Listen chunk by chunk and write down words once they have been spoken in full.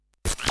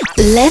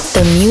Let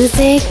the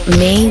music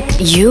make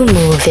you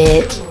move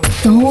it.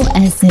 Soul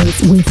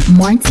Essence with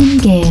Martin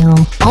Gale.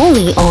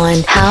 Only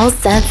on House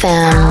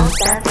FM.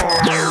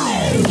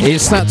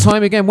 It's that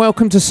time again.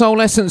 Welcome to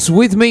Soul Essence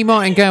with me,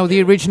 Martin Gale,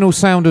 the original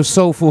sound of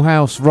Soulful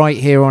House right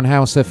here on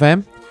House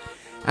FM.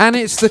 And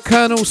it's the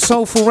Colonel's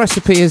Soulful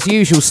Recipe as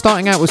usual,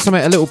 starting out with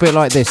something a little bit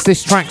like this.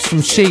 This track's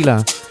from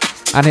Sheila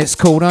and it's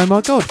called Oh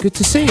My God, Good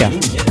to See Ya.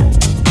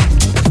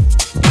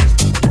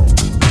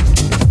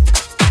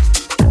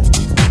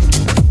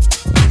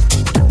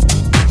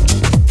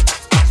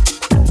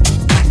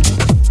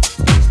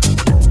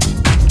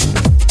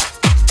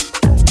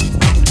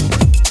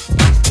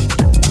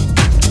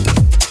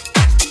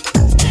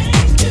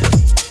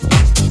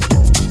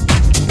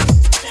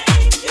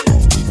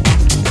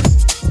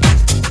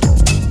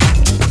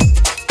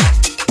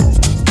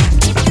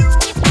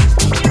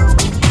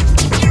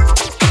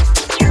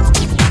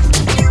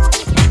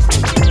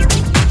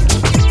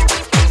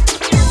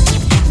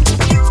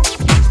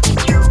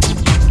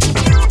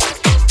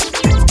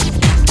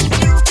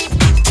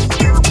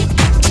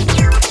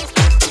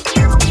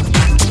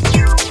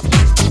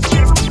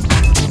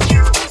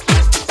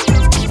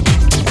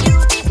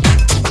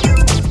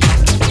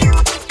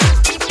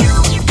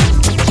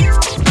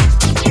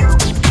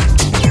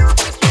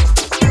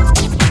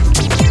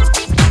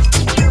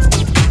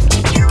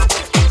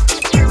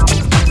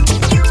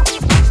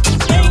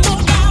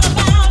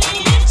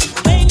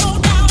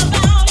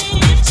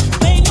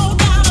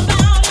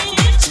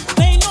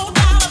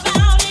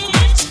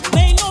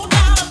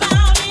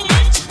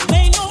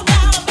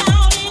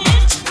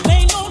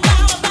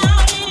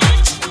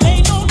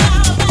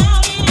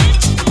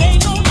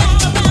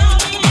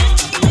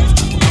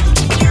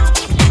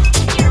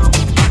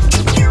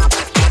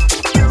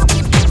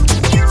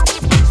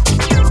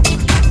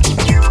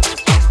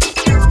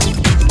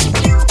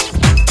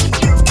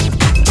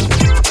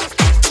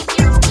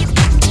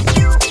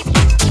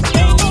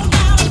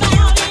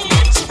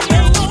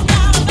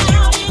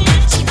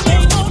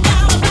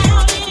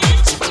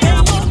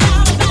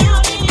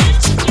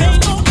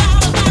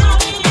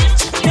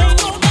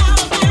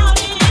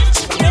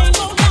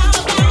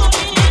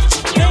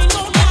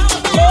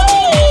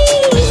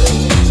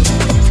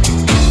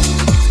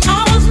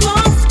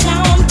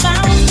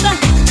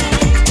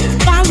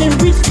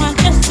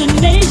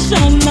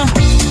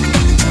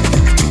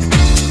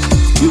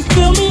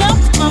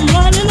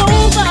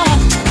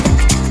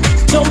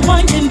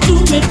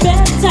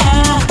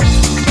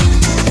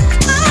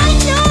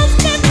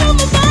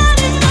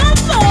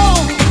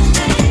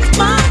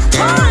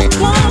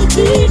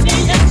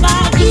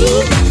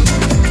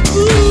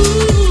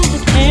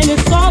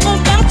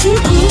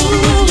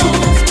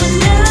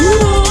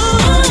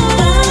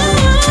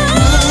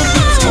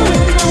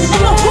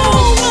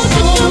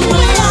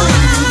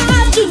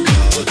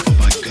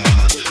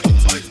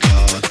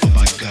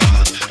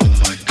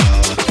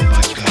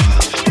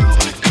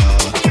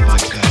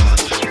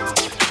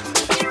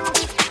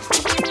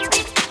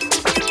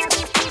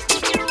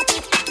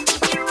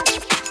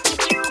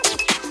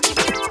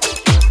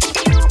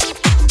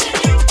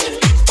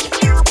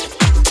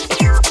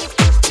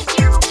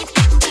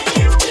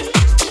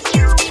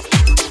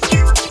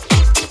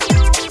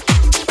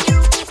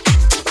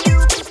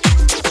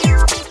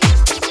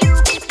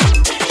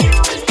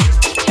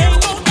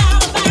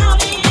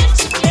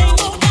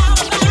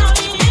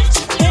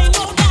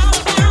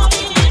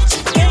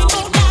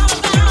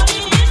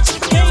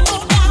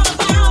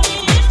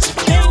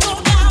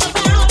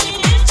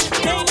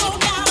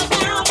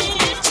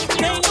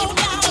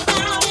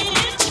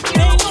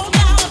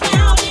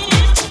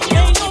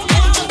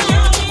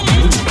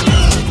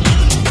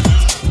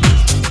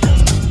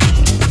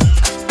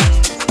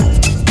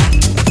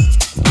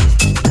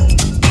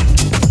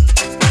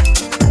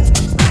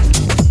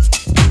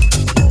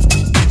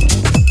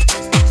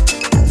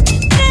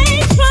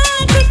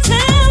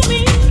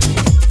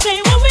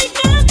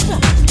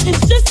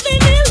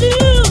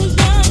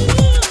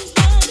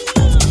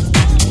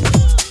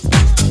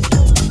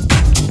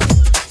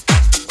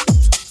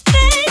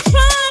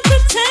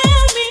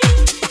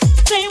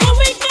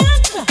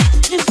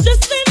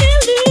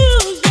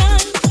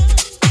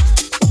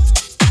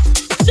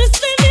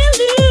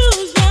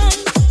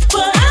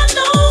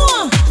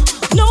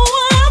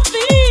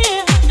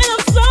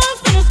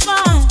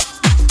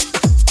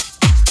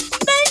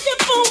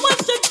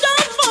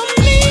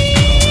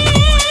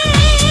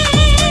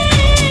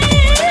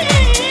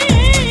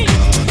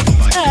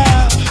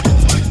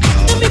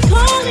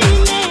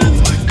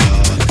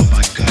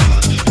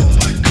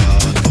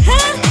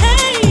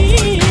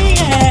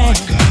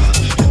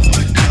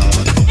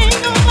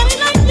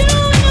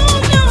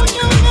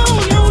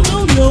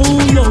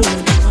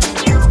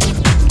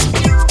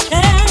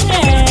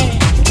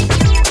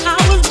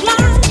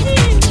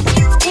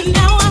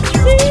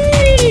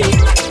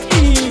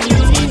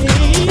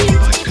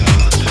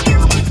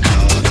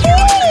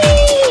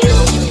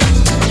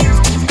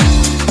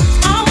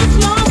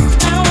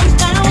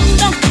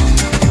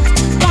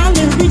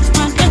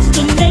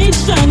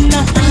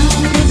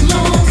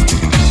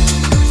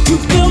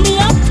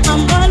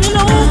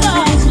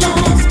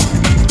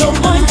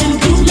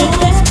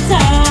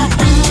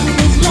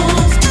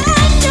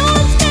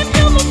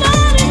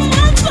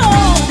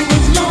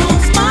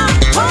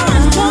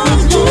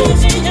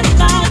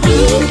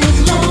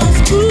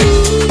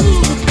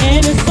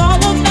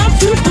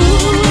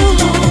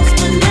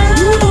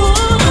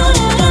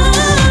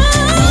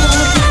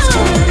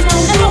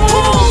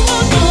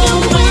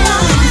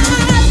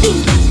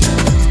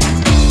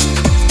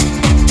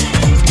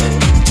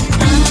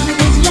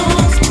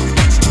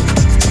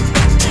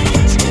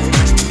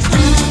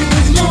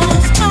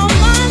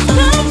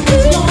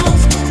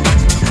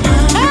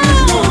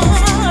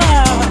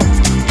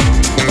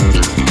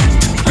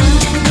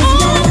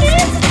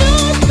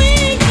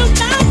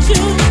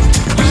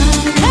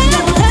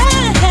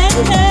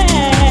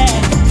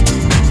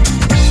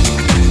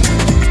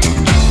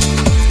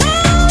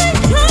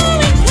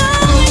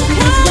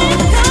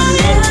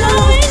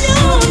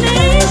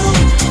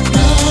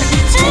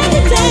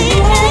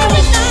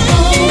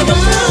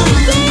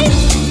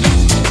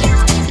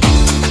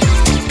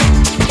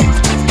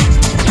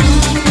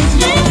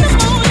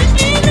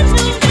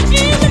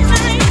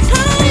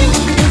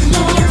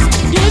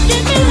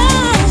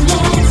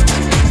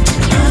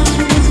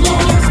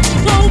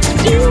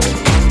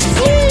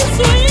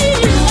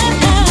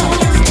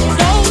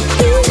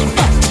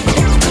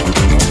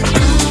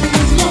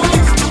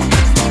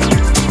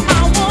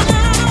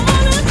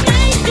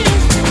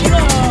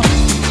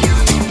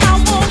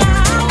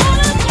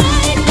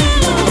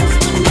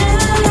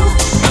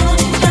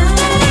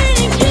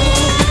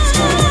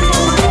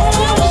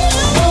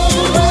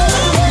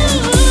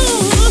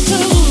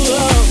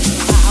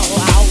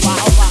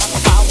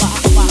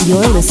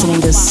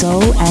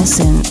 Soul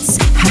Essence,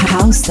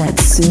 house that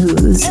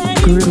soothes,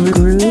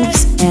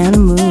 grooves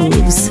and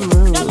moves.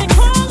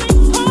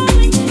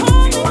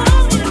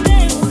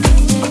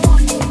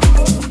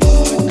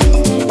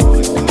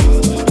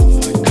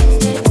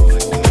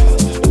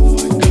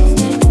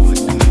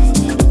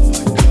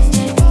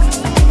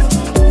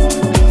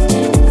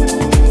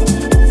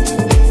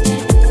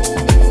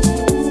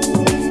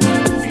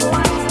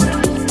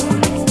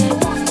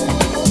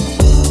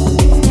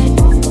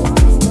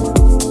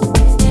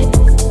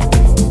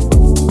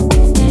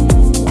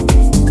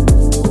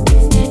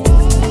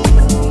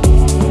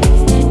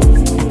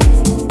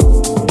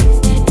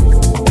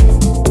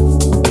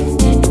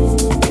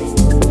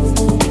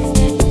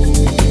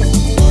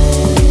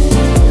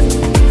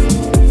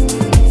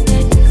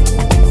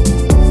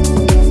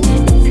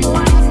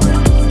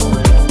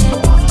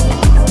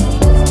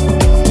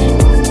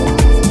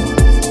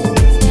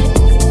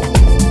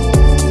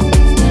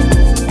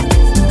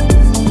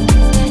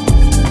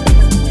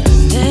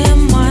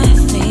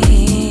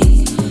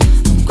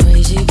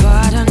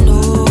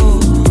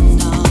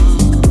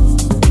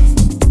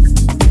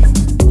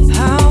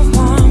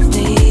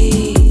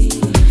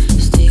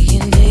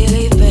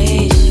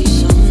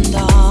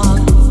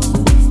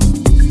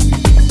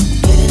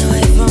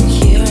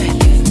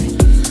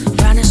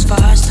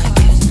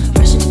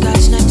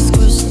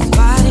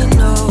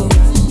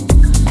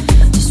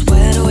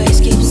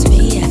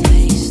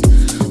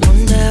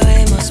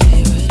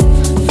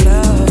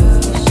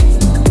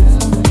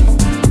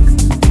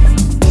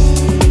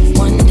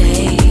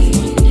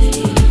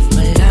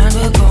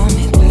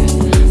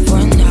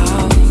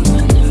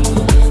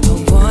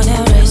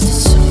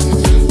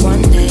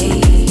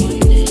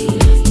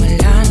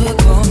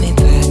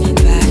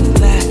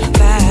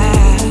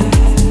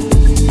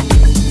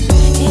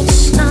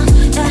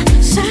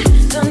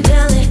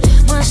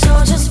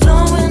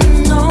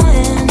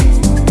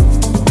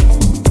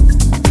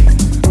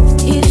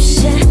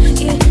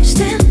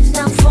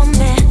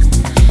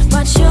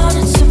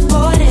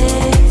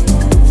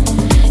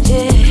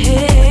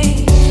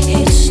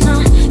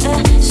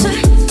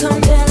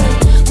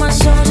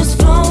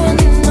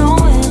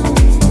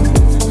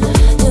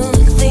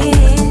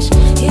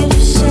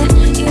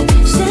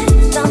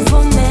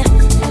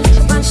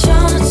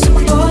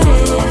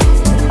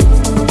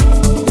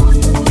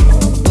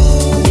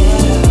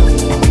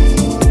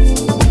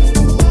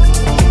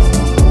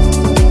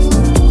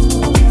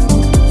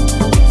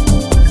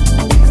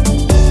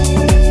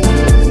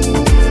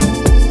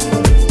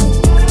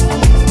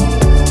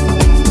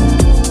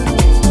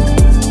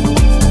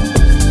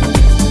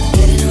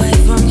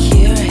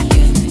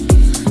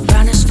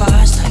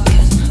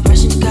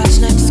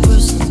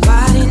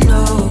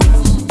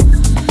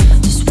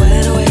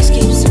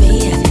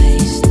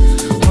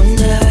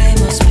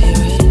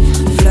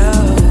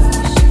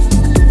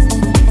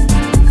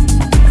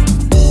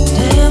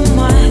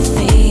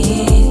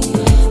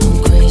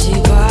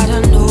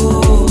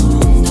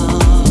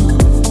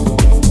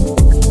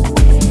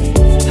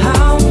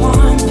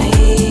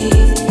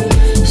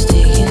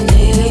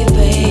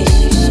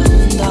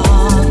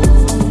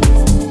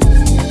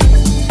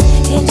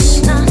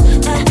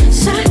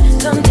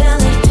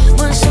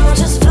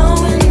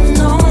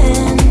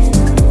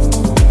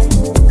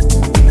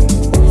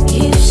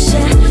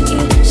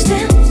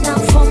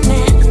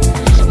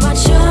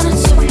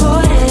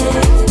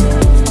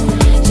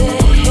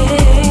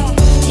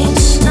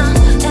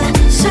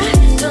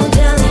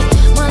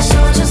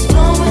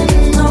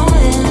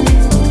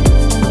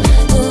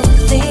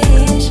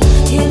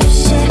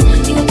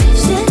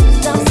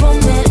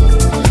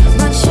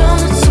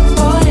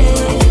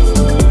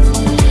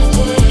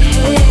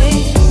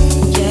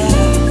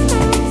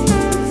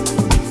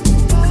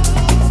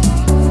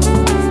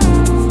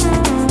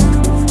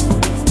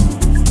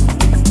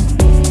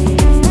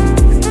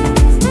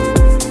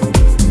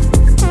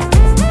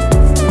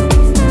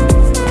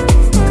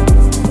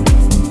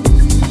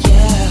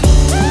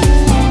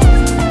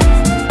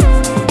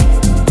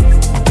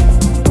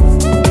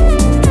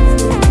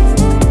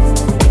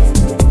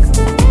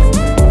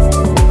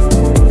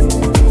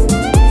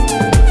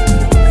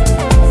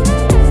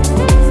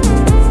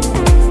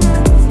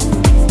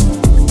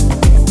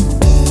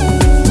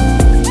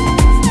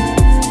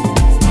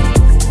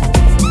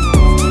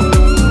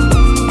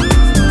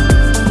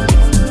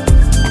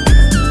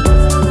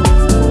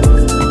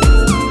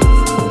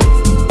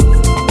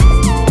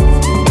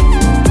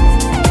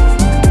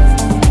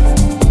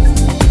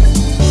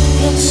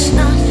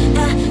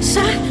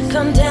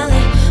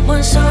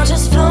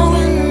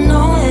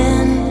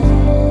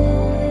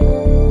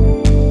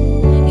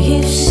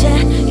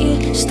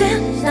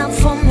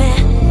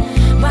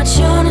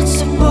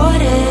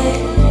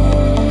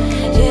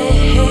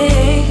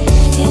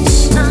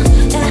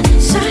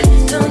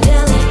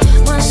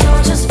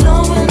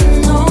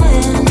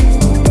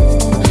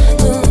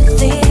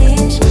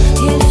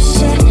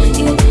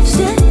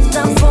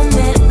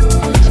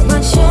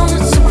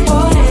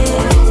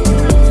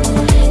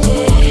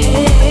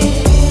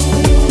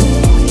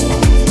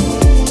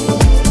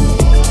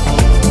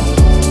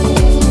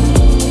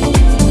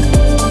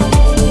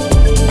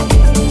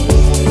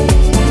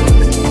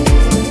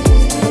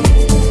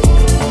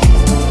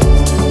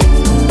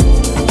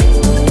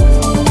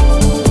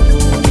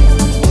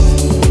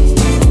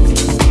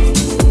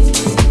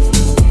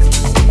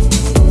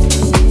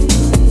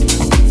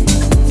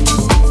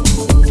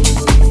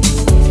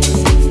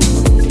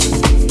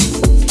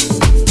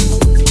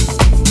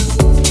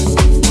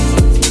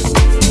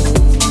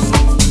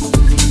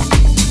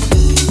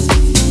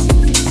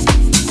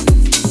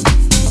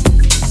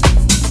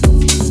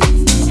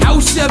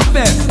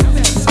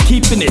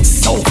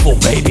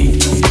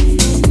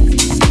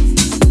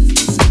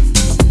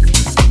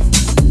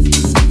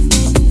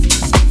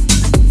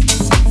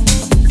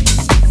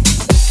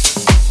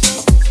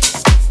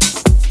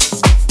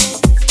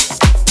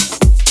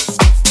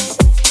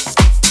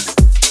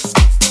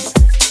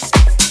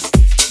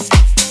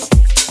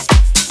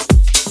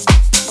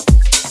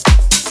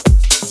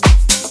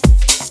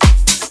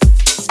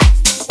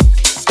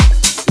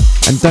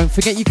 Don't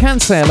forget you can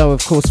say hello,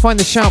 of course. Find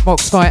the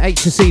shoutbox via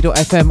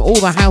h2c.fm or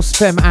the House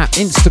FM app,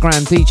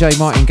 Instagram, DJ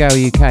Martin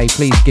Gale UK.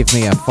 Please give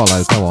me a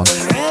follow. Go on.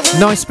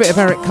 Nice bit of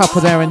Eric Cupper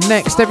there. And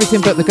next,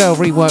 Everything But the Girl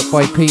reworked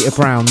by Peter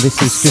Brown.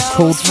 This is just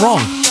called Wrong.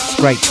 It's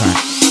a great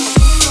track.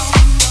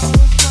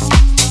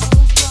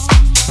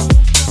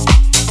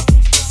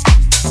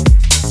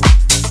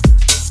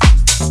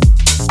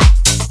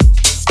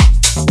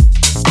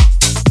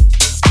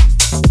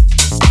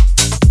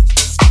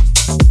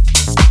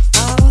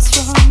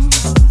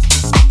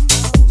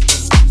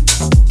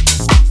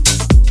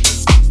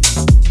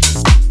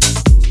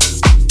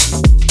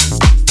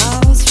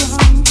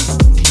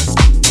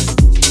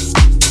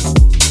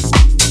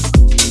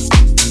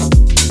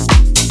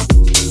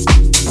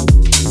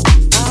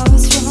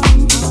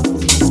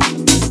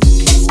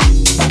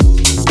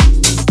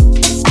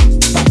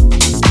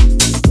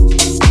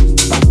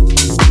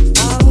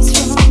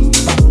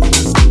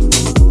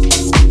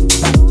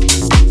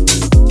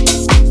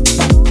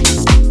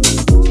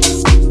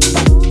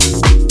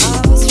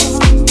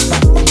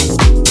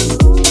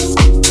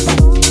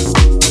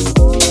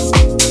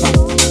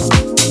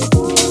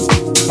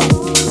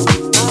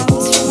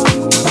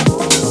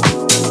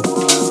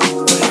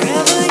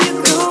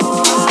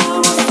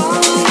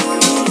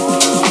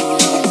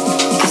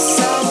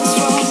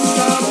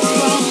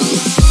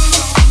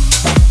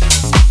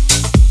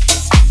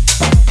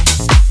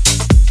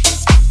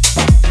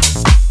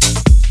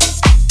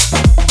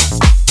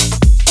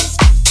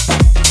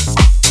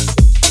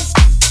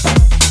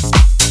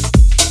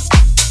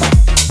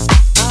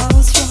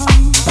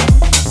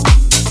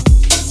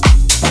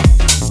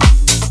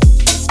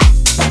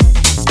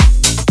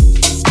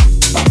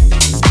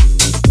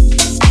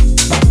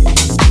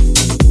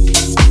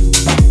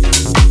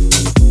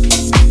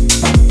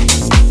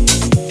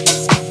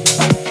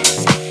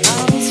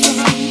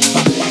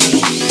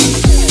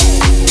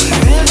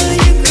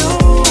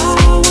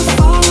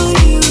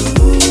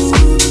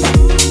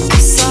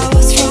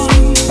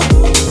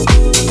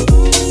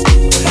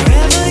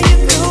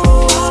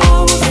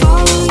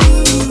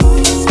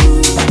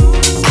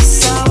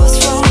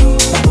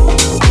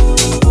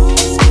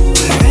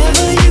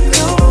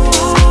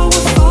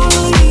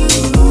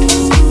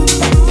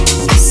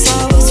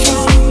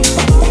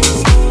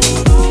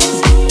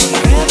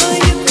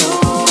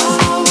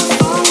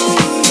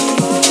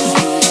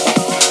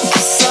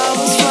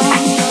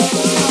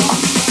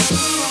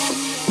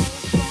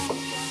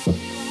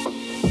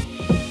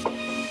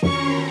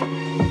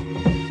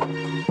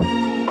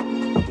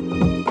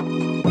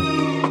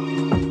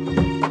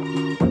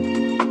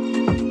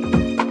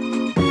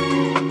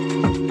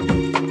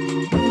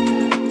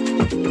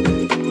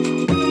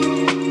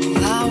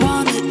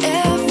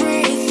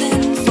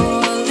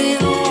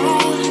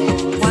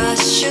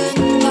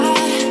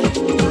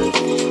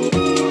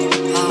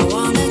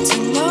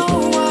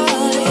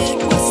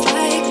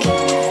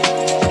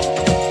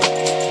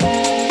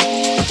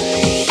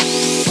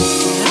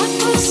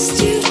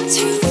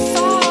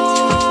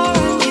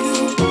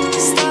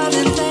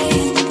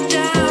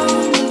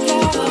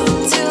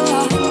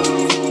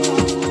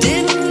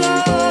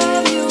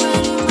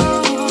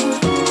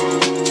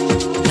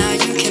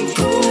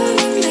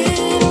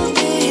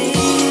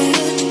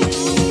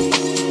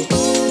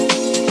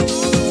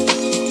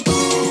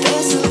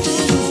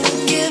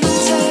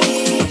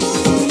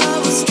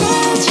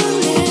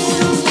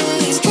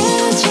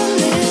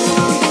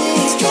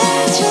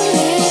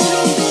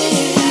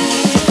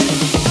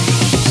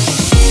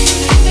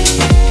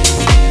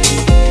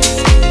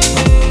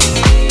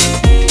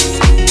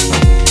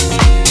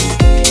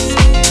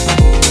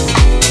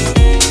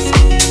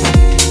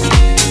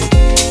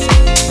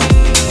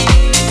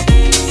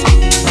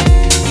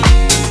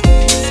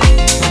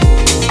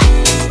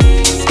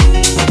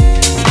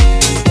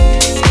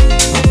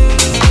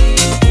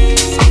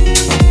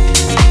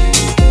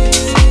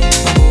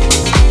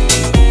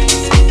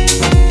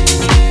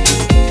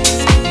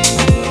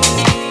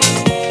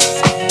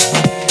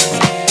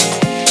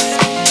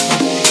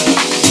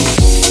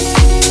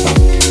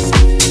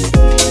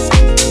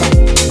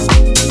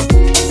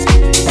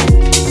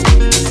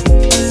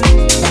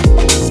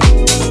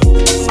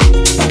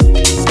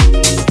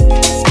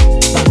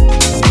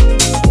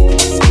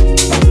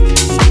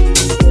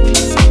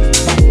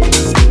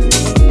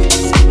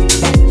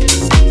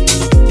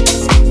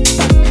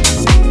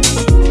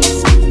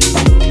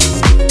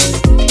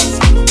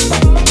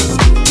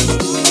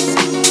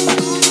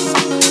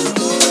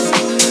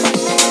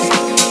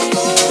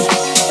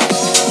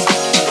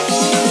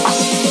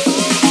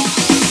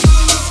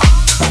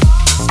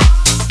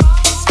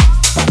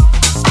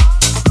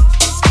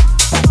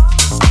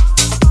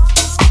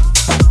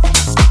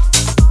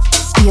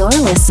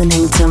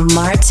 listening to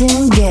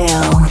Martin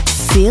Gale.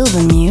 Feel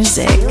the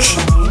music.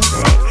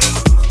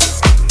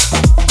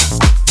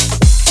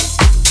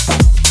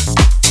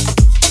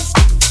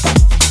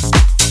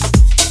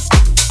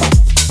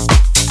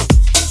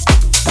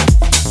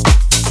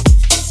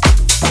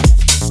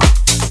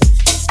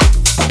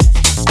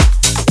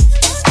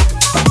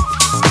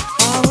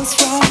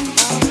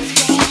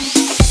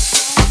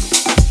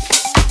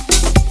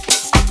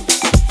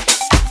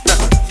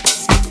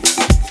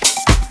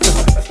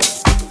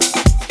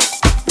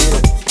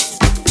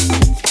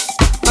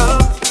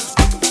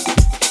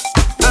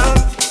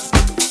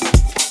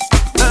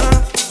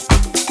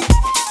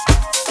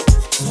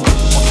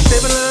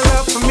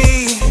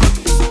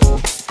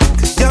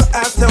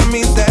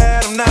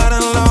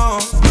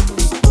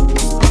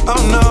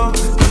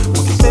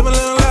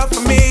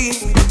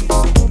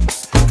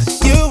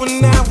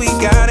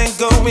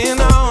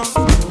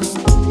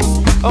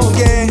 Oh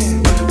yeah,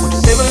 would you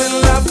save a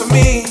little love for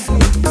me?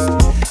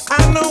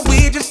 I know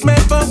we just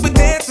met, but we're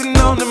dancing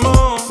on the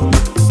moon.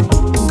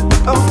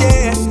 Oh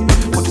yeah,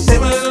 would you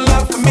save a little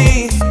love for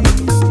me?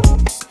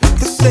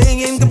 'Cause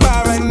saying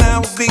goodbye right now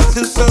would be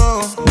too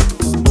soon.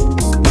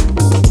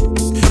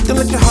 Don't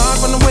let your heart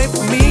run away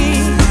from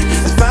me.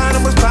 Let's find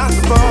out what's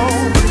possible.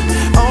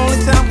 Only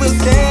time will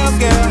tell,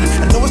 girl.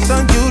 I know it's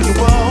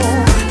unusual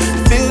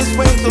to feel this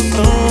way so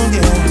soon,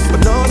 yeah. But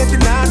know that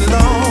you're not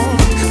alone.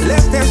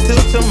 Let's dance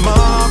till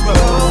tomorrow.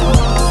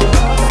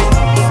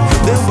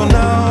 Then we'll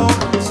know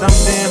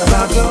something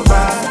about your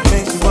body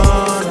makes you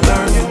wanna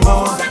learn it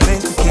more.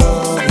 Makes me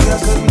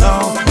curious to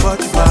know what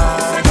you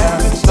might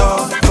have in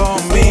store for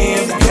me.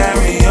 If we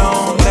carry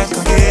on, let's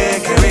not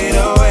get carried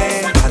away.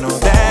 I know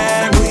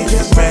that we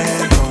just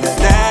ran, don't let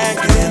that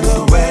get in the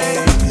way.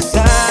 'Cause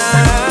I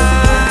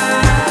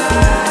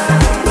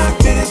might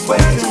feel this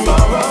way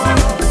tomorrow.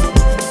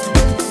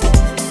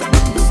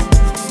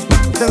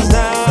 'Cause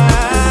I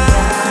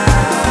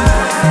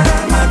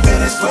might feel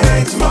this way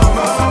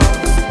tomorrow.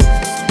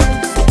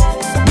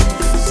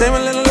 Save a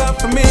little love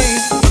for me.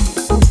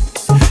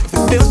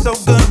 It feels so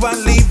good while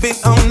leaving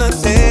on the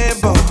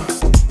table.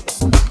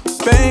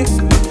 Babe,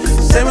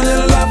 save a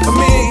little love for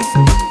me.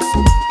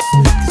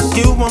 'Cause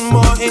you want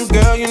more and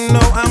girl, you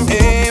know I'm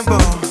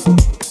able.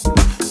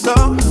 So,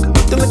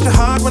 don't let your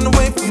heart run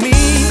away from me.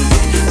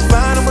 Let's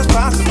find out what's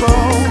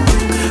possible.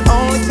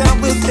 Only time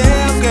will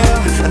tell, girl.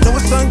 I know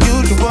it's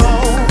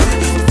unusual.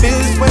 Feel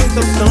this way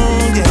so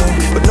soon, yeah.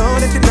 But know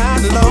that you're not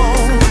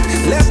alone.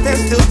 Let's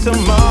dance till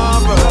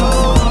tomorrow.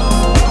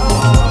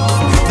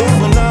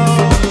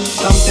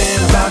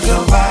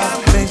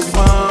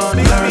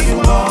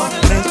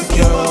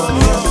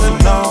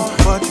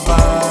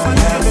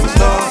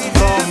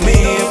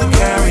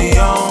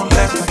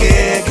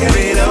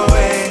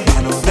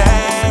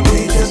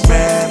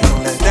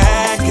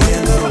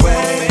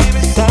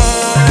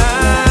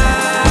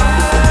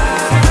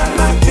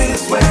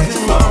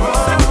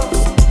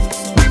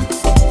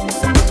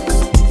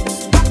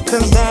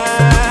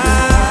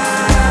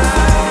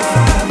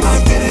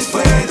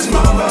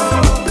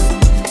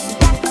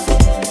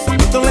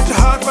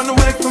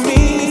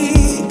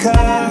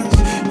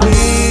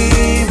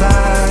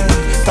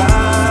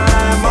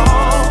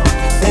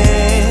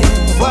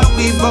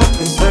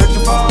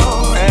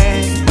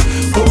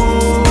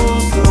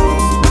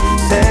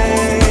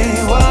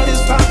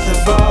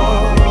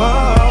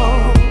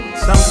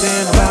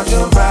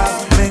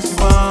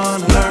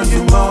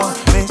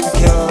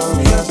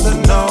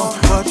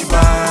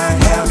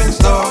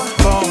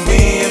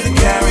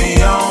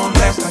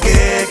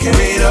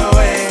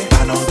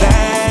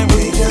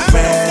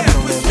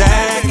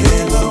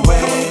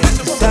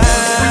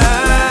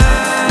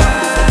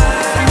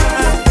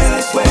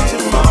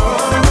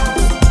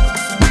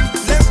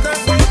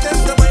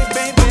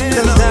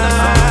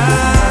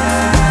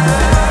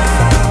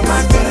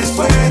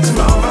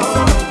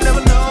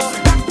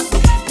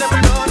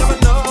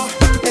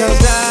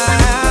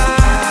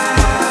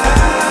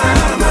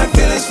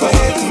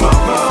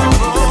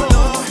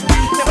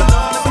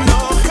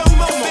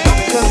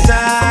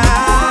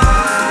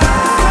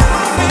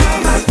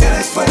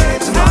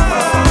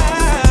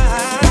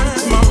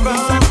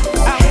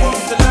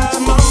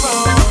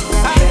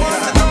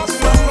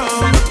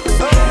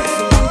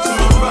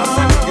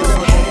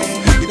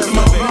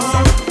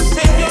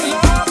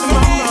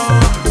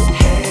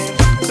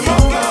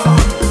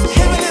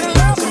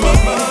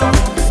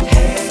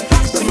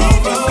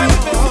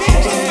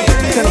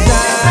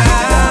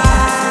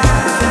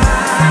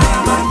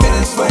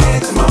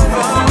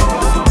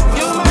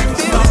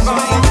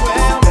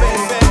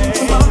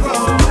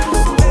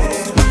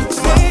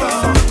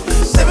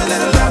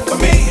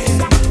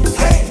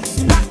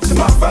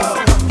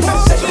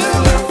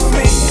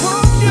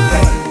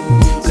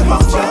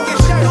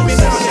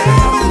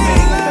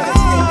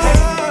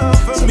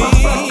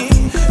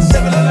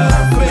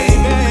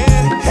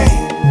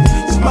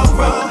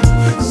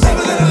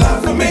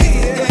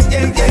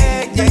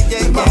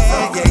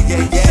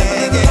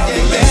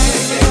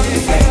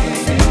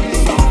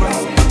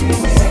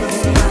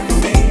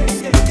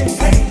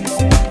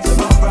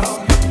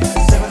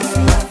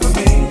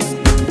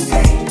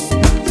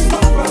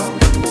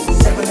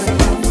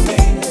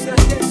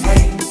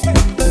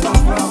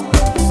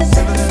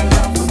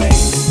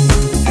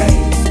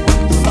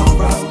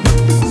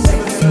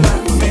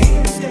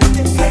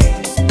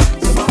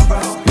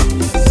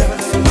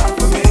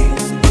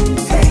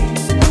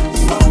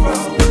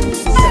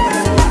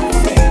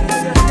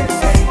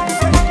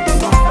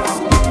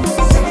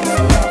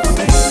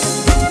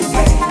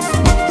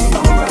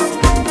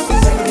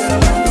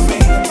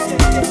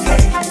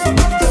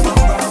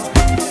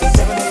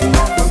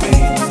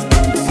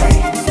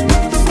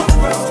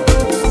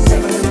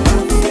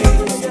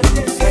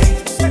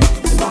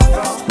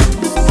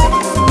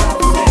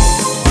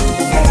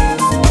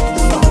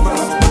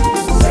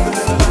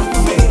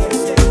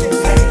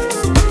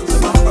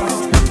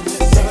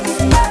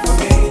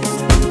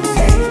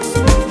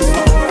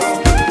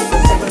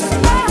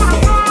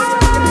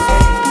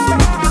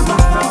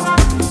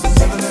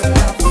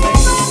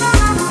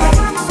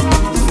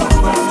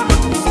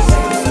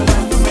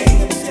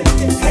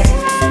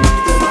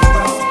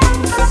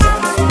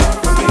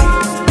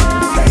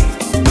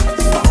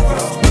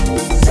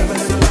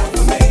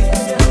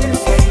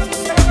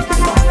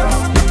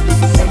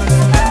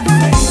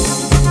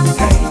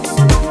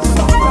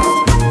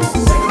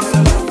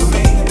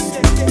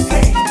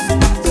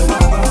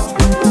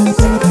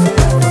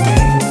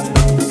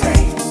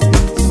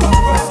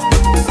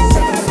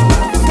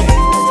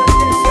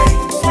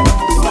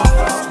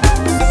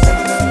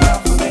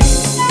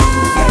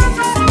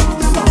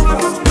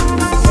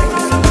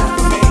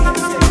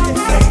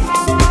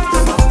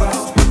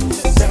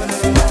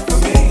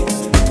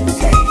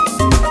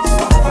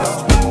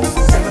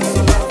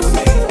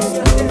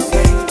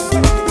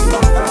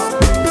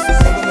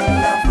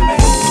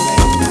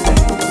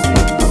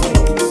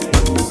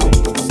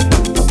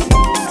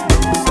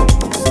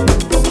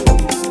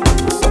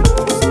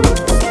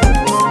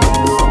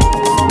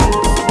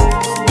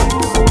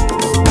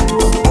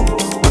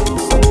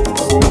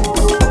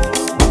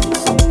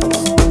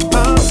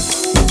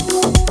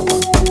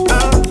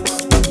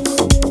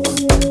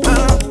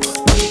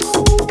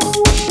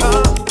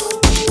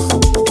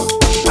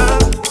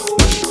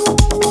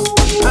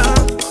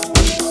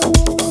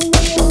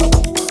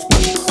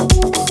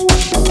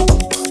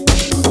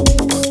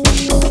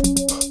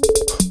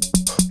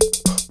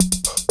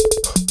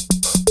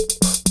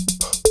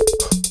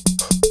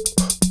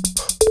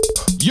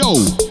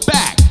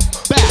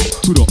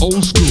 to the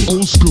old school,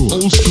 old school,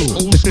 old school,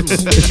 old school.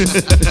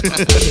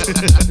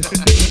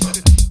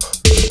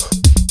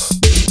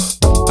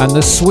 And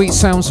the sweet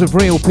sounds of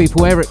Real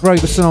People, Eric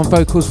Roberson on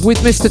vocals with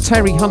Mr.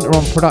 Terry Hunter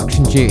on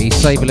production duty.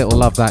 Save a little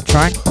love, that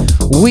track.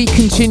 We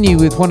continue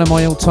with one of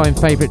my all-time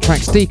favourite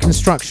tracks,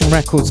 Deconstruction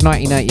Records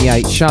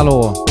 1988,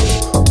 Shalor.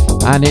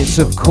 And it's,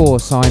 of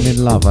course, I'm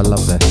in Love. I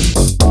love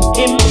this.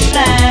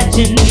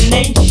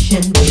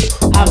 Imagination,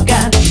 I've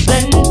got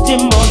plenty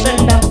more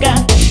than I've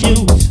got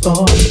use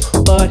for,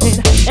 but it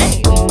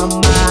ain't my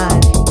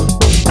mind.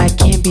 I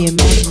can't be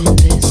imagining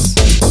this.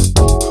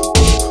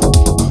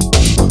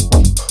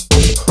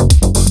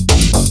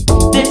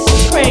 This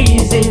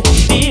crazy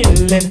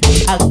feeling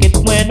I get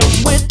when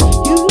I'm with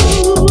you.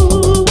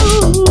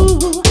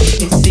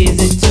 It's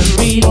easy to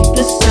read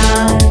the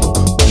sign.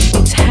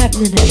 It's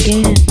happening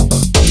again.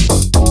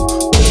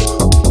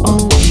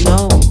 Oh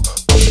no,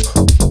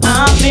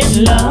 I'm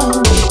in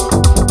love.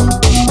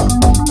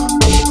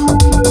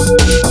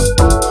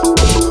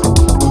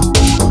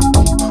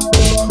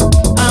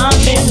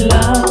 I'm in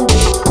love.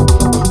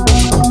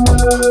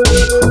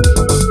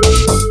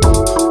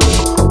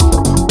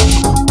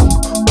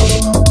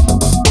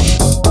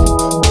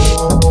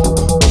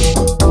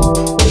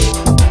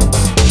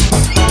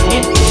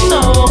 It's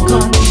so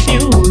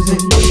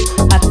confusing.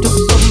 I do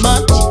so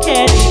much,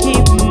 can't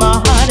keep my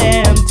heart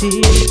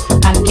empty.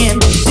 I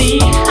can't see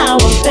how I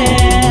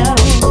felt.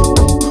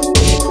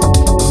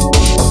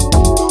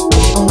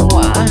 Oh,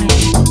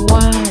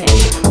 why?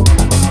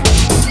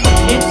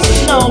 It's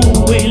no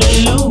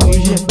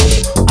illusion.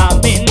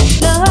 I'm in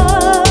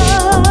love.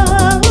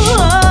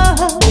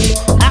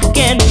 I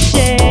can't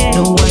shake.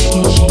 No one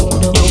can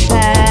shake. No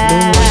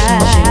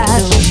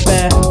passion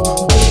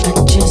spell. I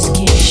just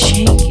can't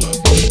shake it.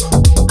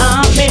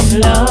 I'm in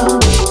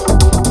love.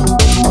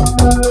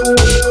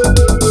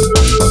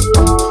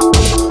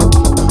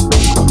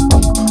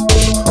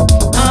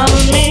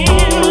 I'm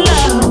in love.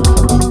 I'm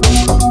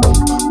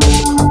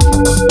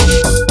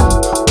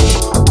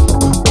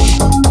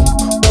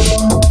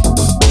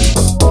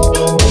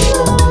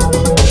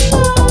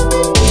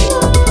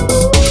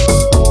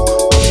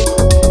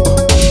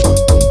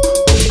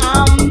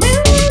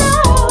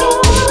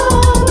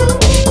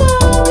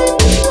love.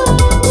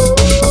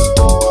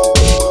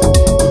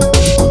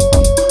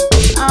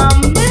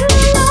 I'm in love.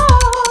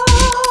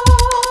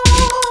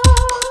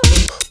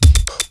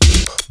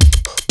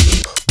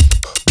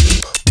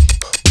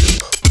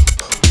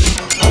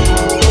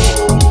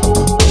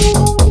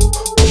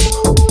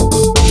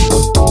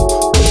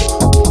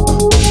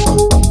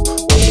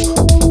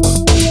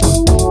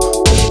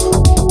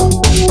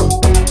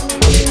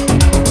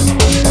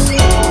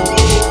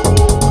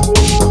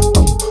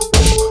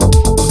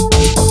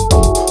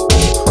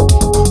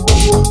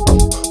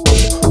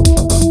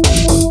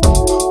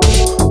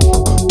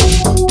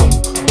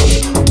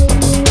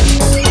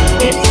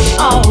 It's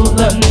all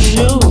the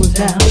news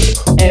now.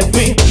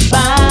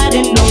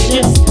 Everybody knows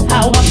just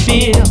how I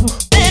feel.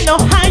 They know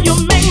how you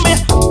make me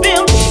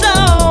feel so.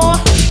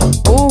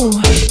 Ooh,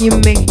 you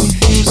make me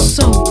feel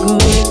so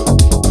good.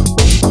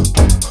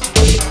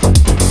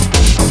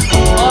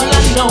 All I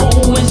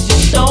know is you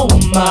stole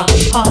my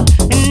heart,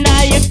 and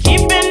now you're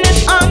keeping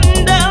it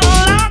under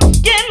lock and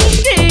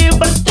key.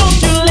 But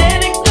don't you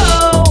let it go.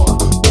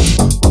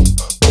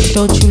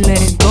 Don't you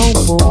let it go,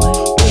 boy.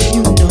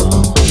 You know.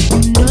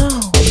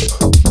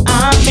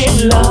 I'm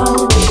in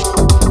love.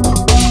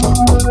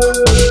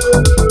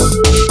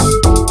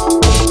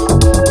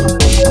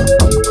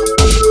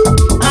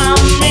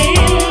 I'm in love. I'm in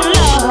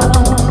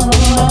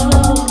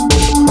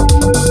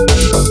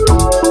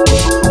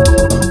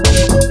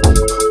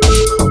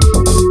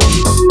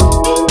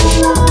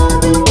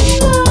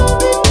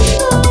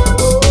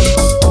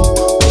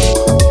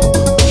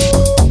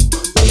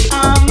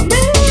I'm in I'm in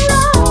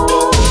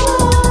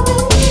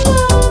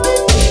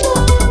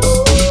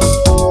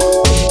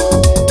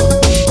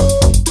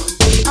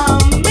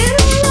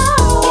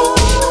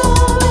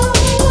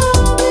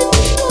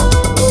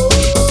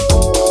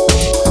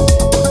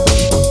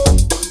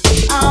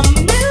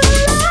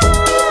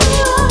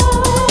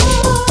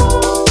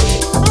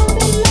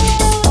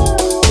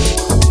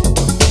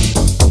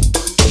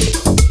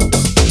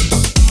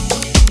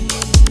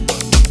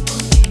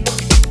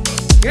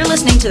You're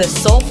listening to the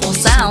soulful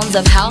sounds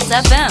of House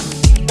FM.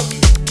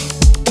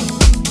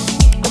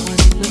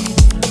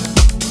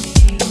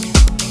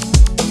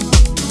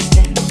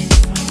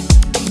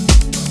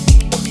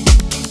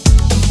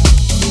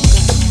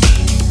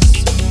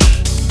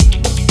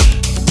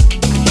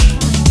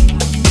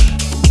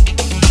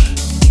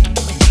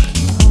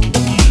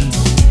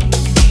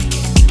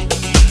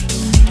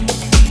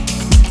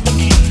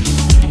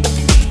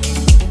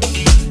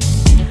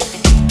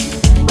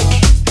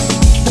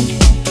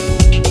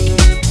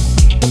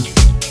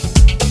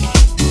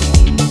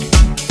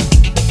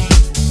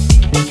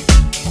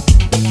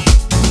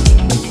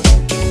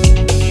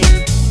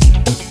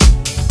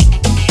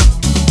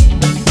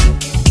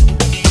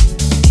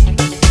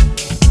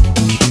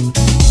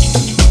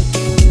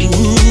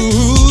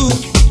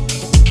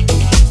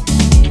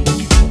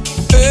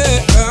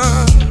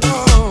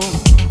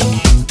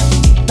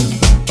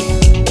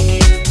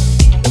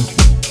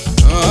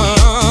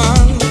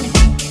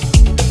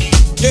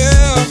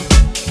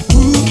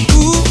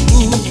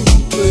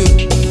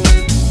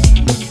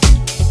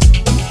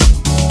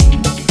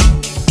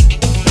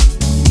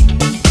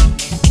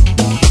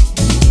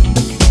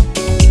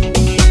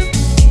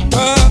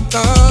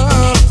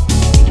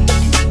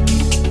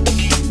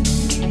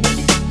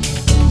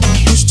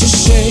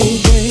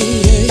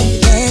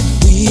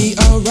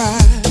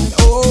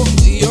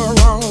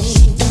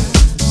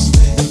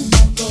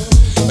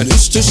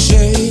 used to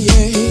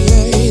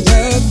say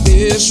that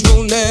this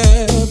will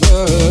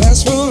never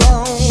last for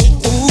long.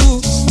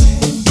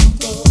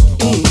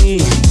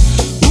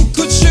 Who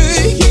could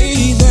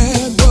say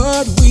that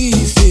what we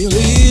feel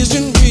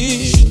isn't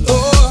real?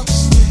 Oh,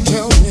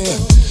 tell me,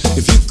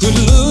 if you could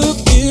look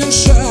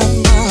inside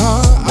my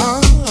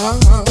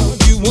heart,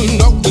 you will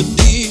know the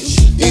deal.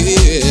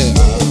 Yeah,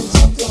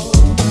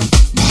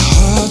 my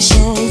heart's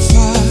on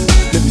fire,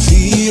 let me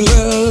feel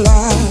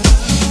alive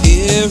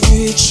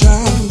every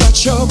time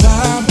that you're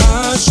by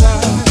my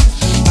side.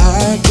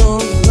 I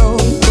don't know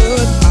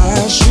what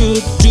I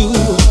should do.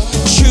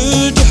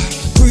 Should I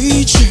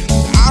preach it?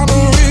 I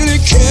don't really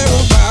care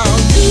about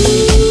you.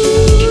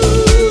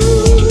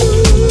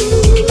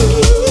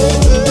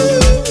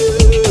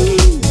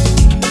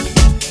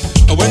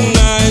 When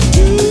I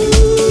do,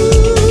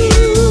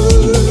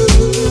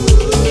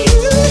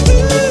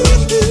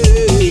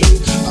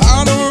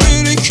 I don't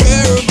really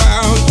care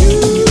about you.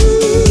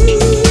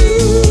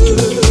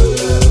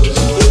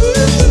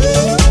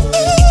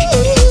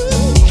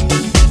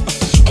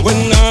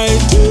 When I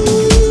do,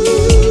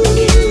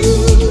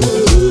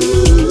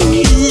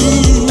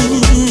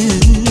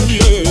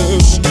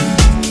 yes.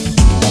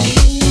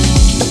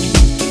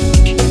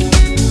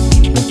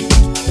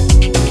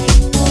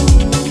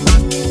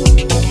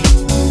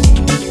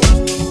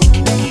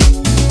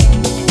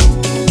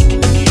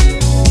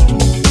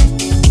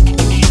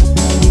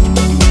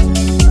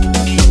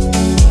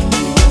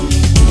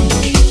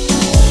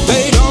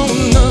 They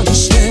don't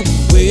understand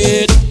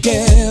we're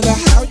together,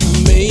 how you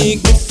make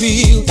me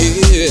feel,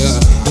 yeah.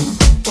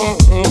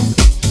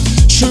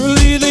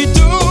 Surely they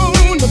don't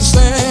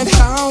understand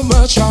how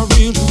much I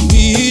really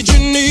need you,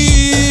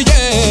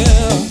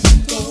 yeah.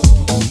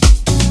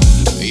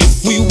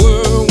 If we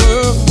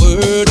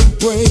were to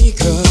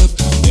break up,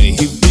 they'd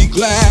be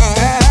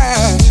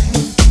glad,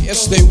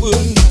 yes they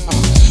would.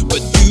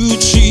 But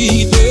you'd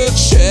see the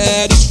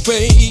saddest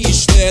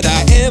face that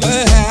I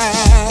ever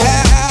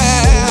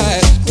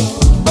had.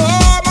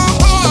 Oh, my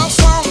heart's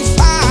on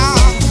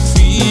fire,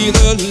 feel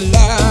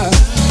alive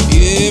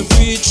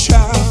every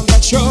time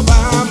that you're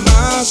by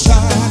my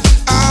side.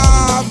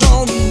 I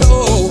don't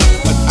know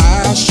what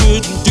I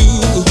should do.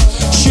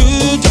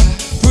 Should I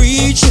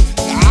preach it?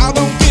 I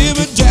don't give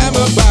a damn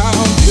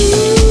about you.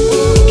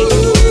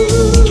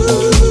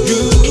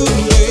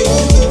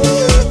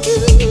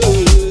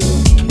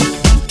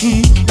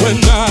 When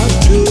I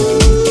do,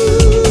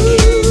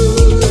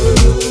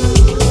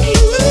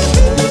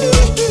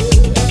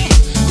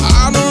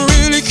 I don't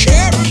really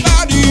care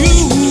about you.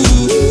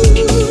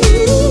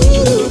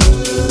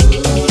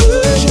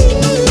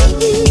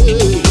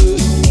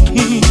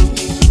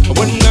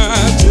 When I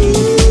do,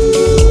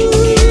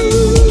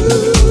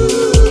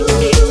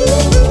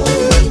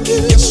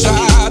 yes I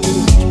do,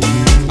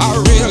 I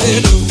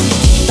really do.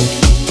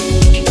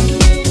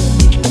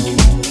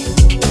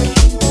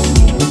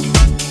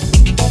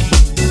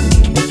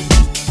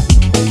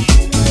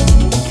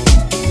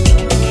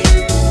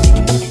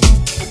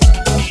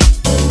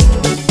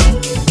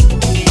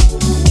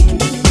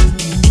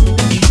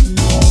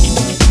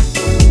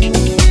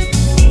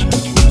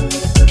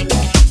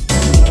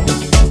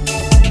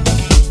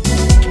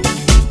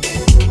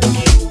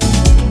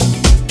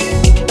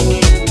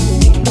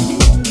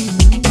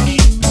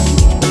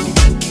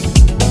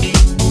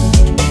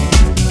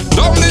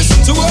 Don't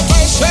listen to what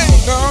they say,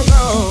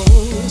 no,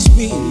 it's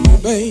me,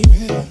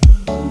 baby.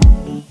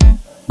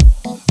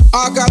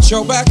 I got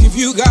your back if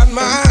you got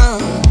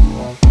mine.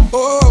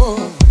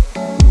 Oh,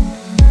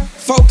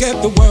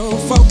 forget the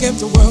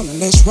world, and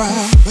let's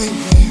ride, baby.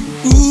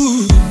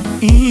 Ooh,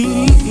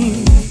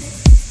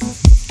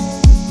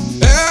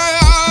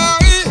 yeah,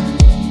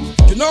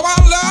 you know I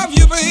love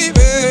you, baby.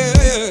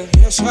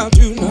 Yes, I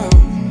do now.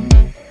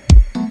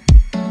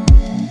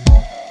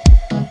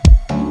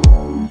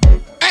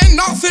 Ain't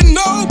nothing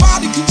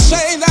nobody can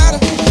say that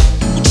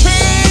will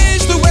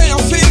change the way I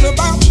feel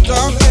about you,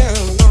 darling.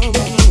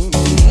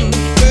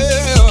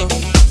 Yeah,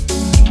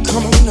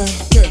 come on now,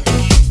 yeah,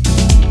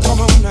 come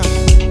on now.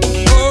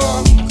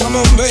 Oh, come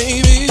on,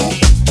 baby.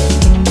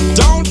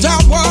 Don't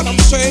doubt what I'm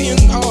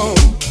saying, no.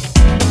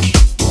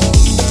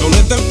 Don't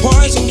let them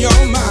poison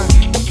your mind.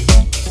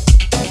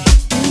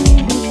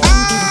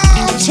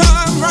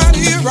 Time right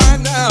here, right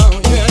now,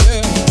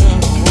 yeah.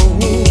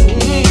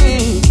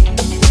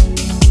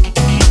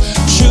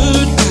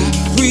 Should I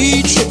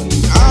preach it?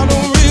 I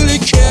don't really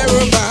care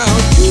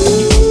about you.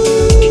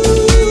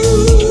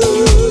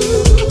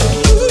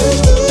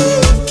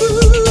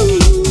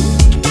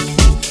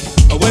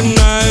 When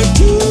I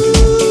do,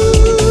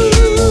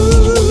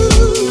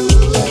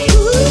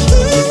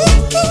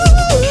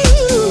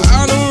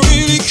 I don't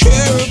really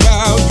care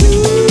about you.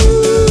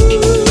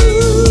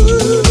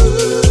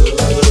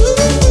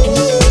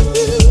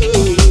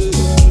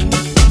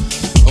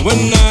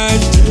 When I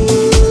do,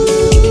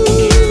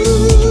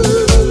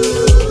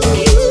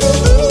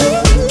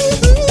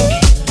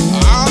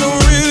 I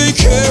don't really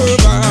care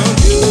about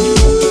you.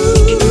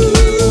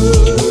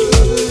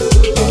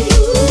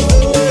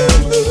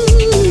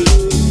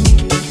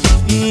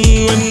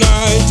 When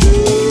I do,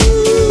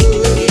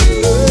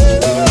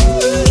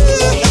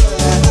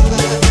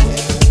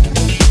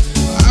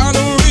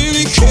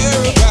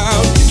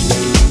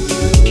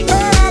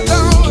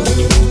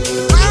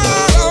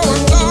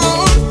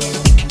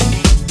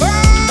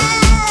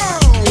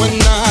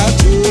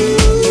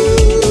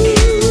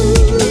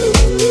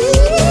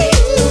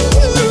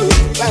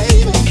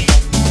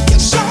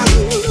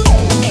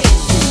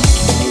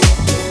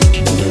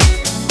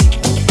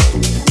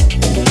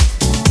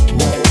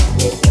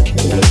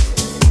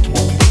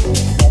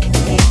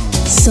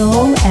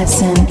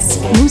 Essence.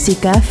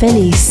 Música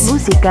feliz.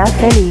 Música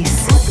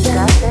feliz.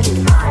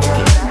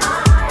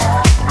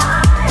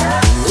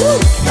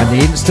 And the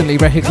instantly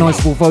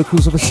recognisable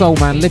vocals of a soul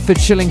man, Lifford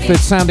Shillingford,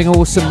 sounding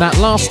awesome. That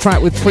last track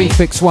with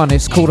Prefix One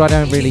is called I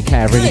Don't Really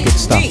Care, really good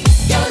stuff.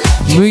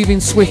 Moving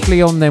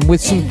swiftly on then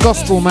with some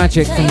gospel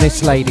magic from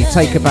this lady.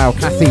 Take a bow,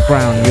 Kathy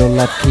Brown, Your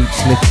Love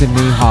Keeps Lifting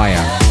Me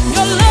Higher.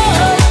 Your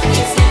love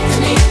keeps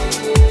lifting me.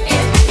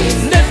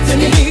 Lifting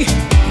me.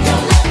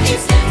 Your love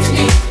keeps lifting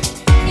me.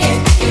 It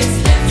keeps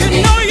lifting me.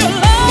 You know your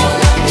love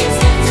keeps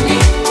lifting me.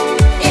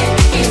 It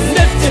keeps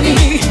lifting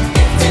me.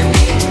 Lifting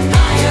me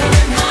higher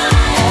and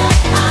higher,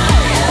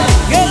 higher.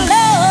 Your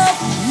love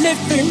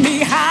lifting me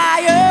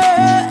higher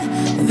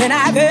than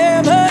I've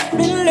ever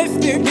been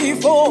lifted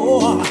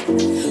before.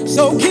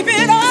 So keep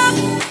it up,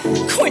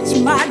 quench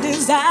my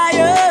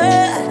desire,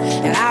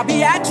 and I'll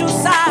be at your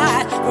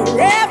side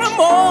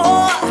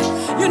forevermore.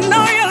 You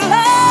know your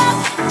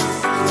love,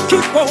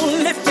 keep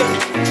on lifting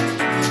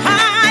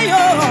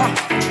higher,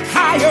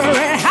 higher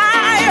and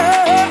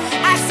higher.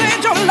 I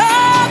said your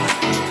love,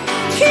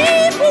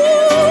 keep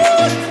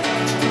on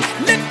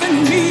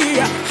lifting me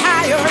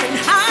higher and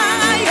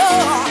higher.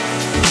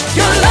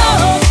 Your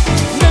love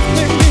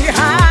lifting me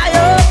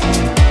higher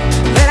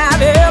than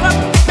I've ever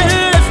been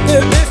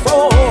lifted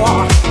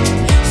before.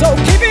 So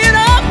keep it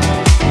up,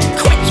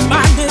 quench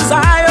my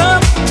desire,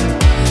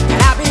 and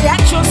I'll be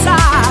at your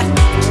side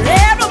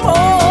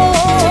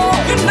forevermore.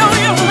 You know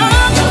your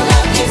love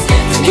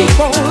keep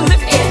on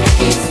lifting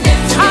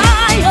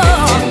higher,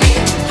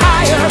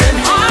 higher and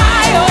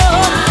higher.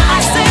 I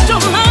said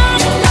your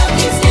love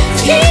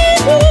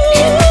keep on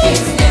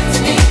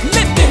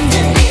lifting me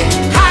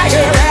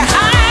higher and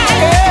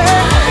higher.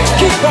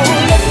 Keep on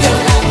lifting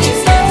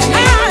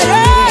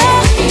higher,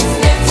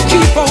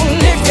 keep on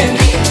lifting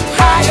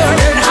higher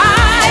and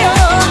higher.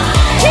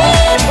 Keep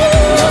on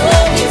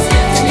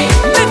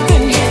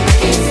lifting me,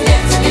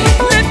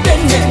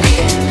 lifting me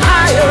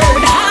higher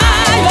and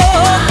higher.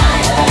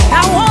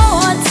 Now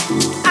once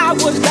I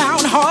was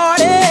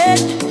downhearted,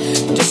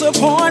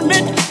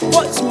 disappointment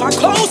was my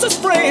closest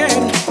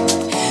friend.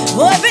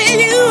 But then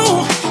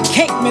you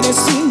came in and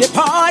soon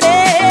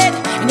departed,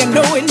 and you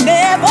know it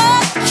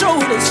never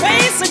showed its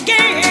face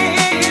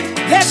again.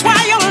 That's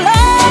why your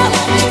love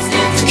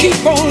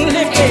keep on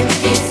lifting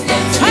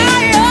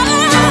higher,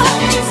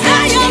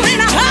 higher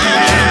and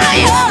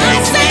higher. I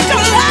said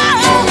your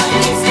love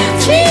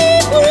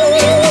keep on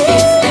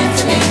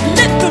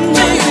lifting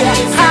me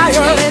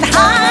higher and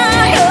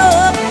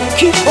higher.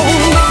 Keep on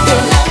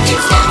lifting.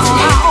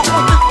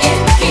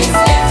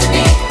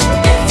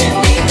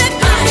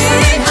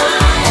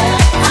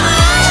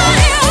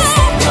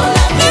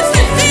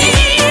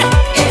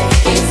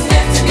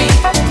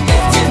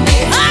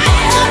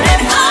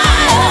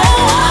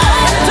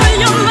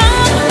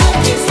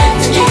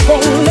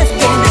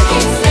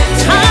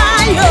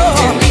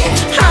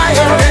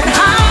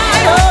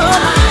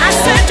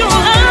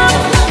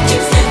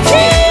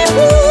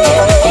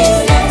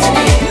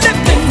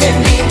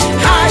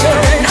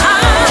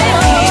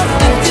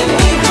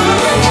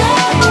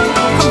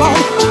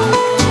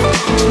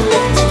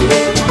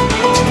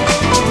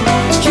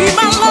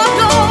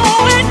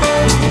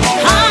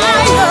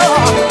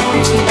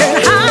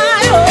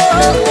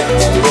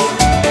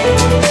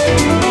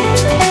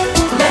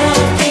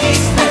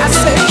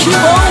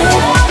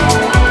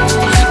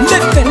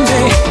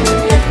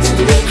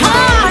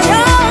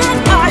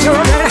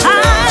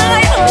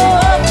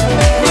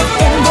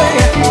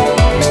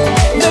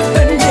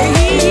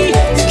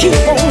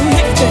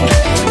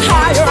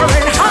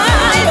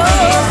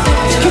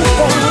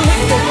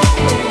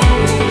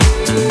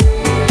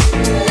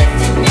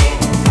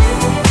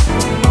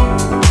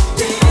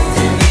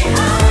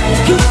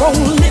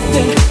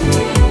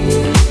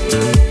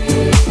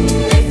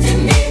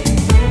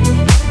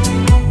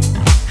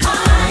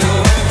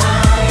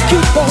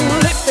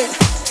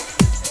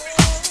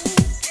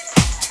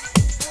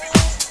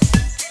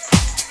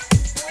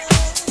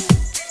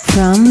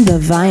 From the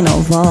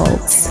Vinyl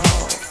Vaults.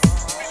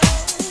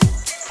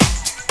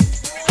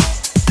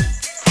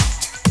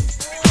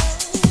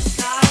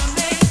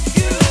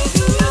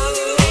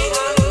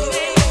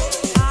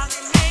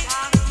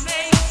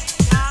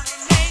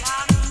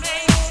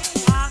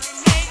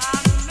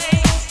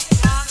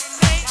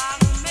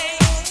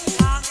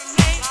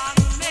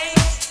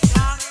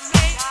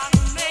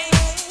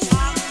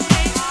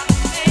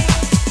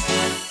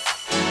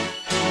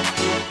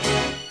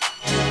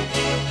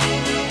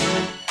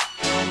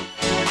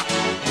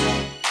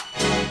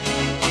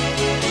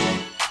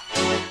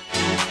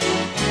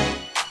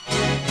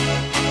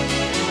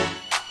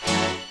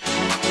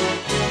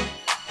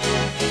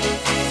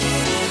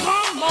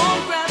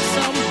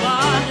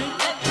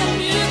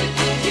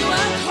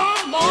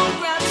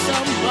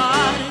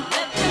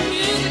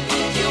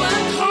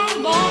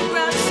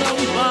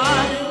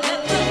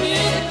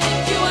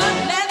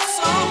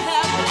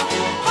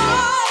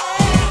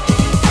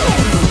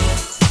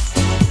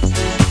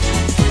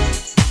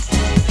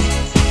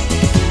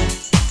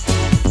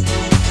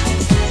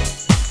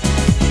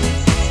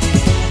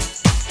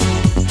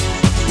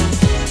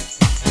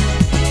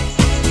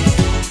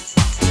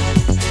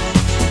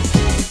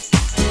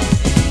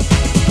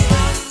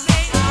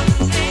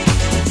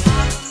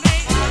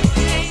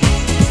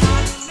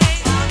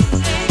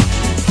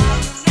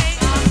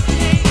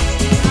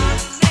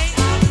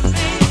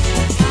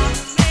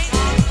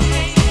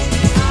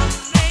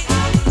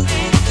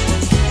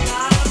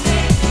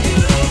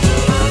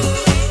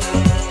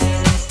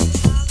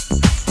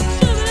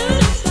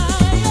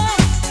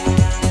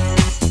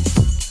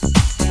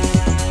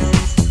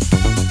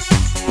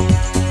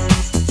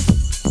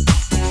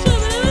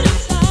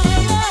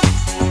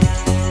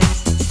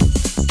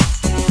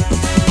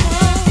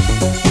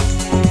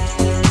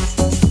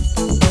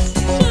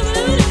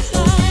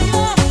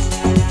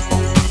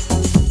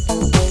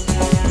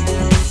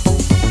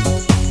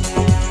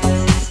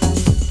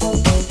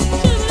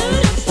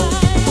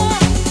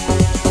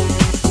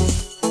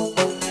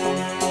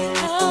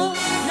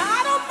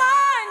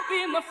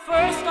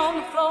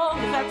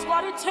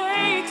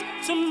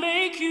 to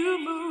make you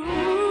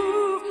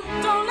move.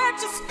 Don't let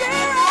your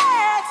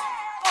spirit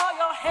or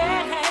your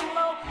head hang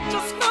low.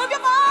 Just move your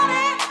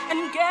body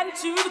and get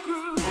into the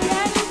groove.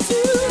 Get into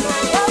the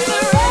groove. Is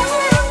there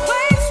ever a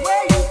place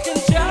where you can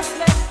just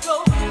let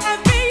go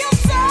and be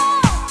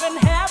yourself and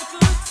have a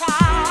good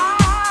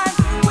time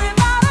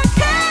without a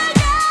care,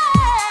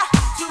 yeah,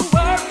 to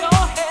worry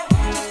your head?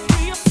 Just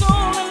free your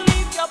soul and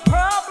leave your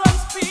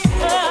problems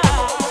behind.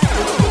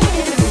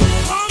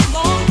 Come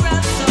on,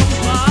 grab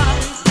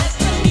somebody. Let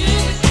the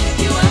music pick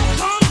you up.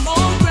 Come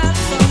on, grab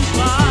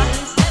somebody.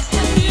 Let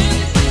the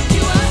music pick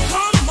you up.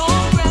 Come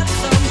on, grab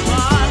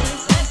somebody.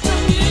 Let the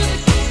music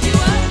pick you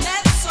up.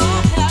 Let's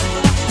all have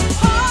a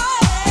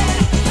party.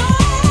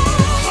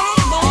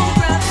 Come on,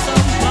 grab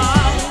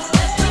somebody.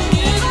 Let the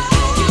music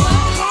pick you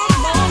up.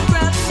 Come on,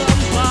 grab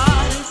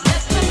somebody.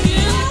 Let the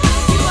music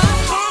pick you up.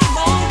 Come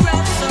on,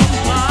 grab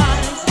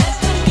somebody. Let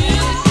the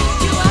music pick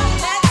you up.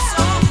 Let's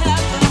all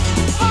have a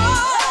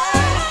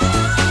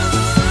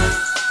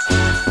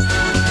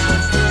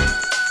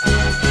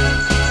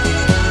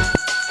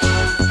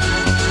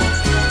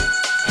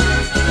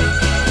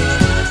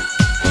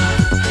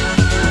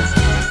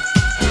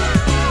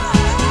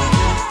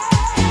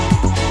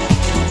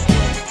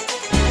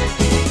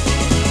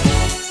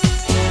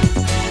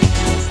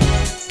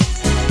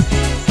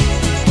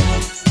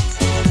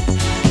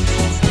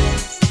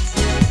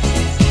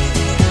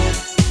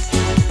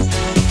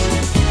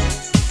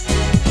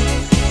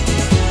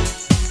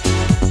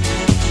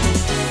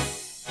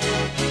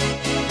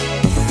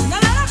Now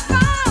that I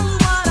found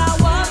what I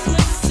was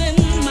missing,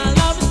 my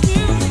love is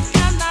music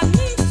and I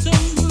need to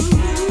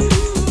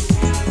move.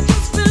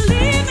 Just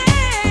believe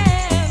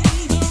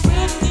in the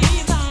rhythm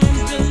divine,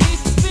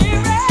 believe the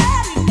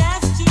spirit and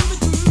dance to the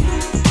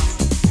groove.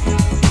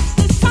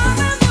 The time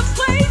and the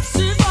place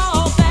is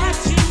all that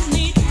you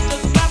need.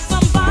 Just grab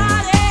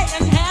somebody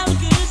and have a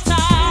good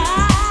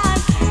time.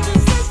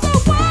 This is the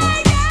way,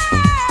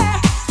 yeah,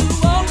 to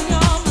open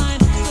your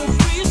mind, so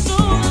free your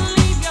soul and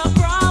leave your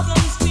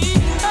problems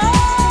behind.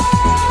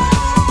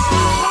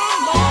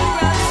 Come on,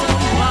 grab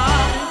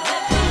somebody.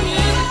 Let the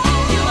music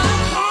pick you up.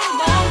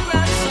 Come on,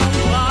 grab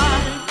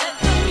somebody. Let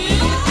the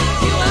music pick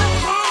you up.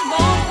 Come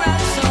on,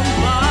 grab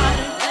somebody.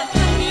 Let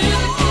the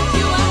music pick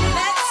you up.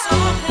 Let's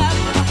all have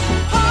a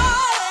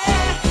party.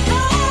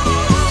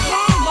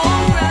 Come on,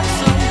 grab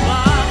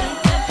somebody.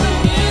 Let the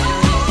music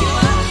pick you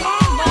up.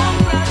 Come on,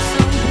 grab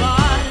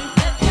somebody.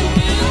 Let the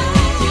music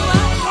pick you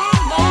up.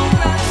 Come on,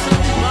 grab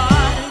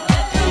somebody.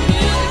 Let the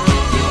music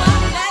pick you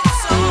up.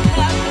 Let's all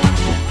have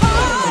a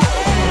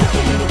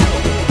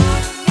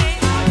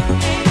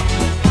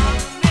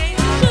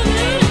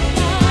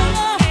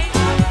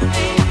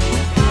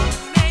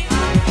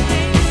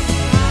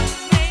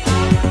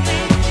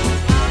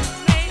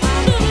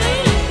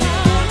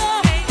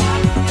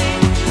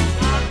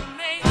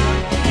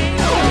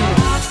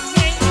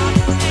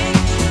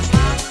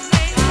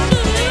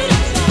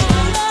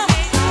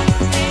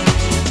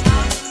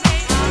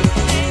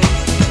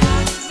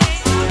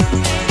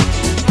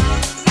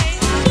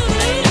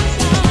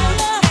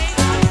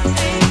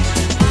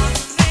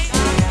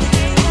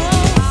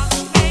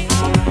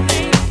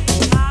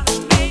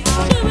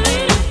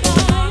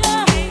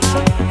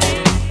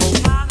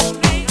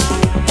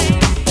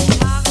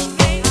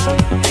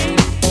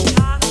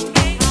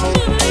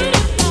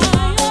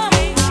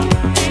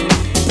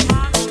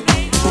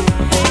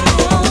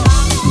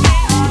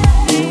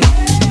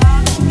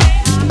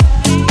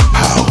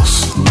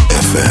House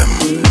FM.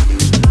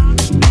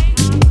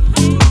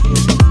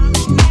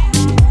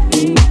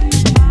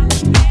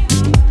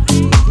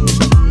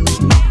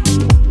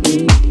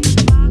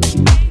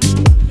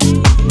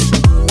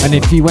 And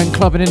if you went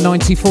clubbing in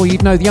 94,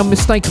 you'd know the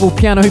unmistakable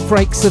piano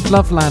breaks of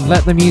Loveland.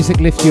 Let the music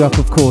lift you up,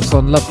 of course,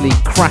 on lovely,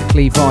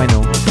 crackly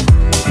vinyl.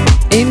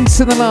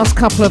 Into the last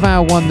couple of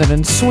hour one then,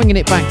 and swinging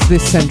it back to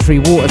this century,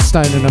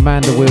 Waterstone and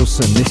Amanda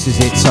Wilson. This is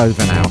It's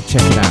Over Now.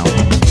 Check it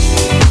out.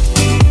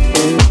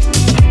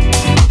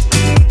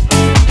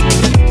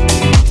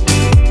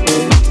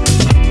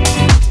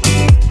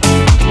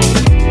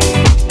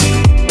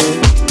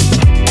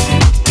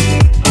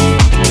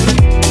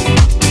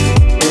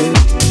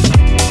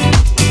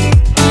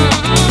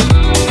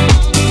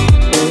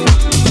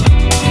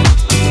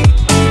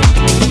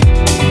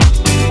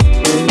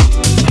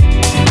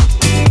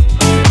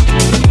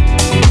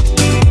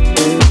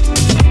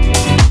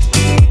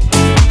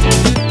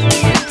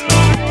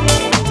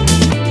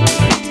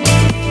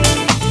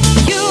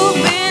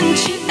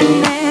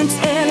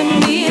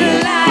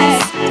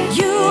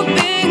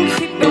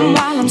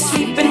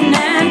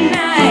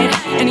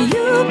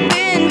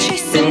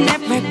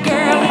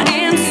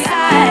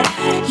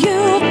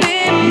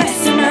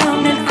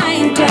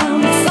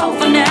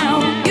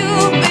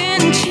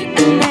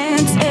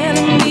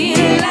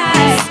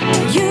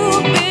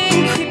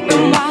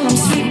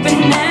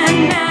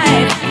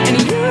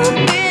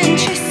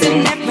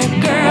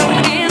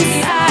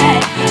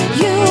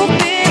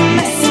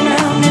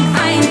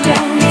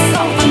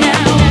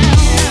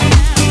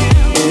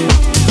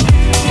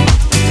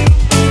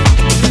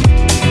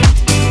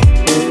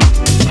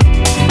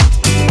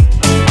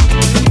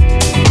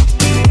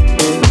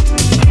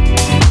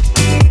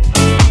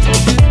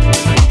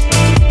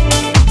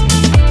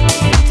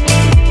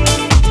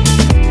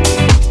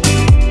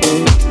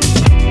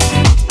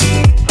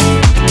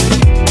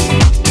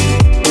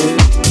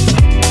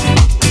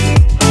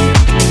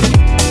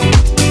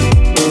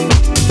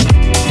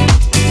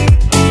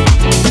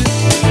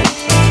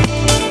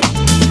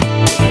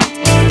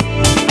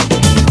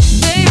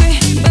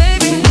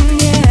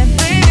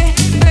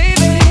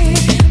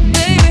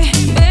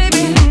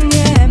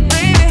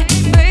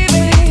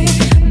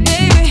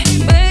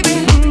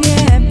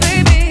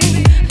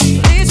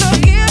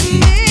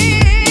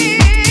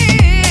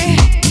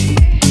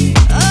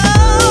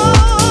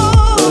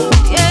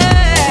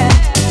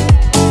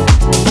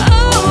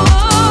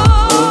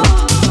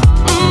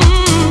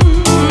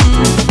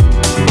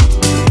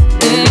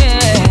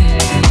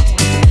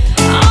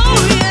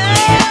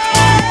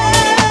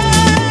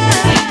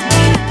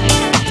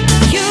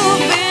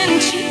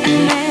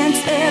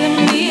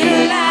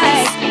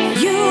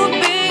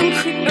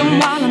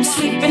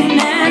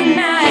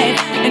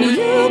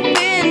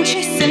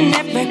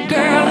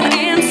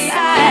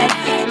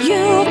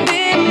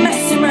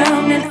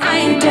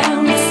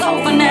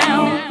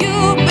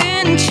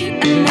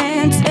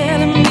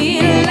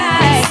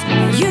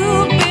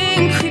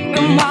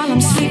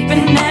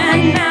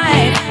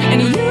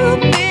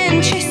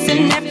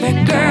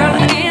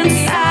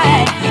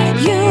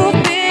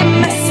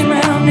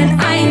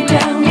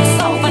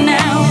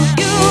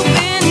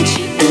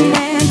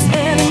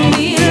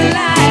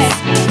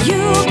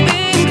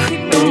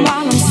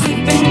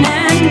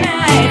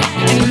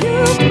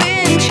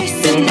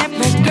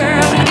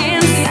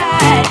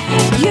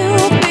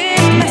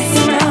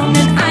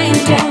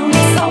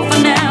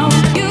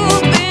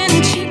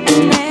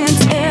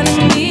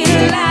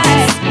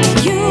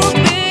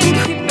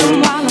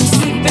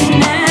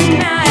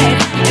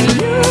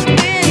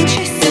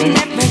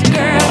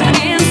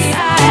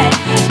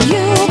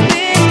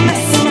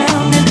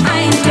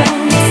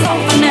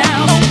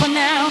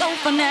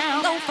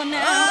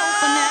 Weekend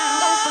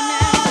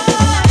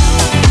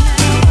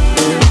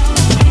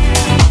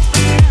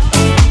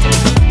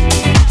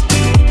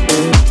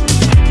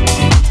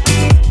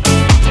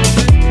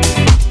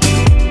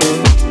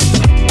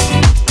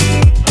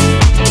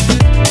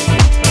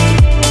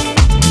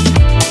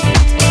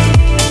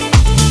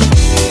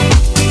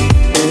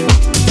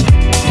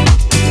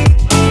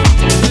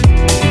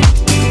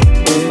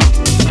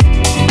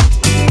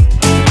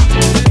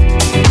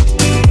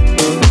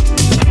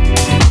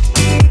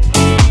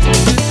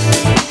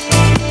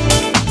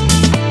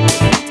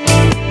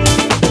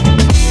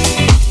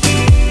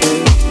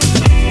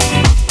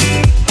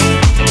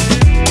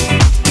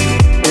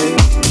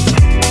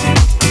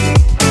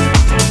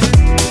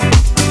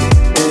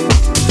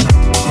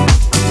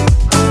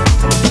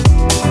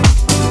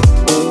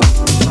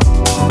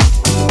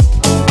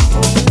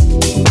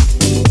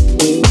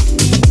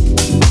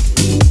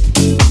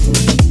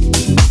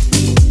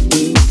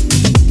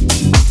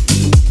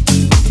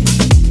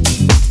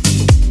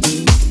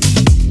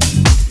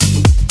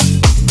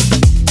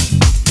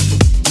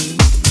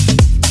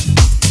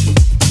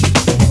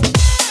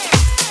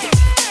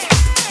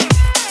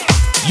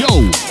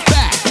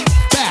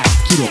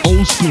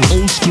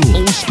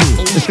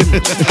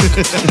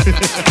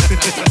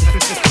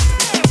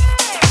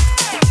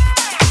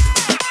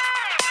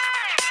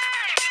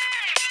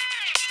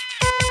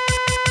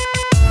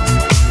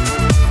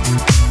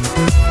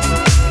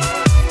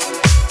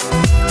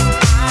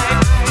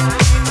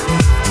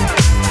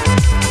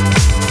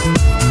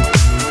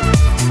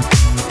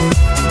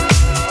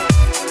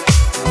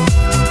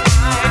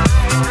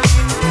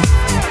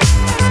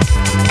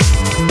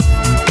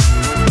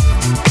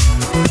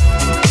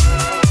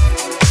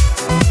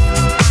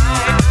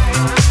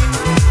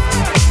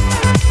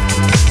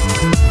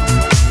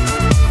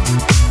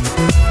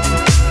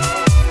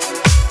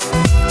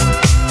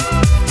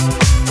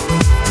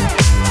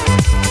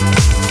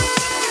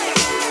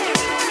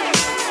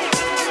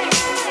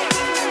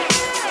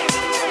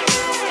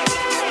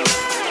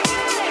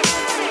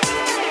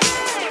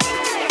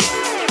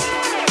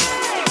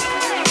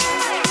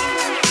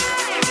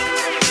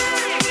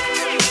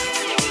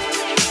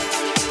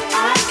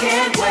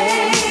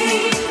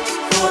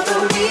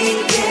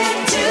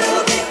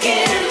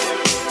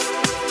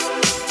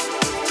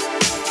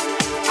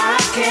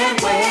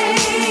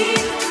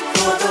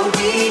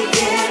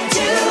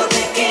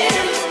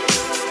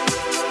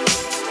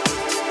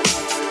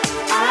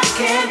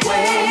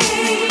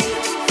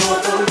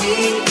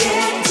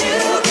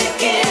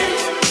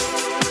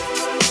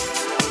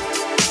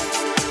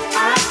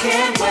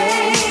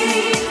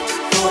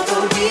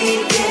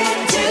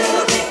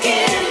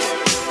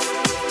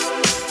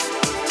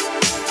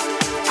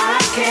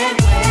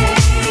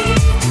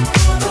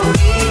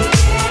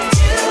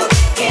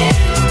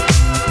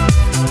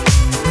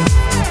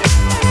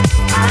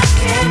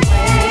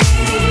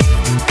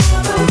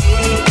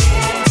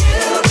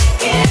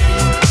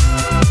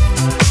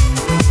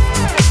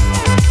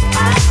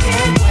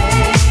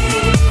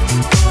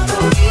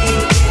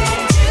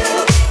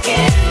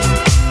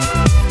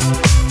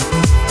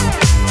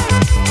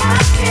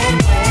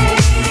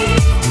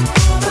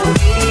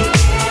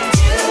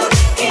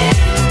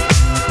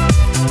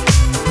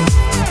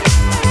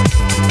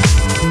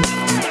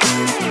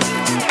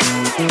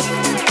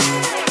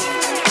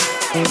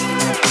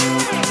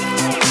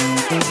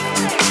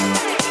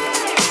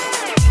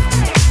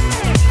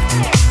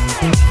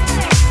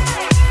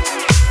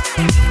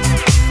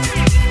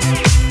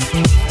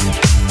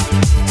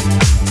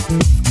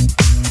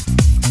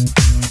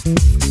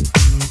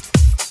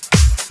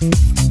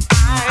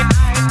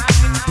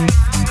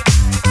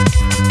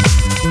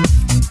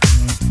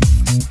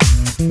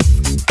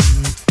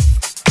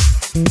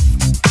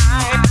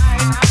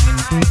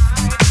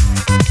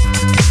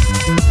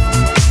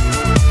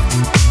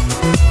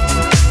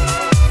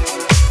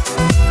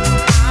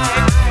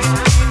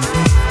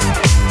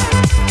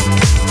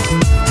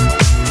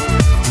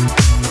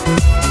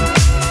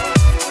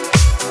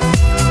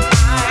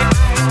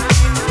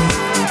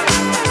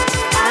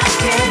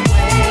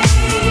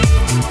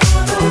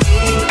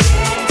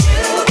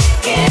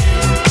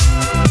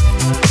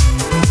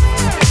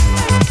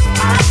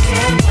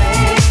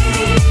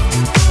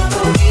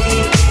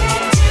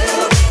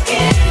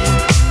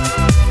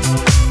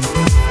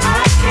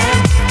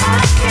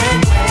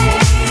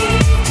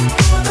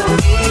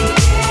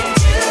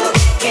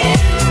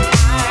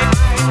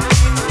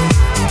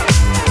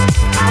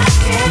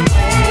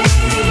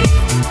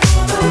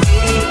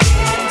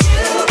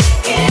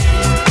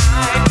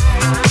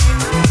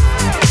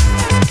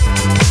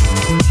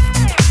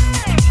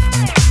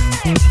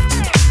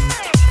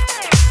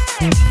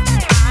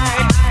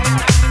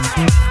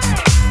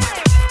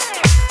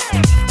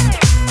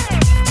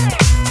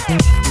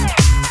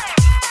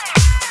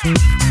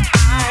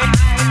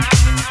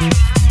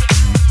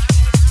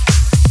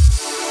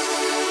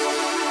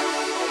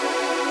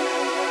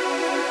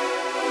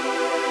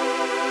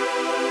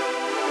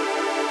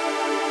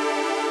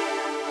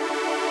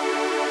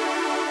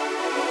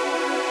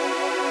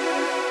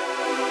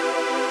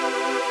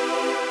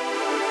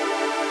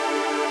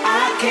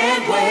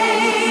can't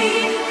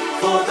wait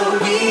for the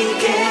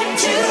weekend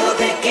to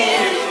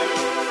begin.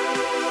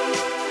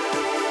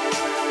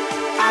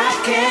 I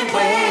can't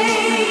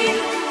wait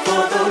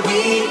for the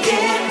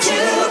weekend to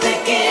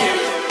begin.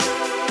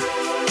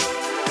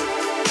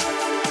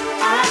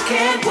 I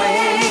can't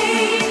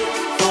wait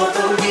for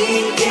the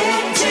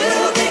weekend to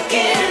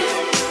begin.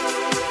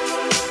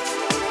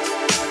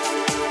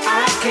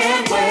 I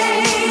can't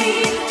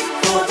wait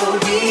for the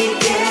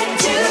weekend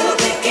to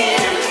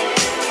begin.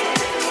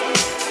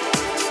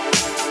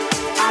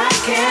 I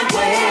can't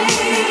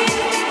wait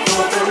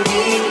for the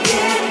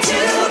weekend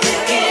to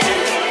begin.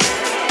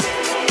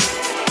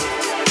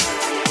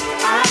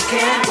 I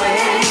can't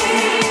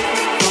wait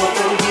for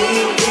the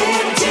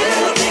weekend to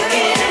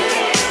begin.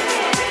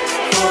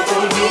 For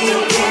the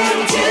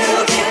weekend to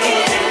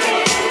begin.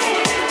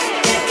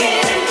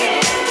 Begin.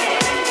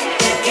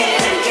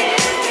 Begin.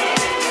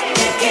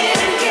 Begin.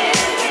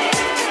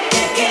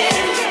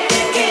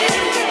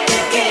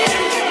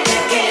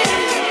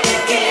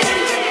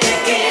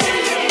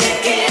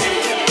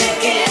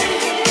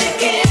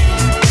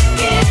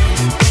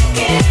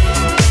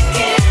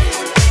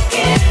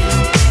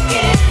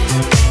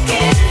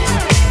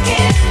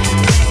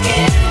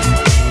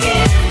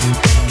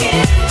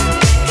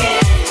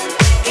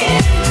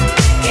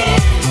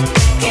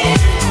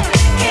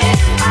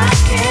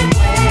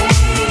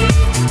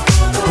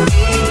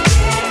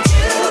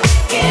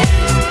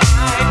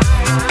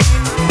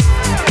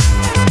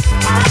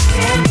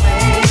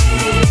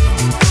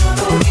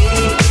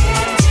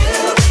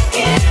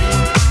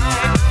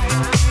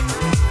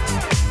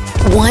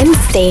 One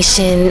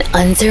station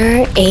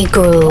under a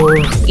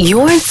groove.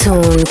 You're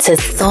tuned to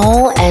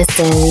Soul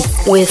Essence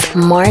with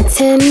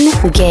Martin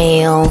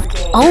Gale.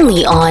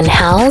 Only on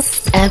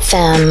House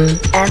FM.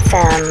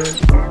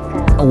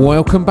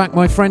 Welcome back,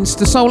 my friends,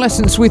 to Soul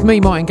Essence with me,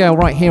 Martin Gale,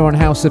 right here on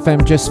House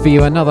FM, just for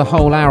you. Another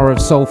whole hour of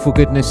soulful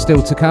goodness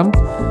still to come.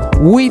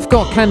 We've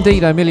got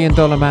Candido, $1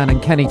 Million Man,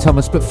 and Kenny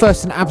Thomas, but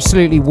first an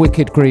absolutely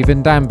wicked groove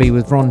in Danby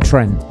with Ron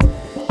Trent.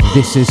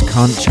 This is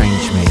Can't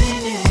Change Me.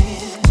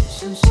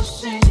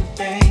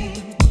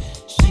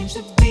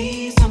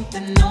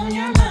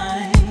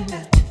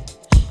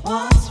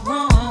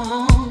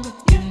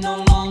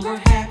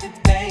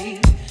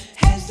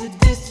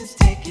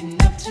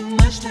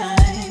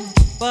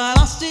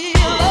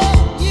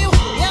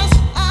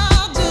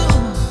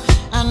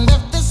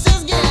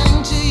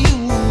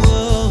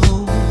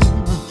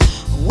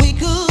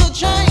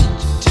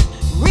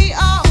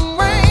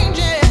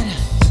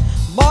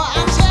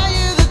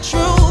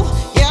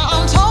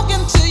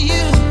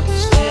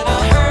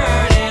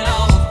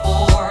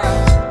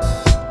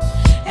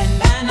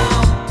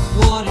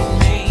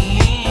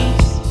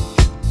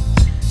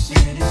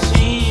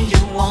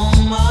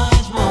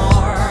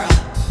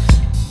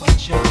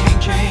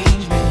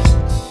 Change me,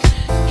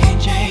 can't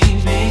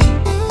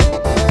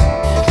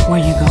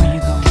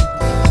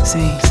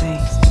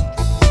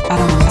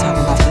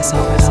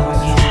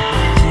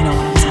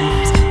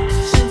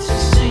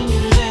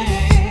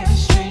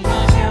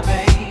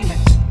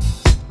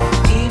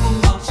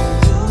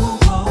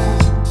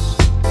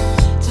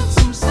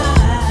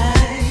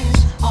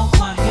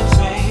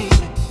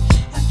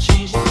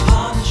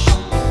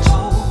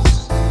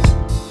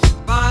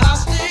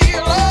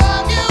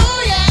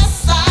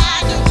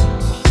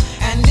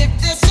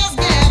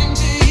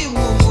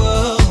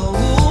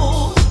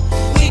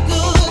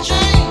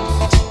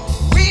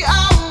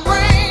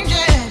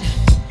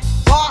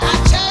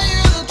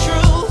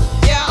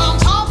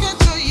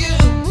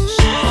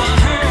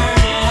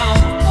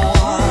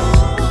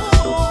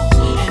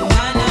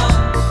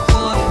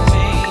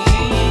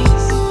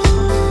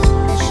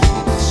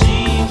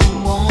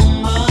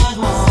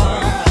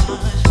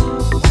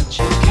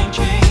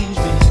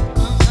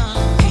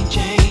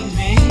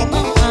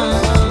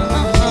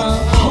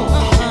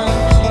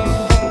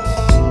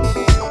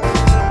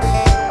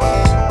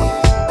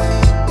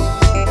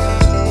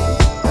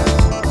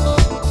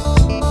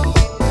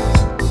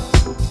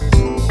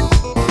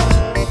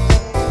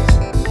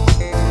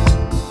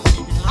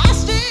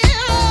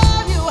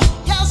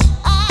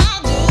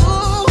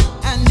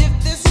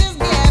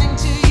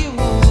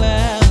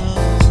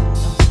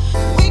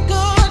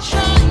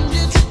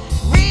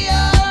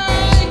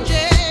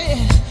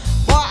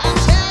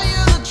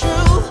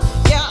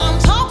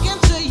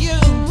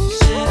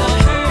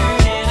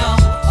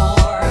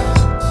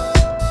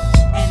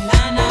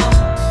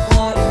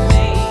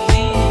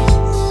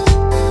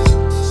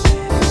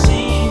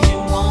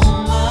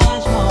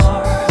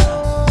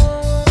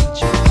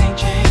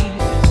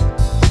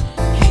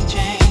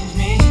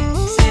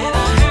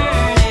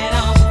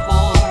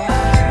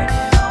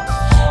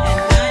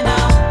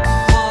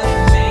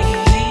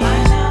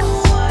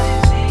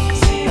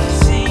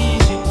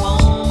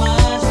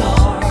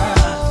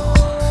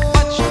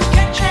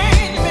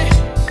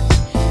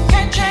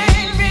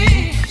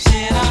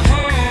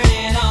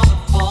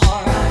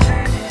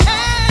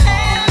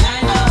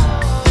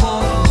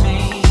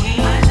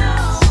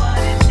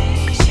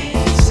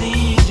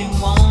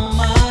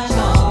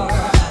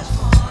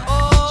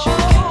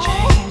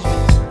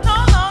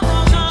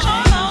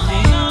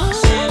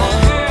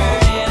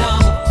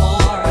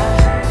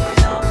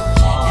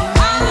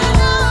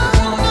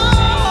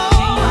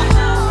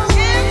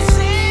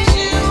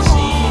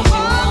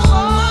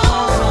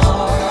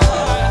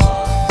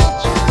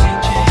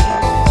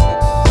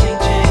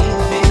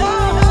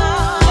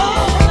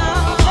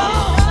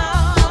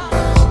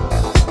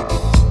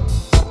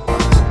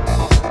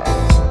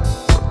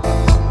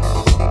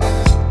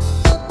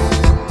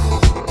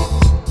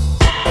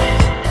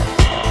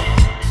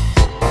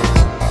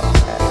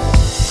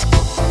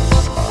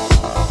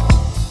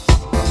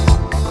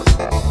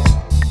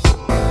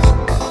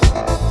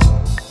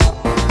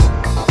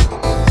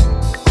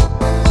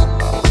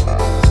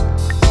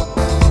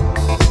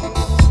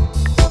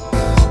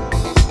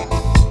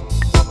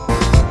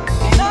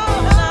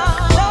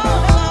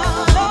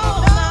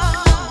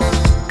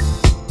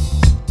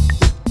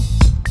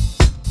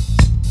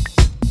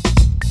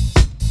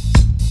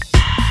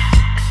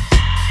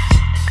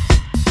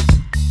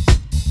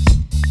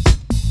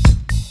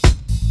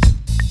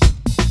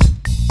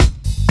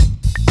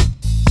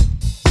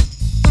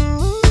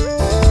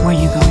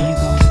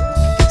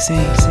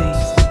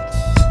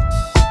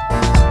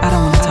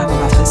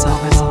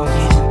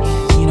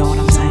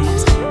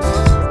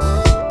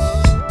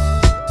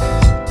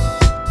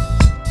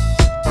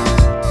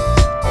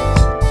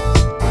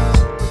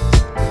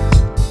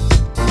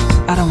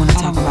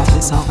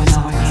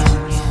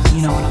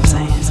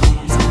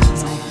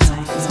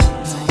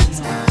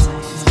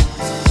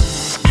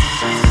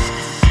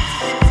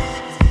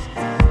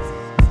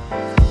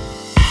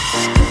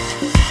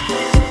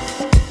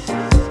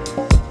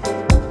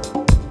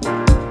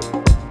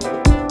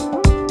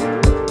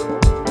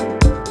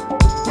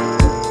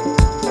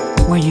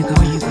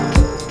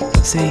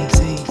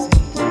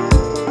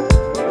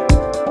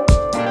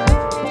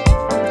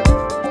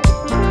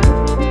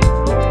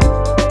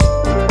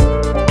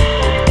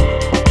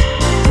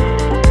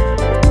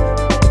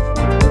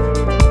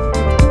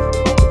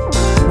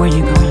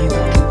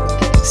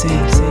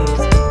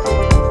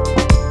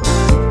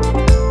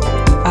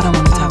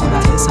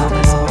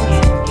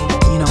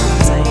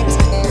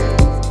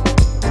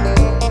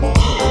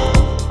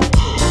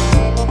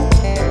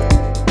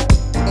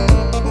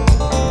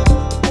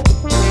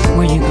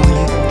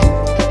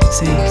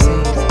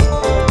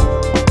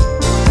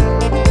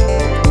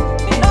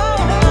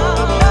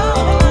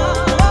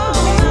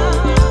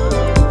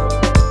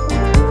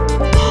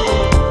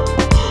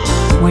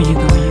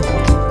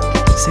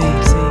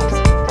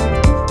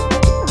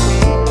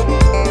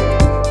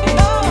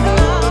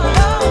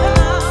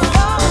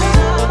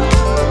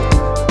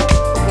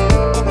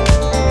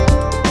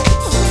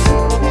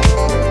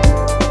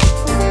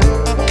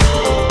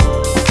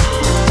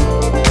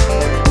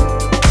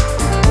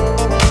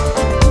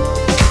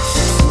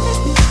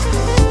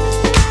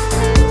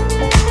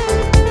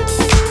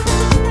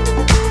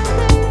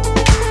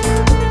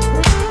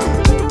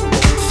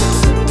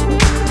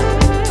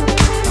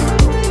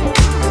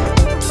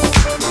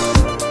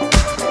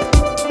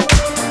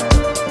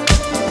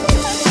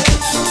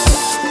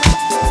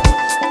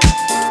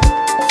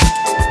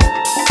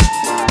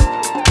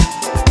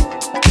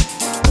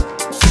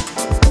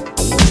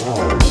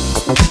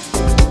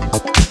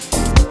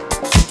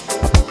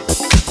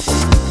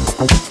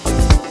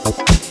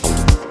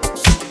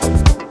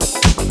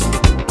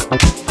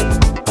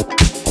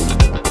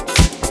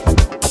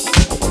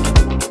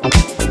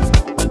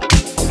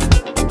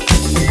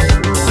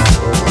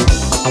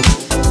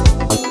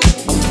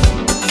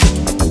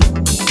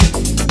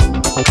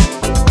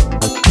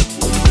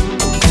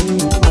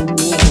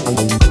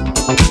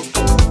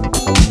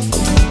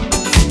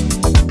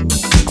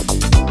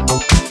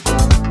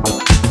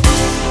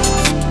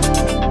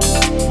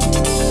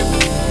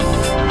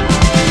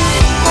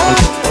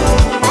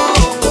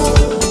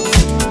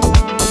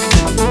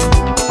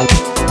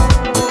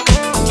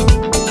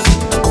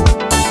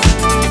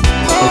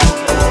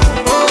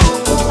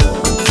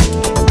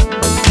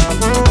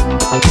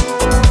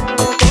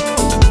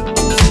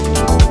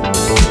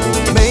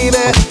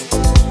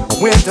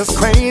us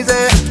crazy,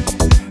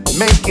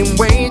 making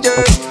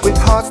wagers with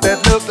hearts that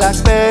look like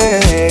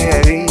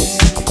space.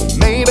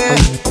 Maybe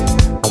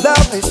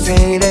love is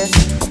tainted,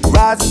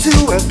 rising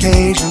to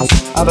occasions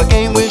of a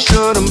game we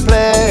shouldn't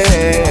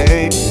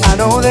play. I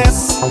know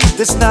this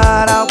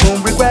night I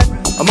won't regret.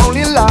 I'm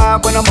only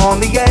alive when I'm on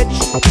the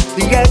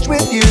edge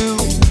with you,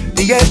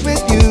 the edge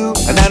with you.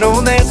 And I know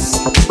this,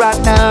 right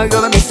now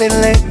you're the missing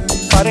link.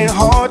 Fighting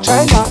hard,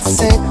 trying not to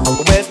sink.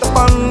 But where's the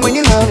fun when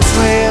you learn to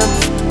swim?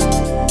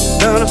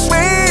 Learn to swim.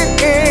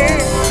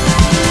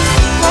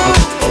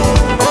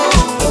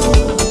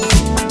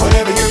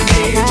 Whatever you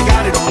need, you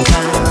got it on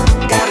time.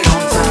 Got it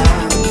on time.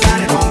 Got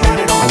it on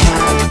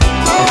time.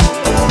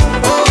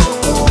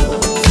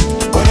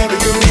 Whatever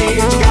you need,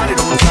 you got it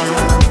on time.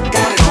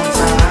 Got it on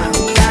time.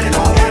 Got it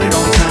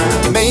on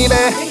time.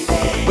 Maybe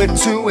we're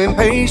too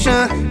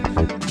impatient,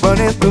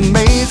 running through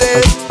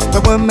mazes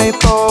that were made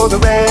for the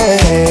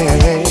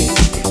race.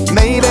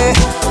 Maybe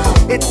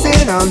it's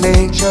in our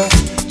nature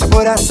to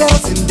put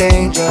ourselves in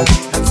danger,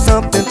 and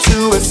something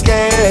to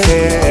escape.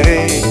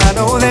 I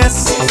know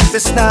this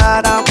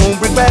night I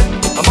won't regret.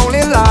 I'm only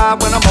alive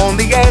when I'm on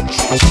the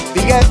edge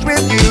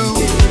with you,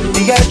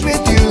 the edge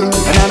with you.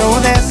 And I know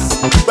this,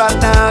 right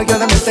now you're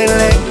the missing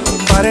link.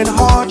 Fighting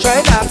hard,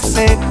 trying not to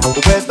sink.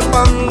 But where's the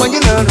fun when you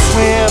learn to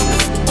swim?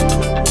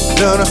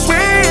 Learn to swim.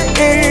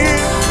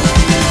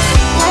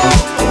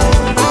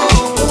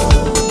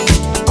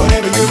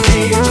 Whatever you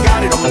need, you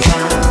got it on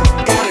time.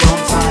 Got it on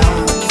time.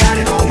 Got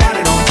it on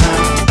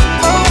time.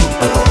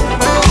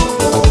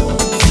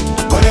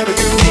 Whatever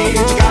you need,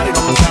 you got it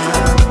on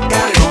time.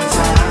 Got it on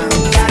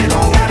time. Got it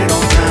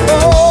on time.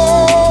 Oh,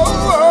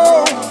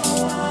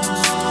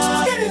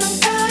 get it on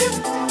time.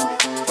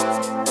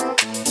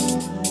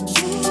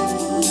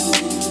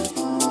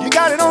 You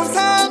got it on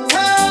time,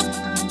 time.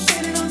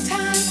 Get it on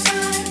time,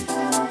 time.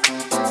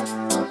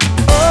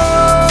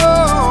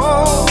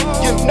 Oh,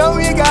 you know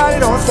you got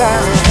it on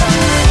time.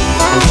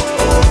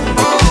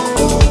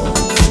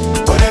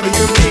 Whatever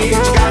you need,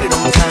 you got it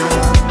on time.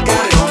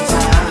 Got it on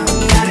time.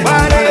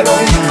 Whatever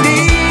you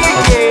need,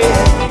 yeah.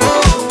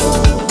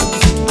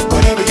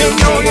 Whatever you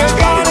know you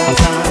got it on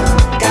time.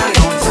 Got it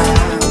on time.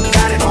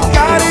 Got it on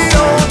time.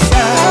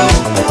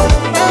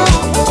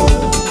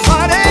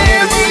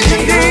 Whatever you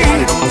need, got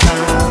it on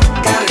time.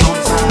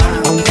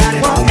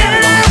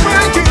 Whatever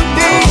you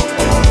need,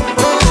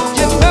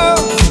 you know.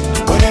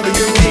 Whatever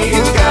you need,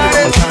 you got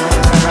it.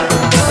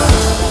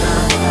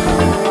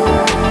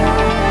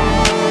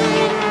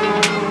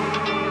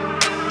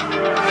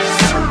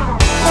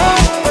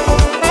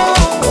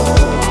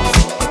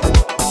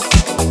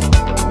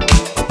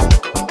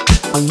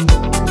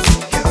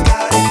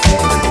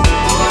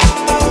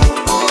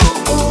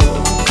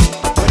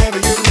 Whatever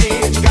you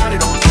need, you got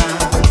it on time.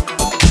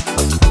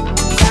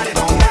 Got it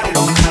on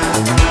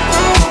time.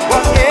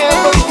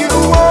 Whatever you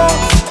want,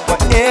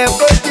 whatever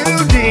you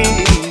need,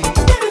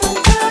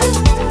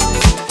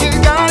 you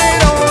got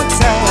it on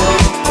time.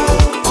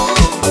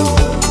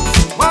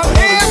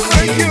 Whatever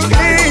you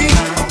need,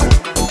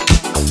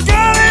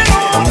 got it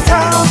on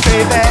time,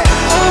 baby.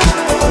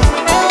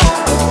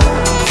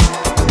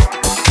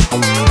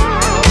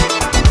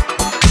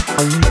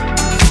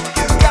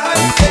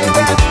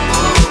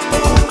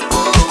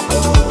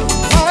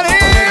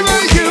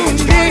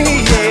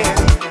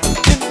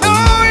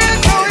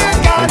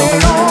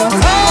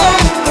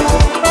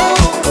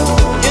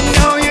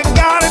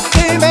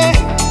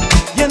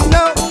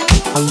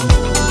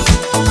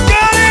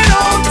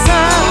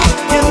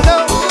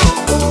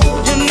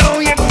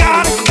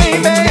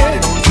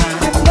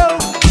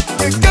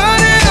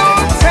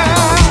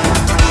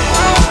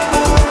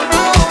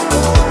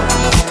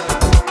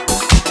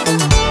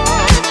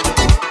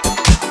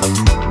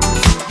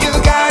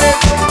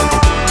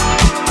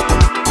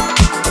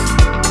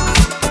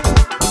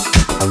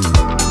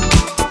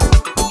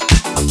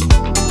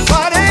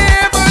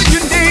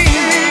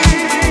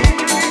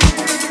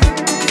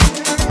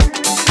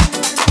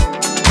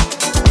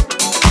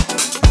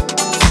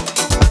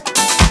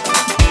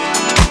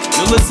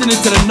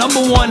 Listening to the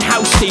 #1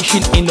 house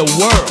station in the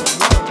world,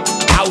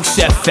 House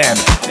FM.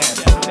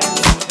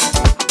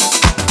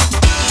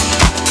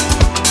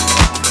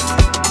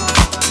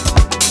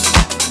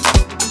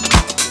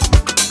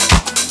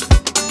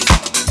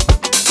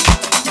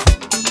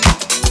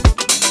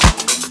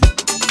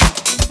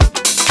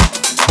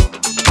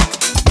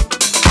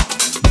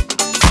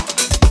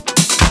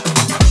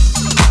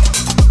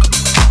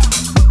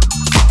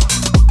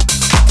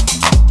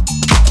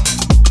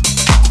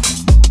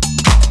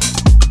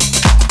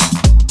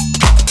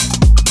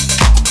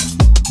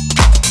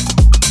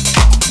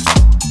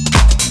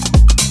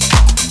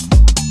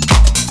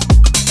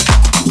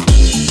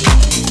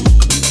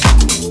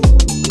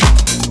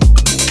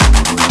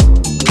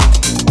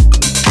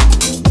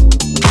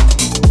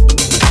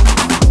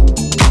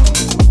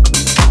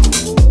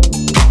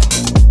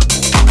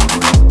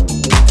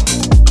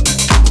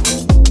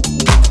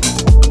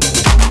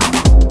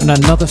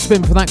 Another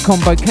spin for that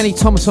combo. Kenny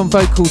Thomas on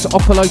vocals,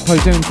 Opolopo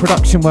doing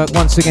production work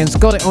once again.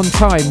 Got it on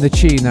time, the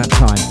tune that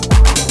time.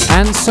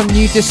 And some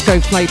new disco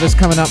flavours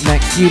coming up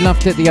next. You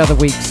loved it the other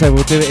week, so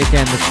we'll do it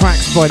again. The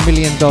track's by $1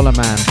 Million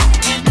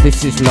Man.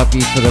 This is Love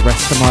You for the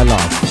Rest of My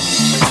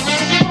Life.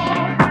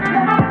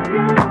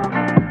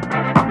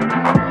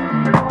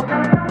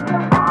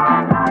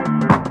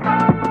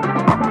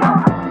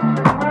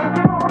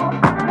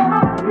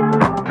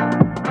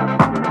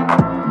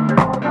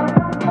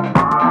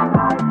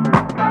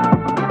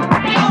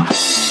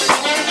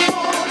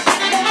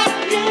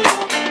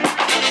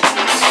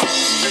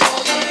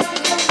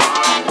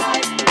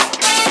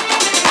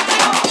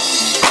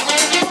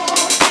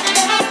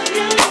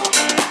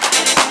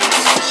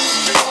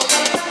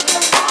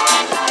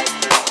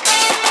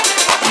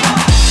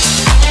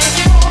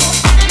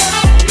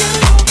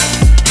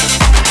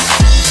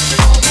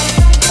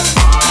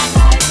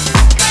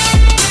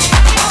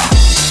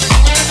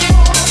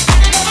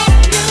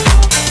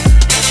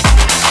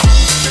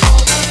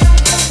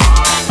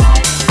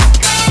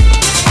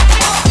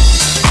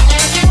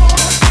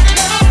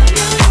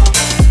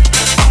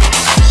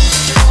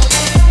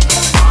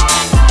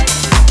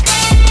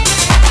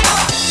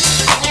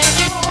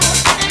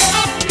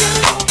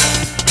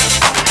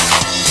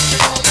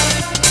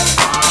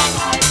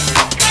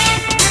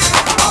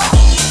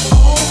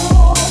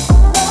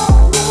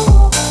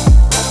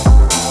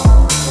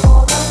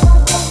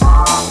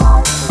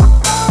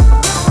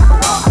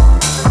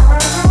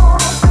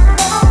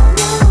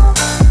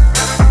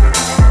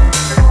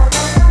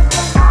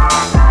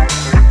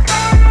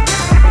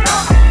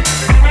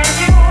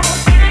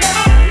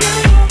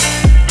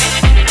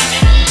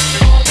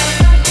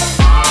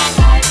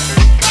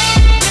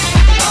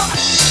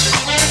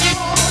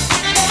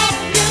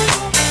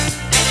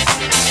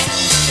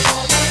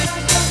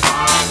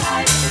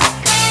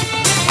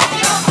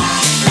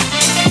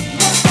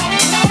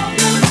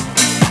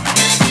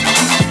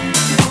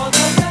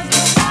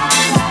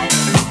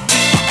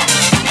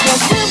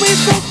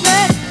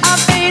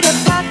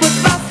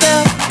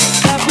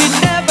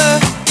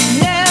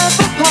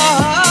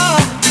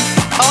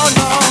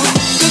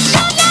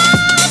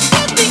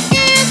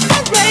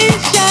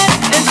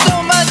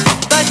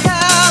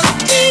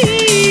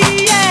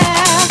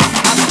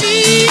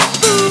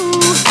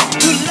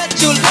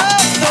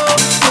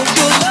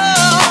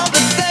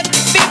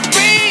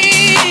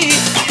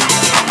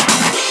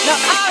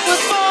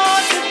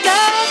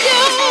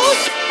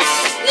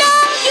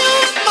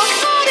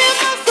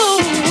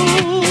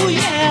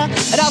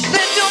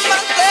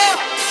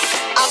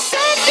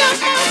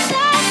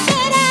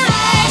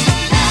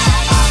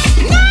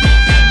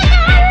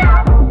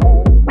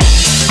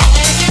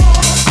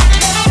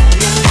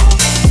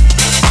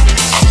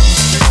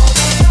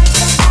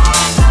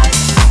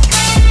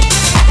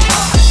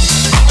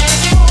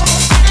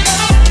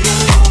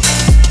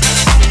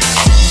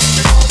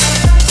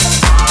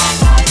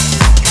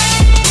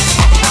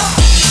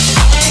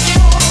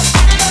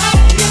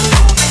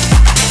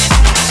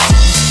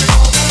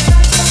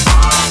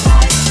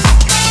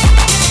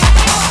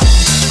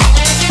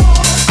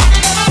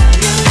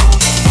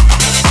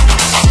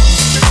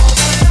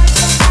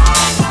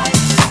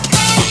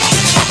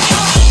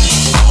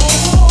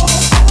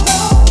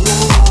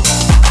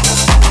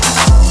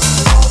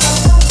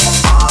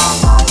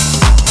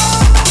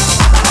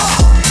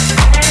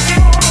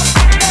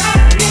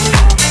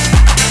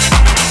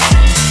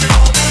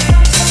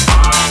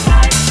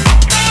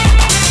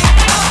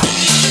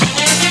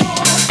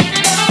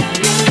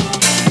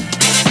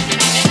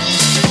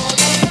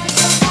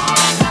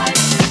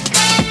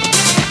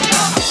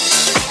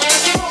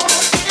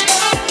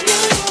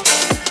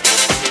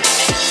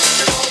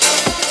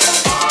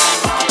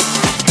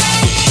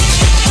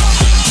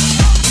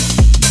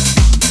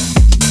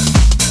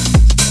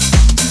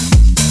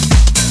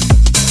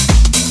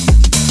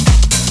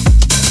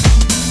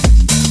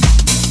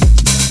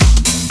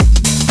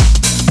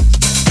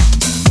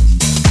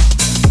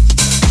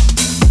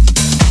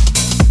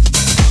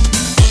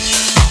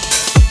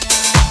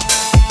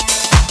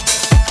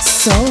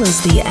 Soul is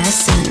the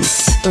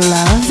essence.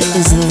 Love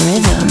is the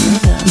rhythm.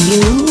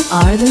 You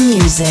are the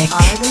music.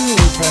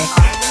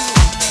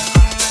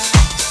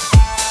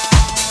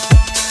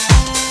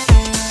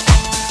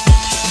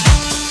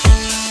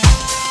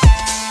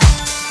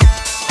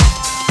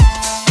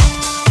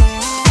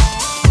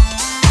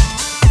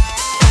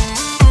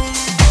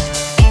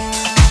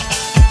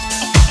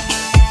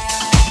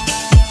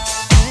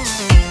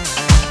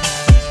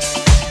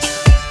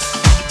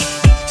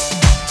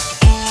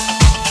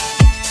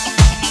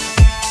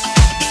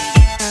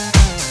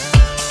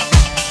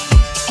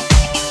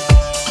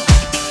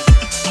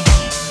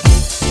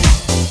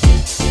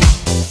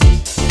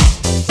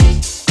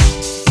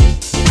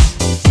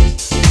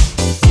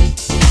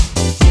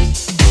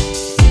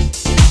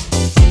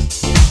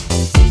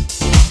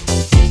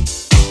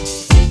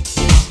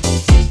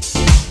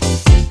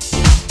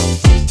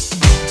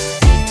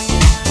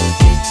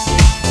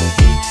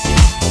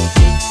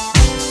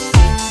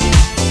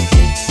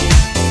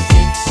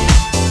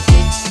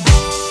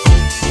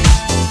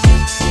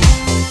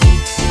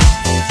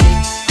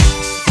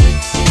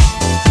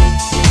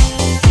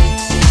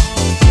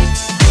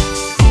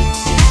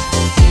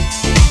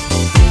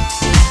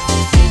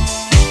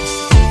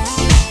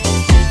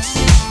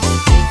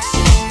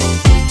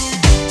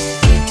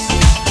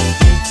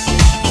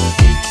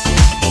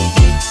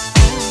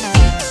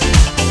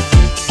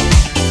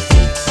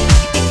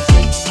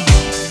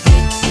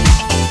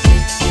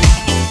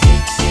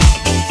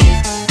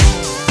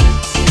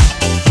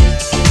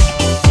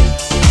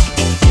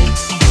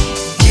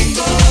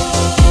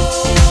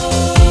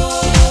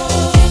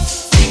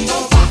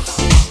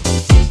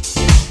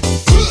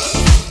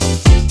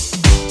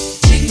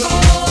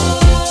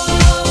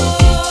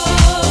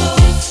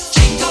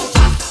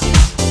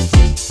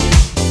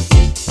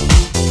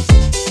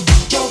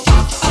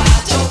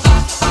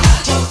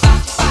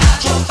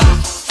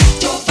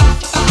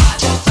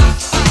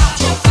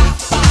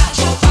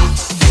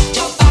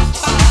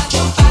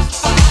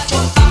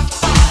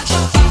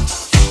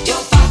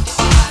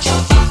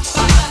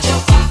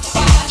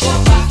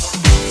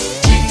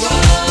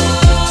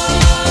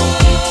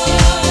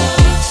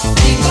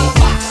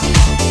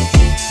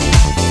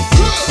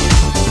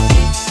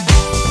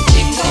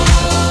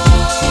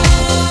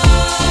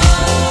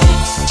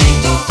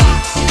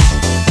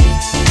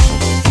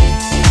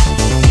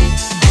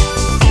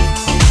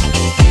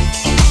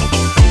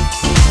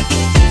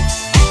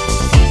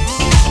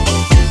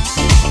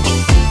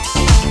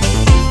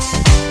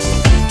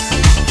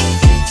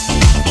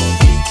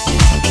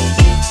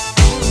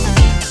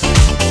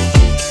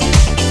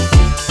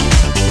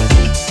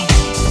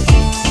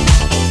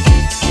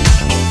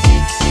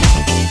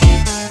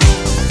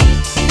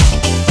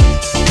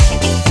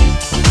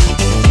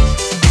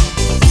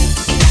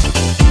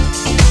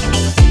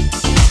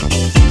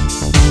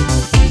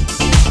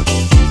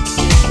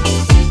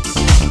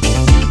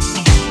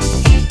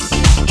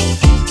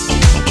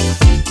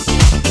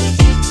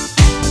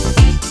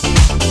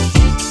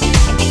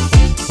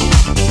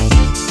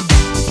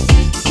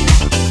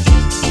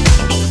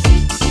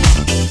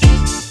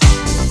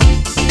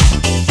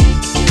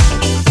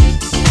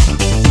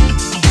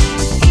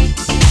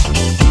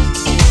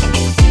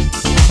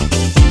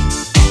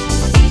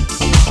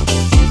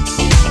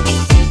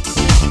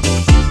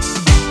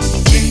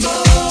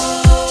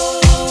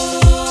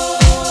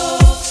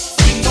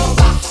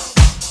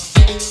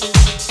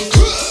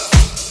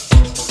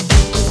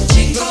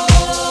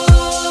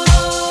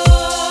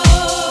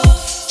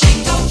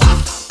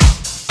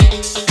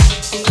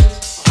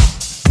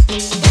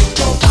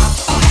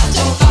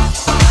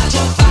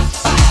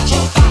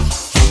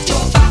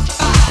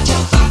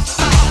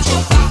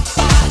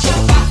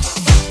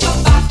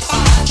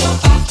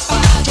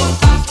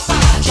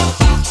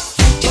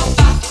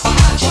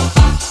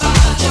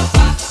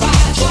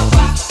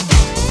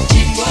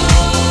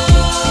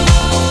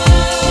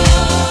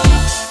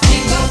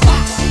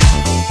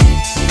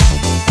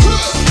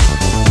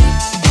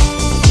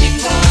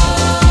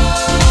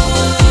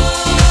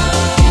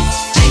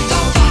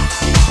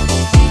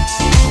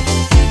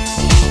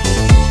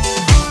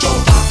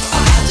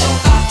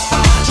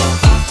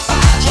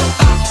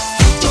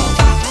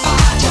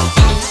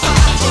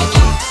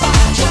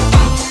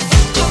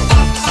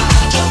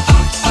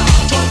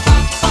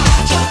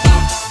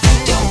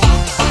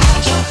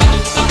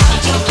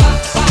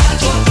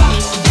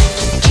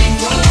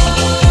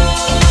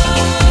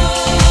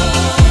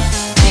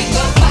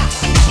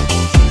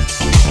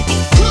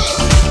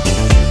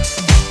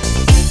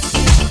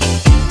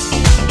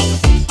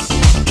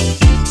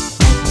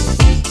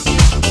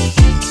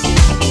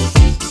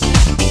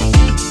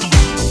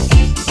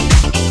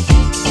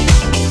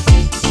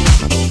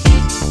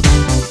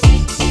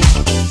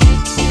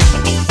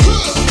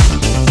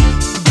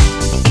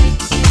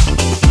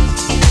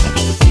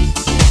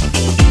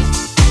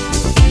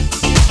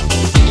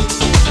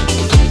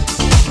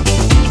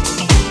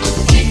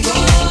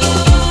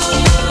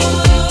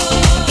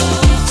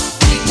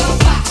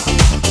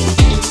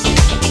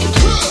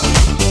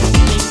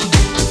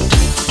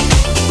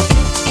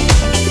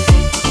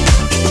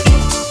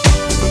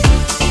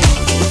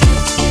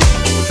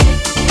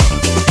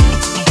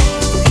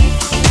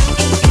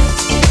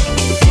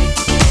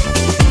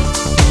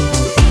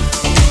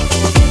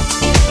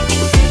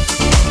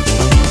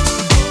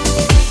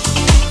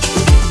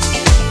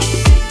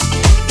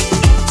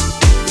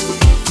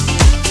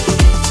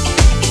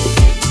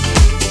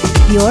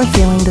 You're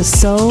feeling the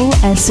Soul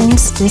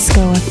Essence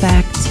Disco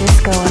Effect.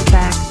 Disco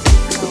Effect.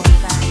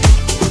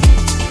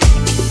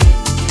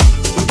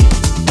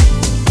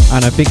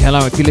 And a big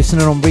hello if you're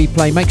listening on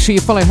replay. Make sure you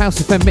follow House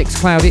FM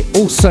Mixcloud. It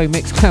also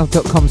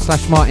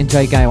mixcloud.com/Martin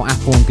J. Gale.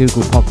 Apple and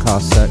Google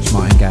Podcasts, search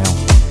Martin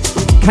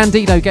Gale.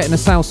 Candido getting a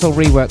South Soul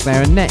rework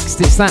there. And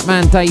next, it's that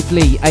man Dave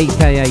Lee,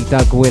 aka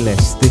Doug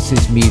Willis. This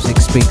is Music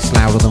Speaks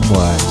Louder Than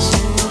Words.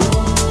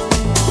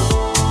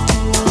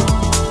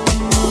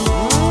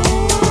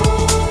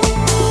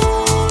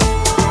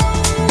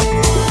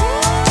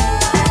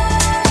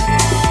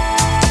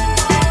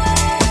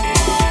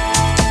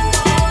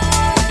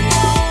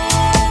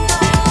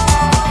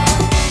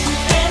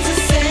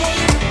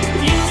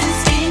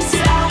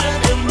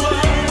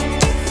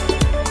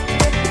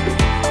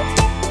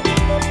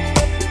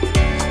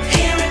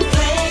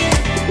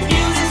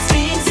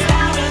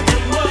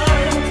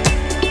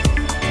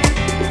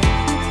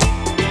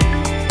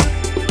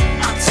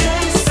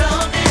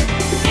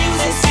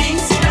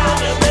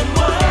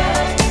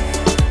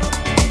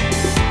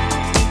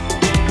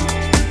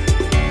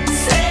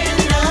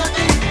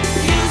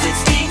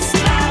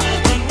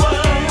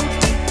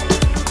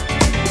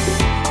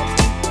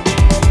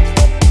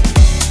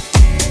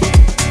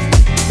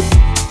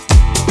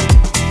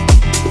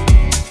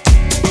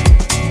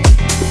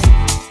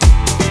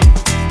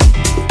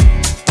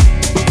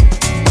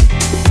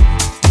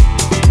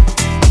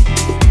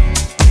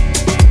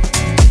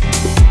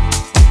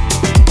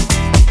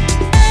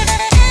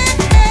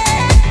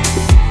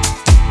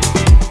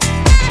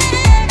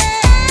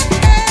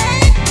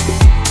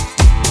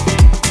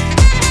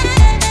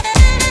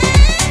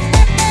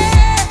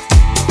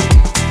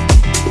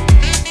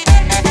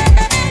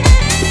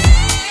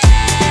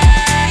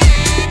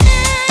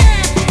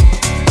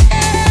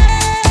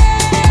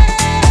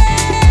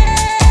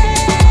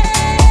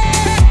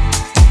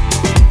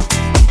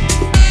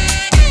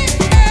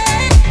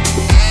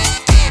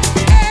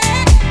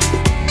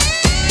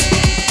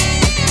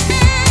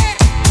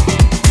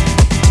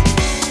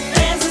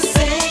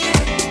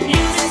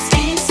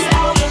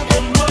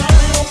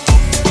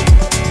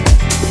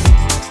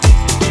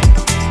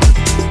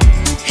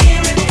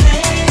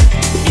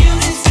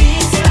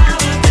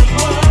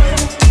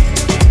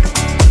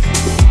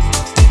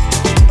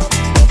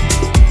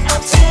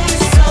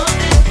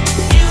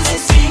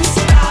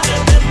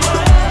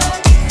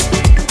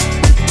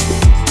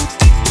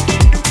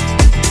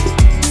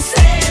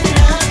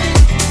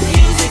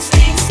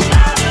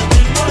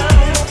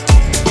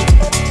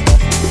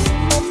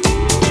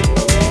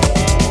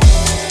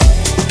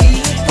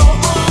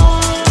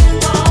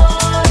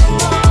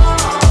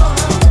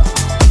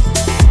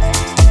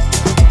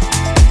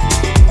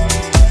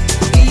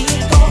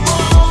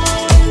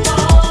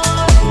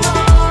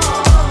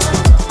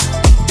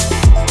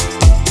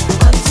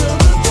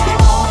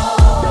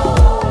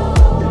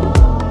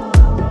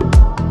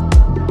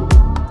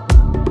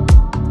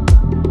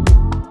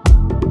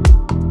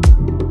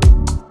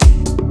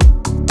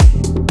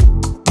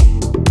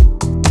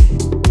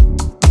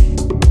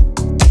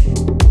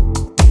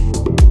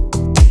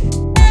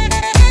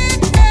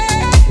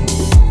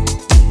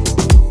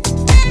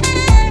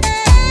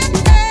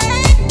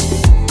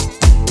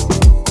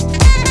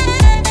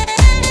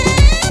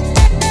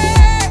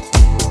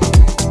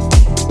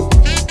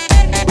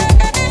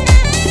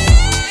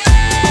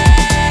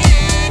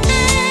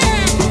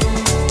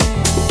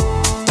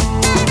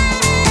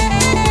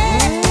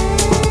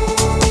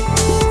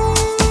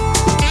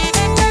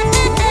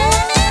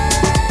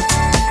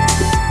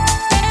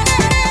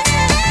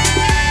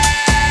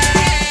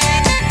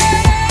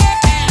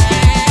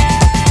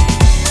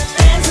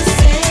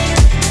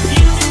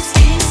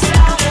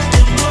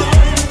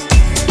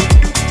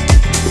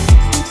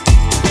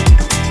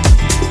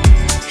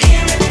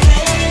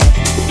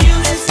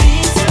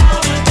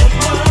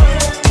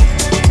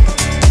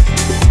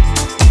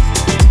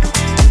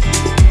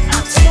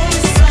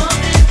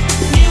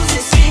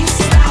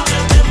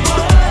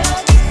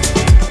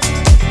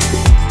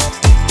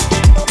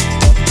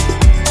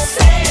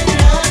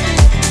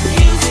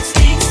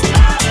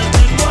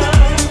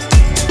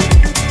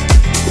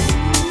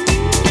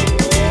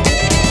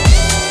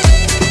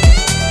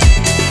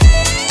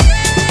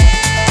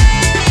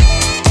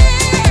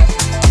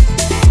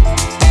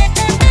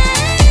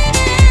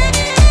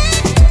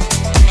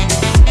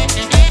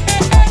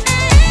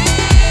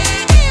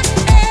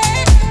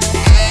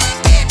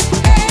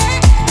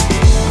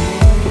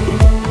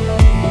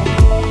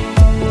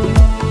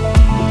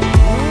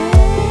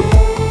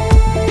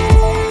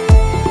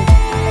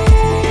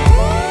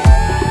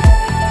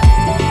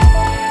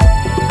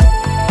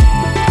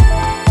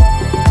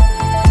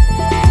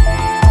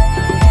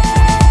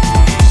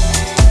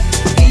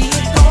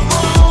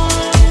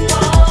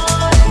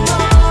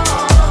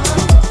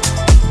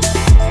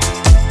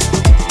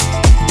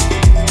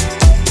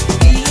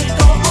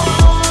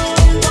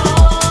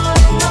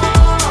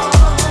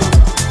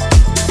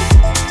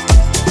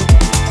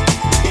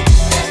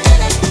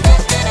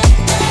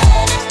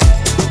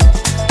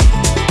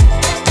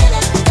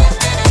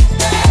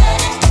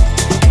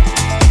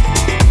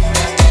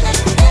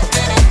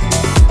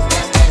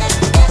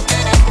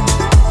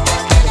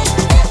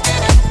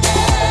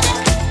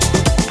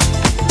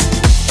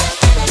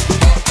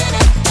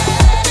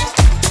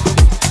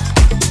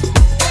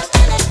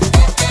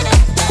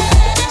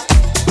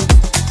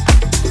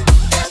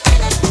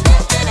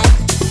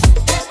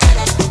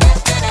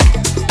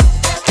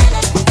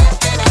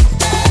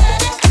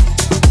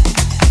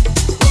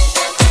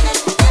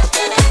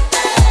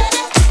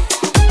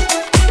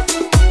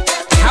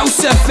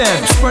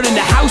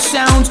 house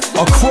sounds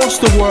across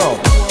the world.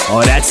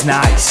 Oh, that's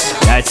nice.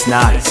 That's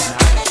nice.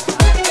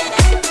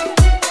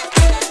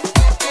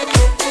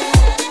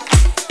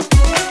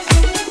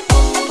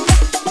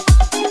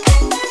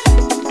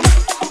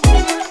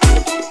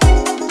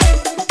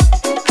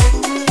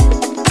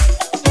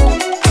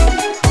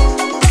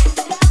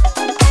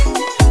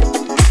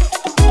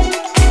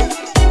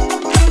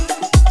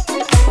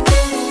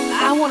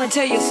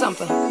 Tell you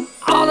something.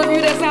 All of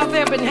you that's out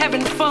there been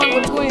having fun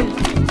with Gwen,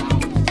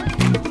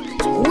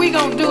 we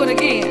gonna do it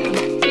again.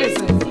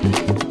 Listen,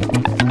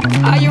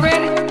 are you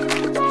ready?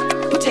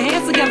 Put your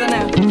hands together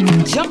now.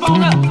 Jump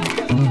on up.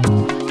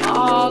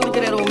 Oh, look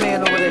at that old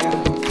man over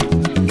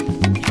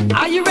there.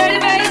 Are you ready,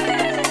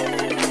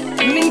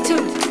 baby? Me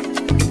too.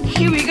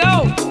 Here we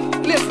go.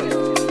 Listen,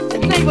 the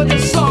name of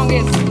this song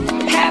is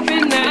Happy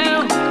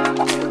Now.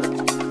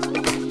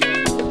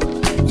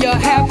 You're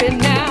happy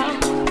now.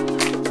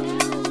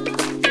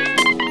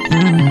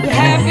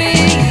 Happy.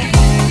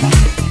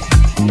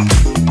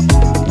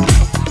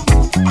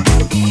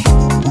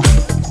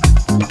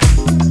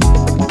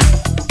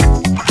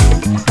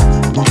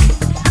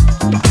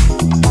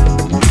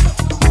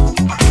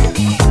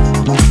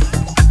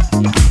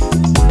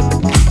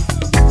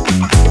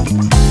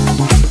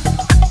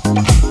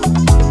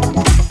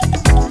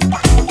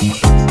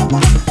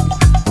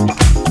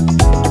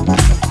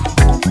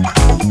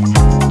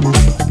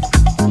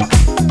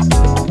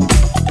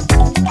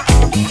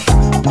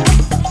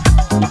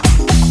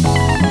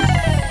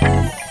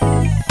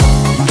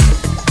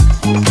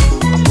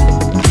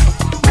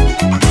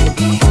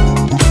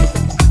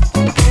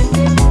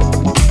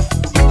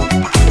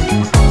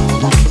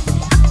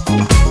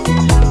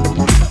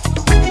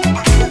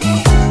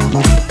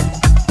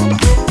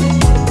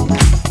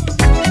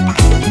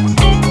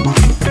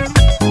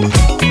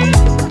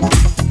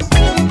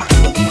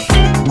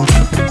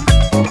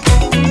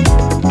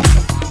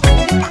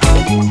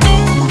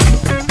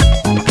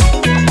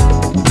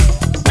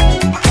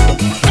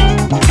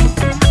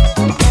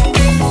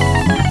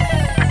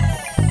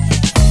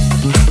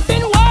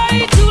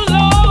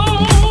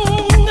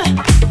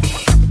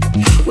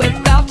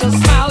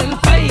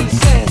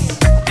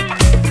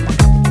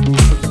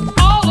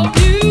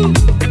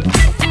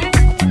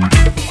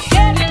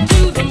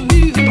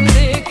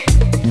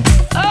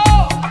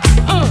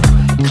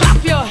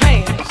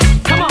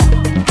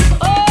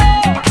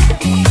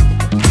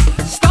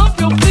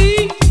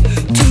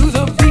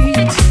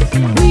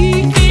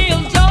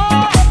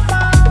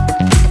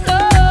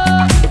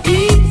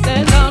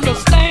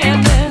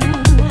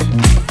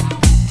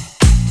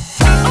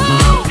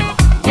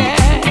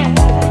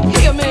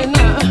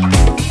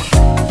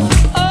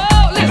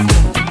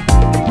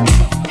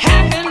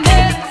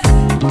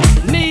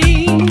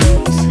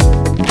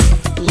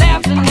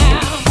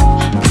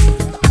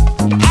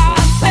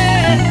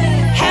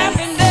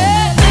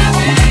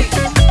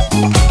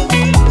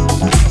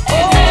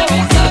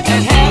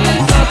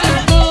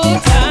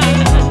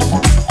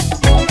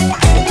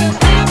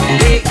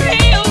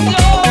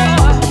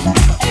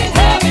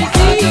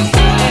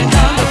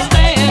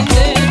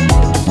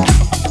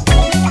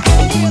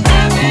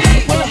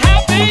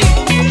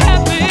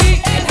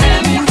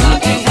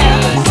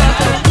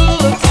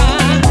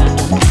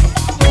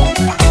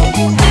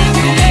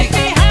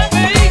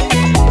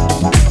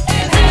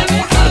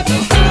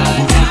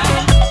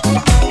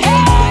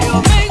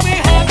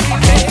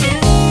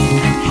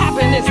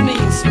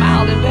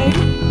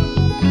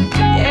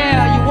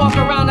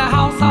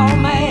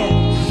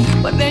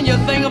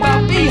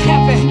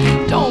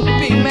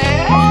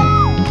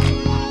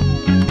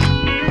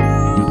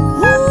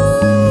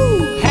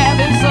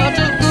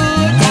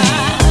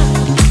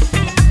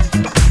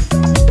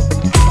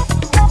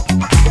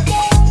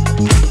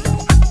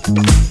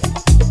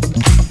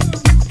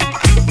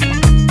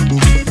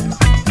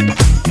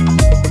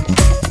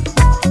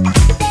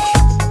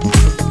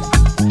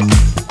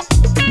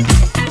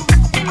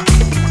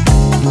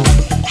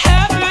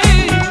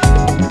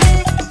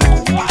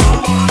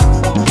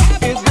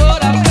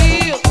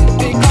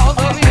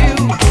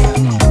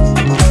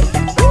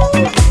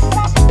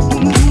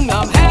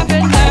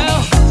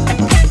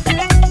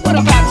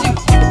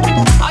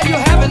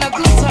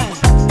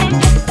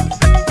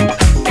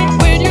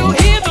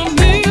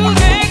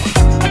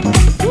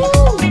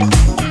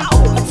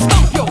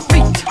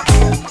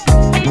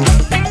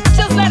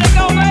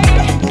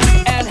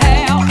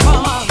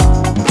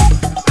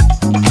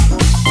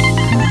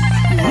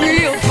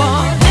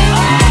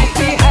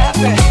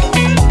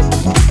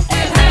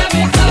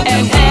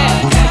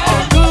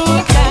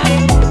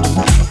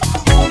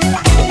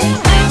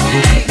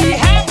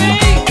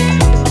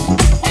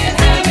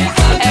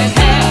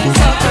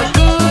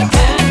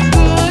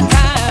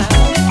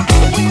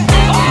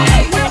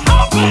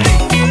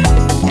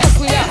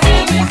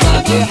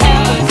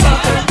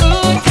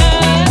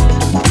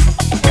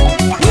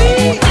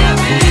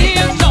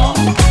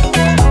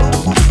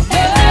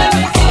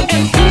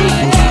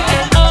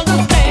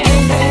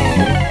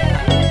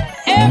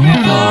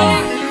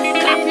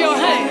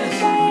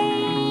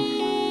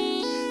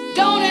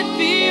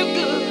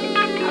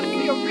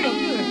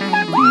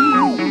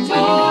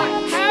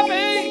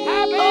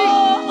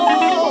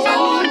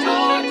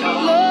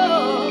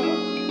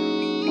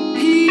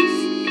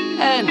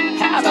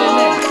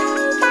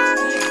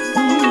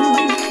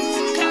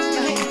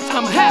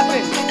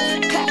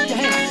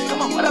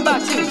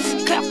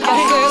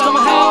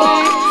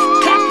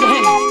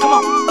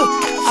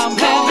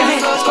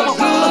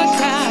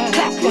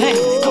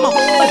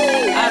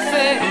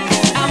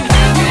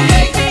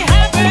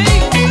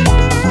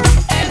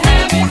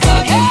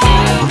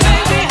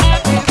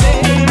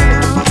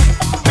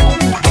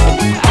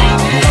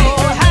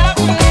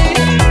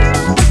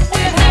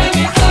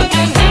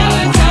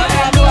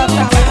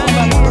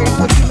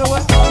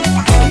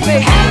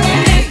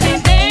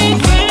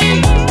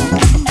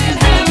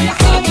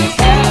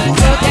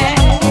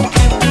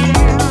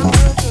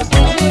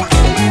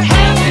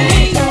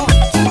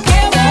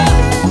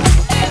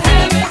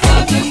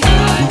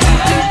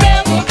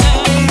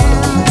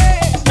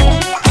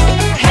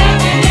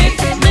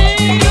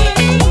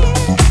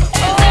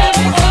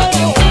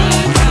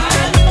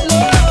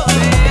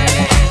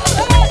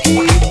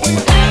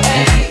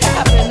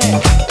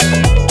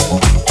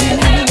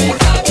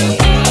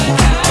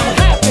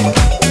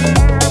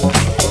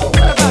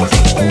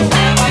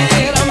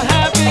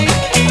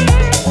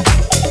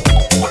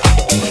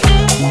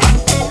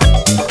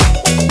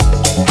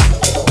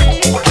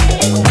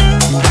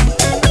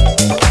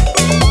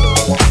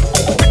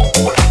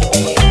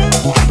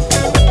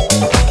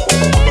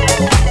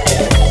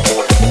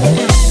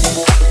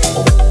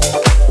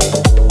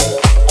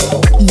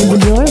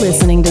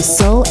 listening to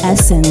Soul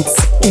Essence.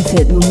 If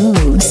it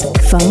moves,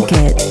 funk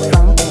it.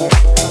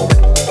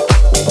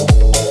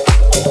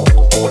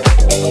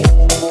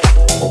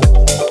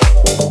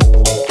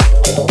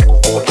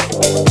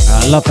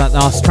 I love that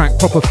last track,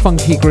 proper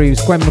funky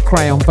grooves. Gwen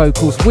McRae on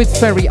vocals with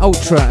Ferry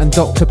Ultra and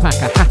Dr.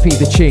 Packer. Happy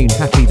the tune,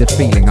 happy the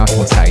feeling, I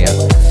can tell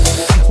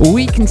you.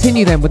 We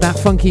continue then with that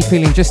funky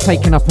feeling just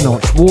taken up a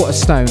notch.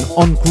 Waterstone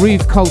on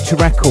Groove Culture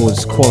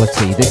Records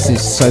quality. This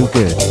is so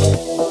good.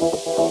 So good.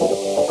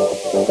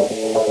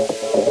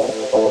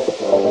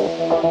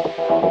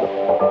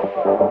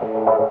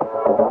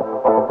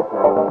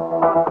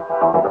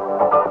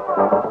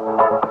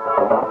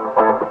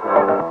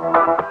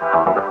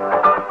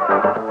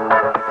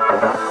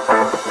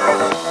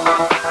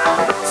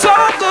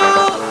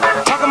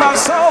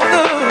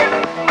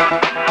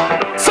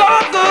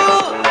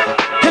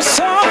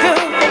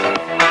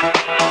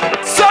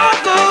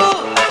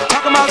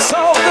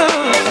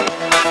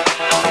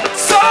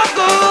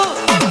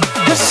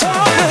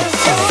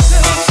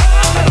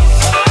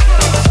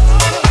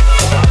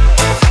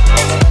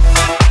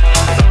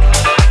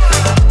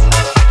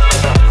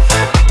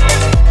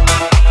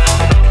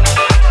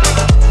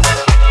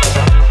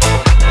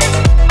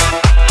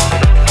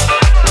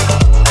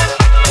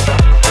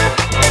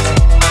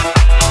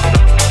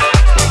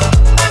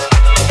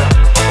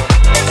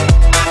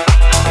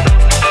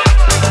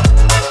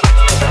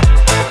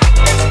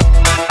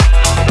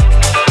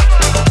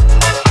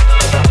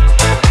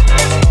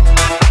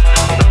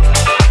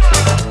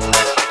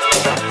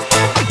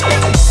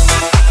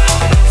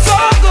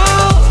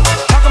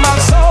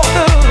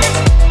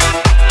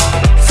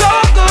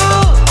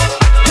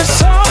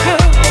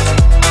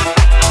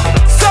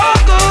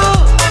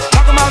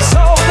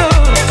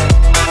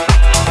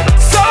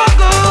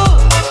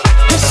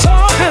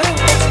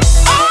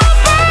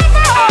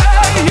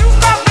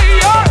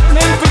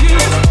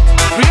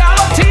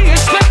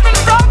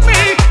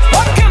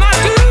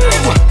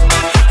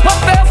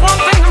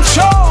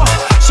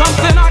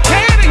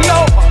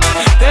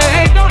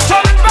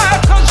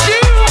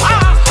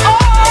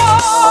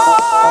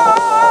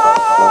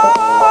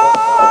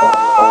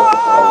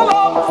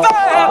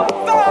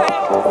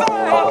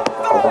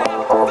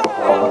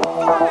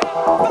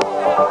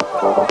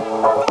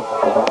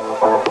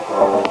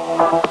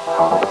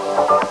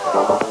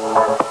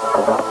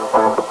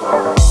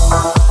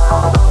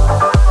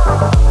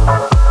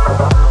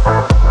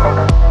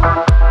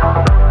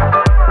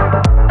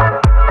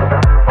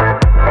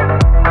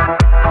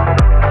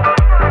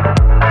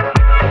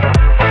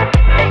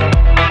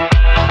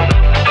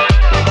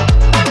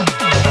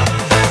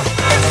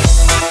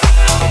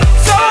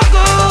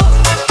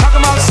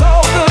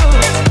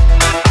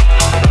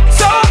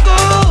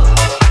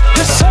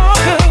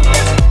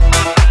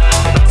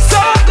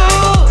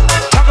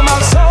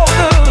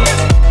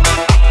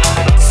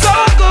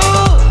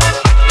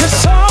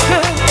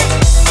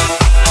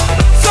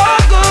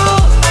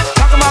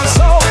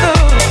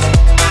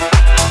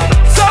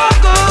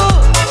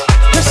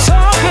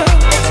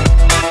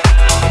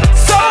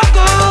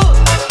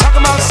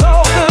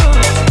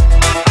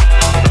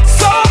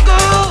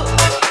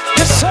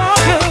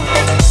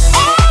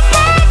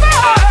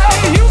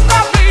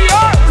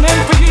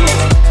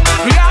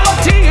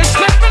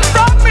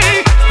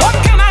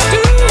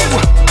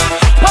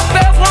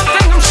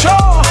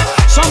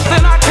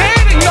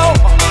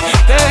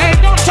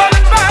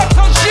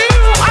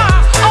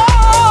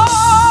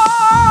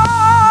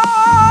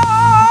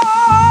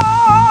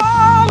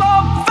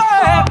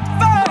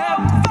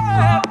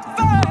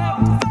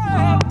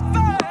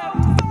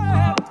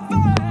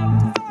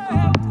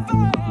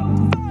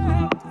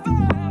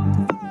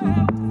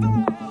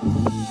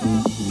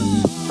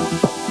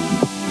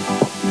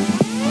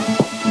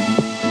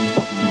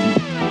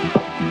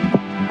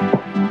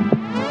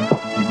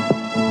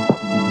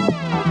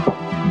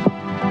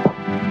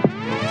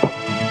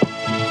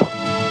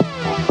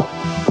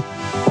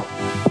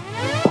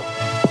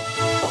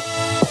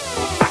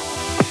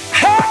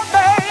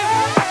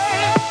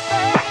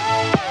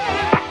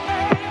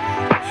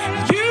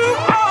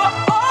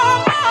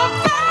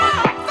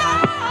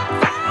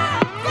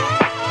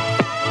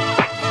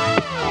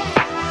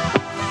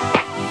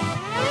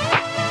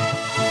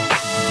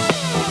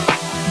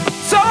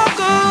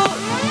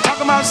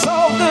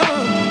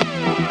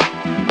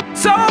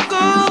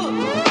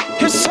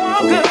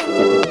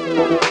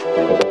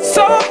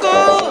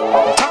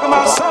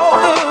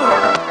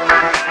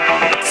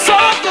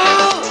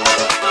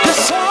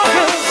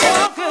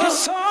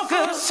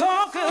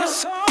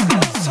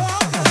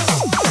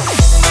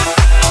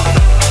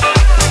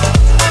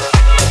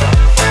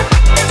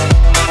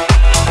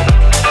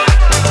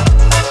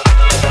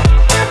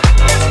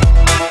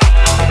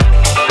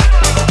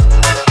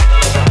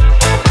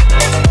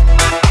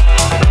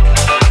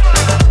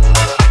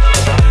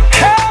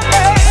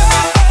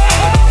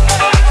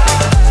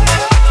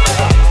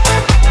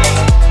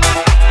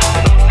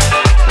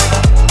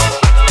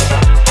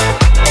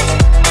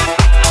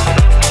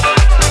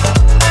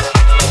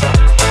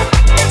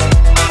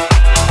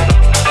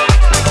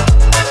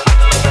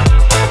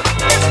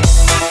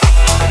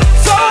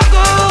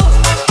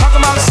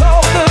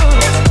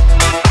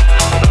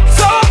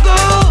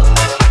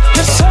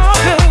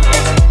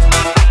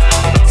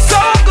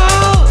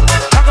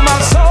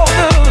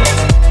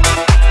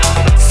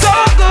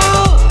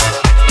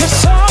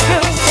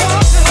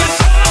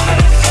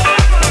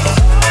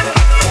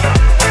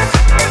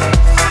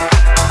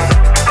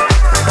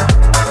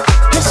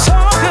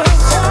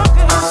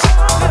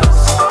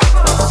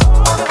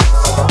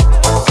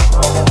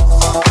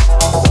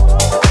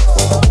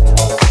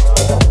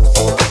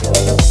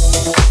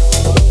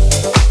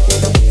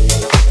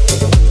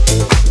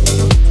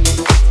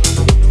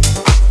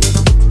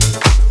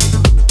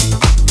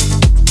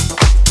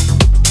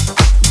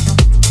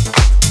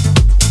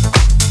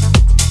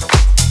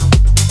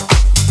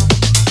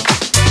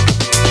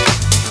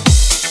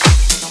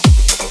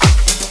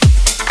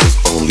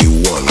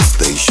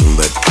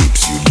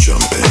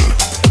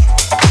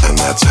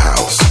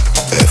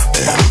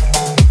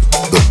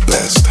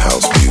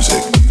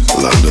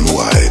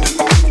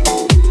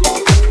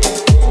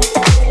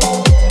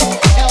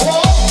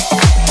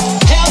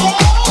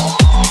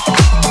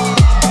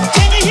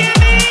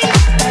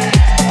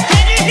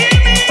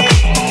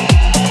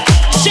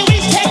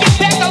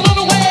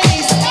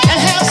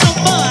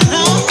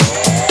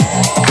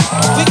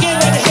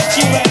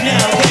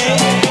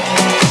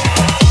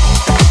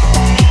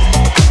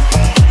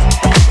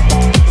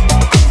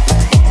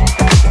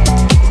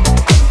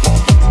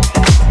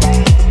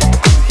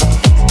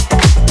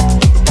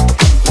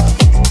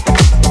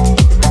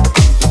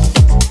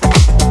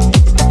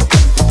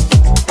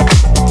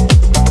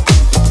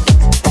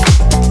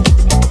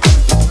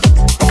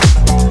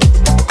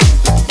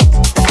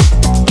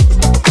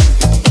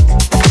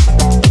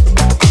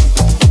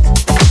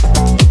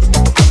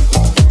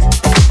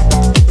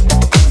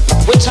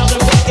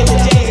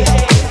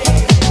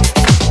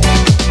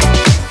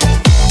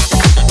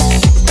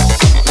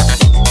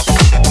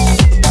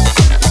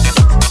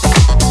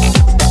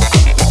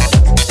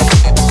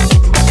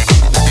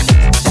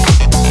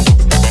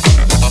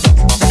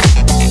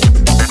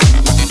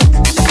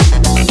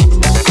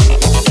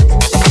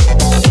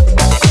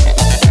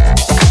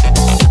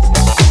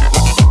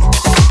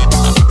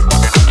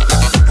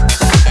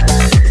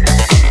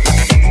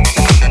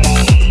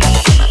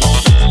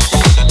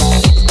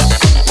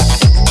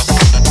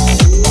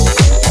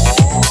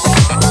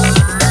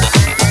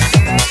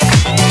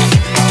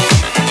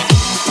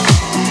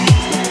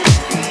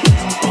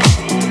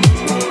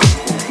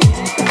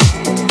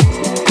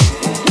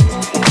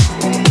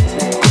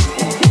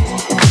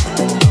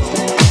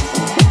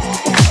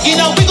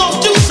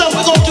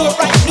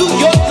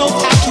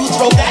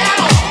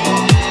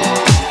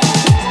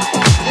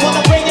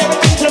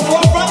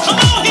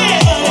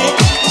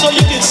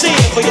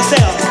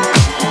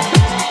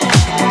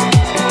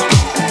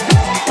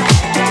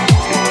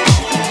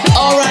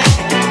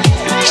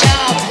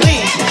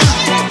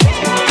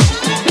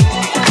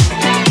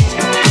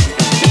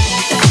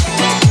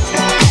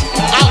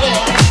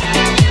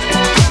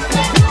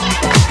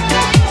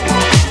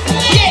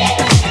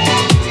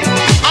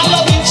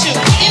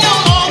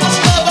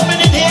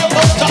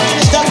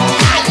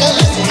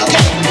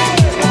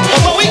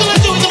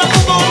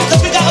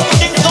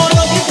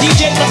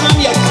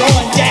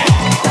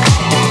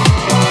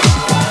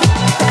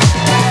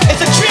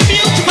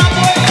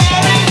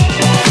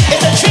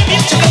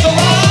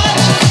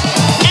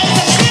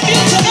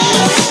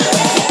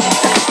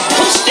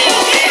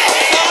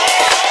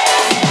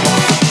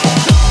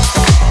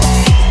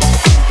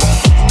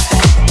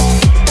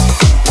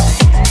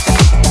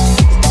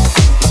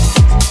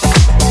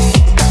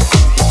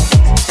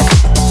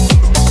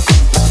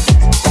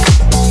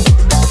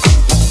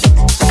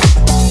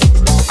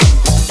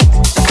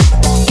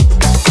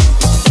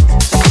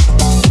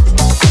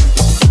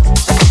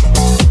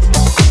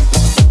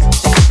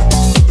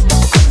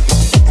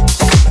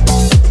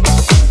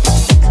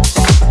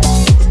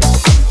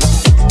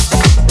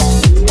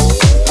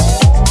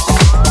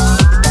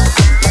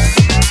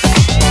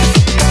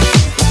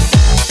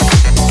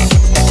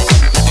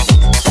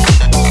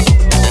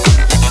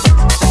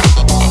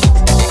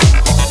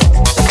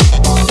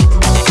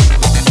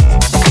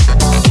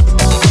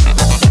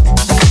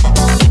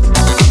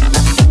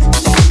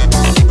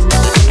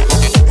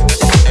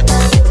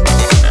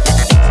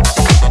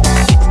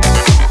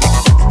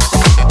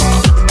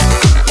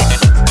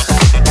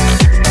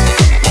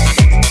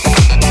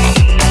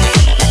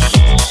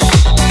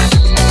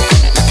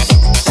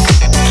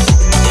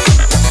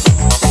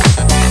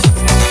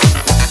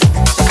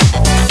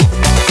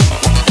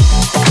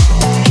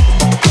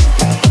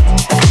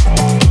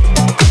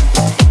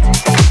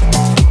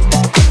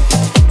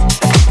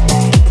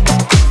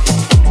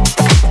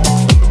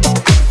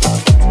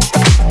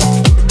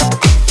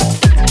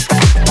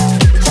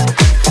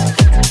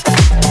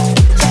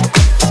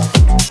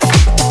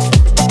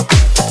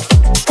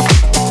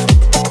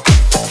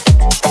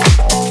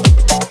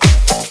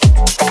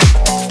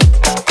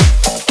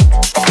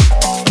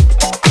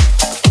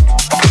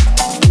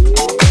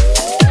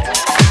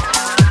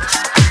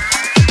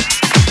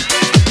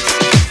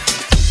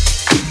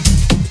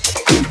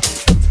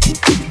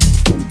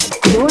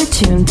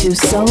 to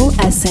Soul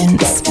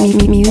Essence,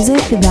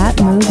 music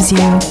that moves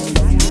you.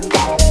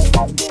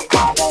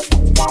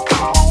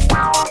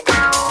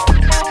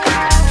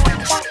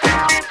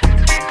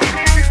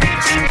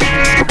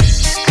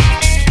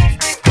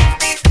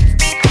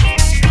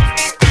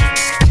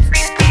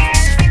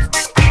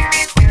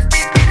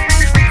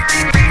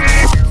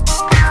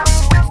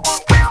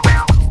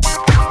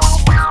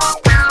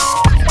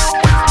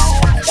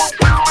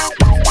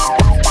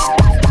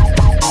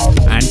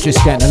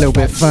 Just getting a little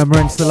bit firmer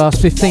into the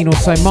last 15 or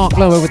so. Mark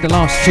Lower with the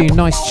last two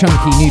nice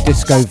chunky new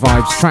disco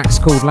vibes. Track's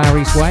called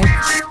Larry's Way.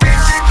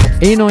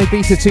 In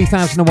Ibiza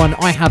 2001,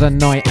 I had a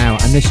night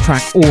out, and this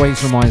track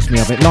always reminds me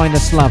of it.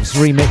 Linus Love's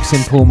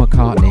remixing Paul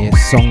McCartney.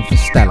 It's Song for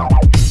Stella.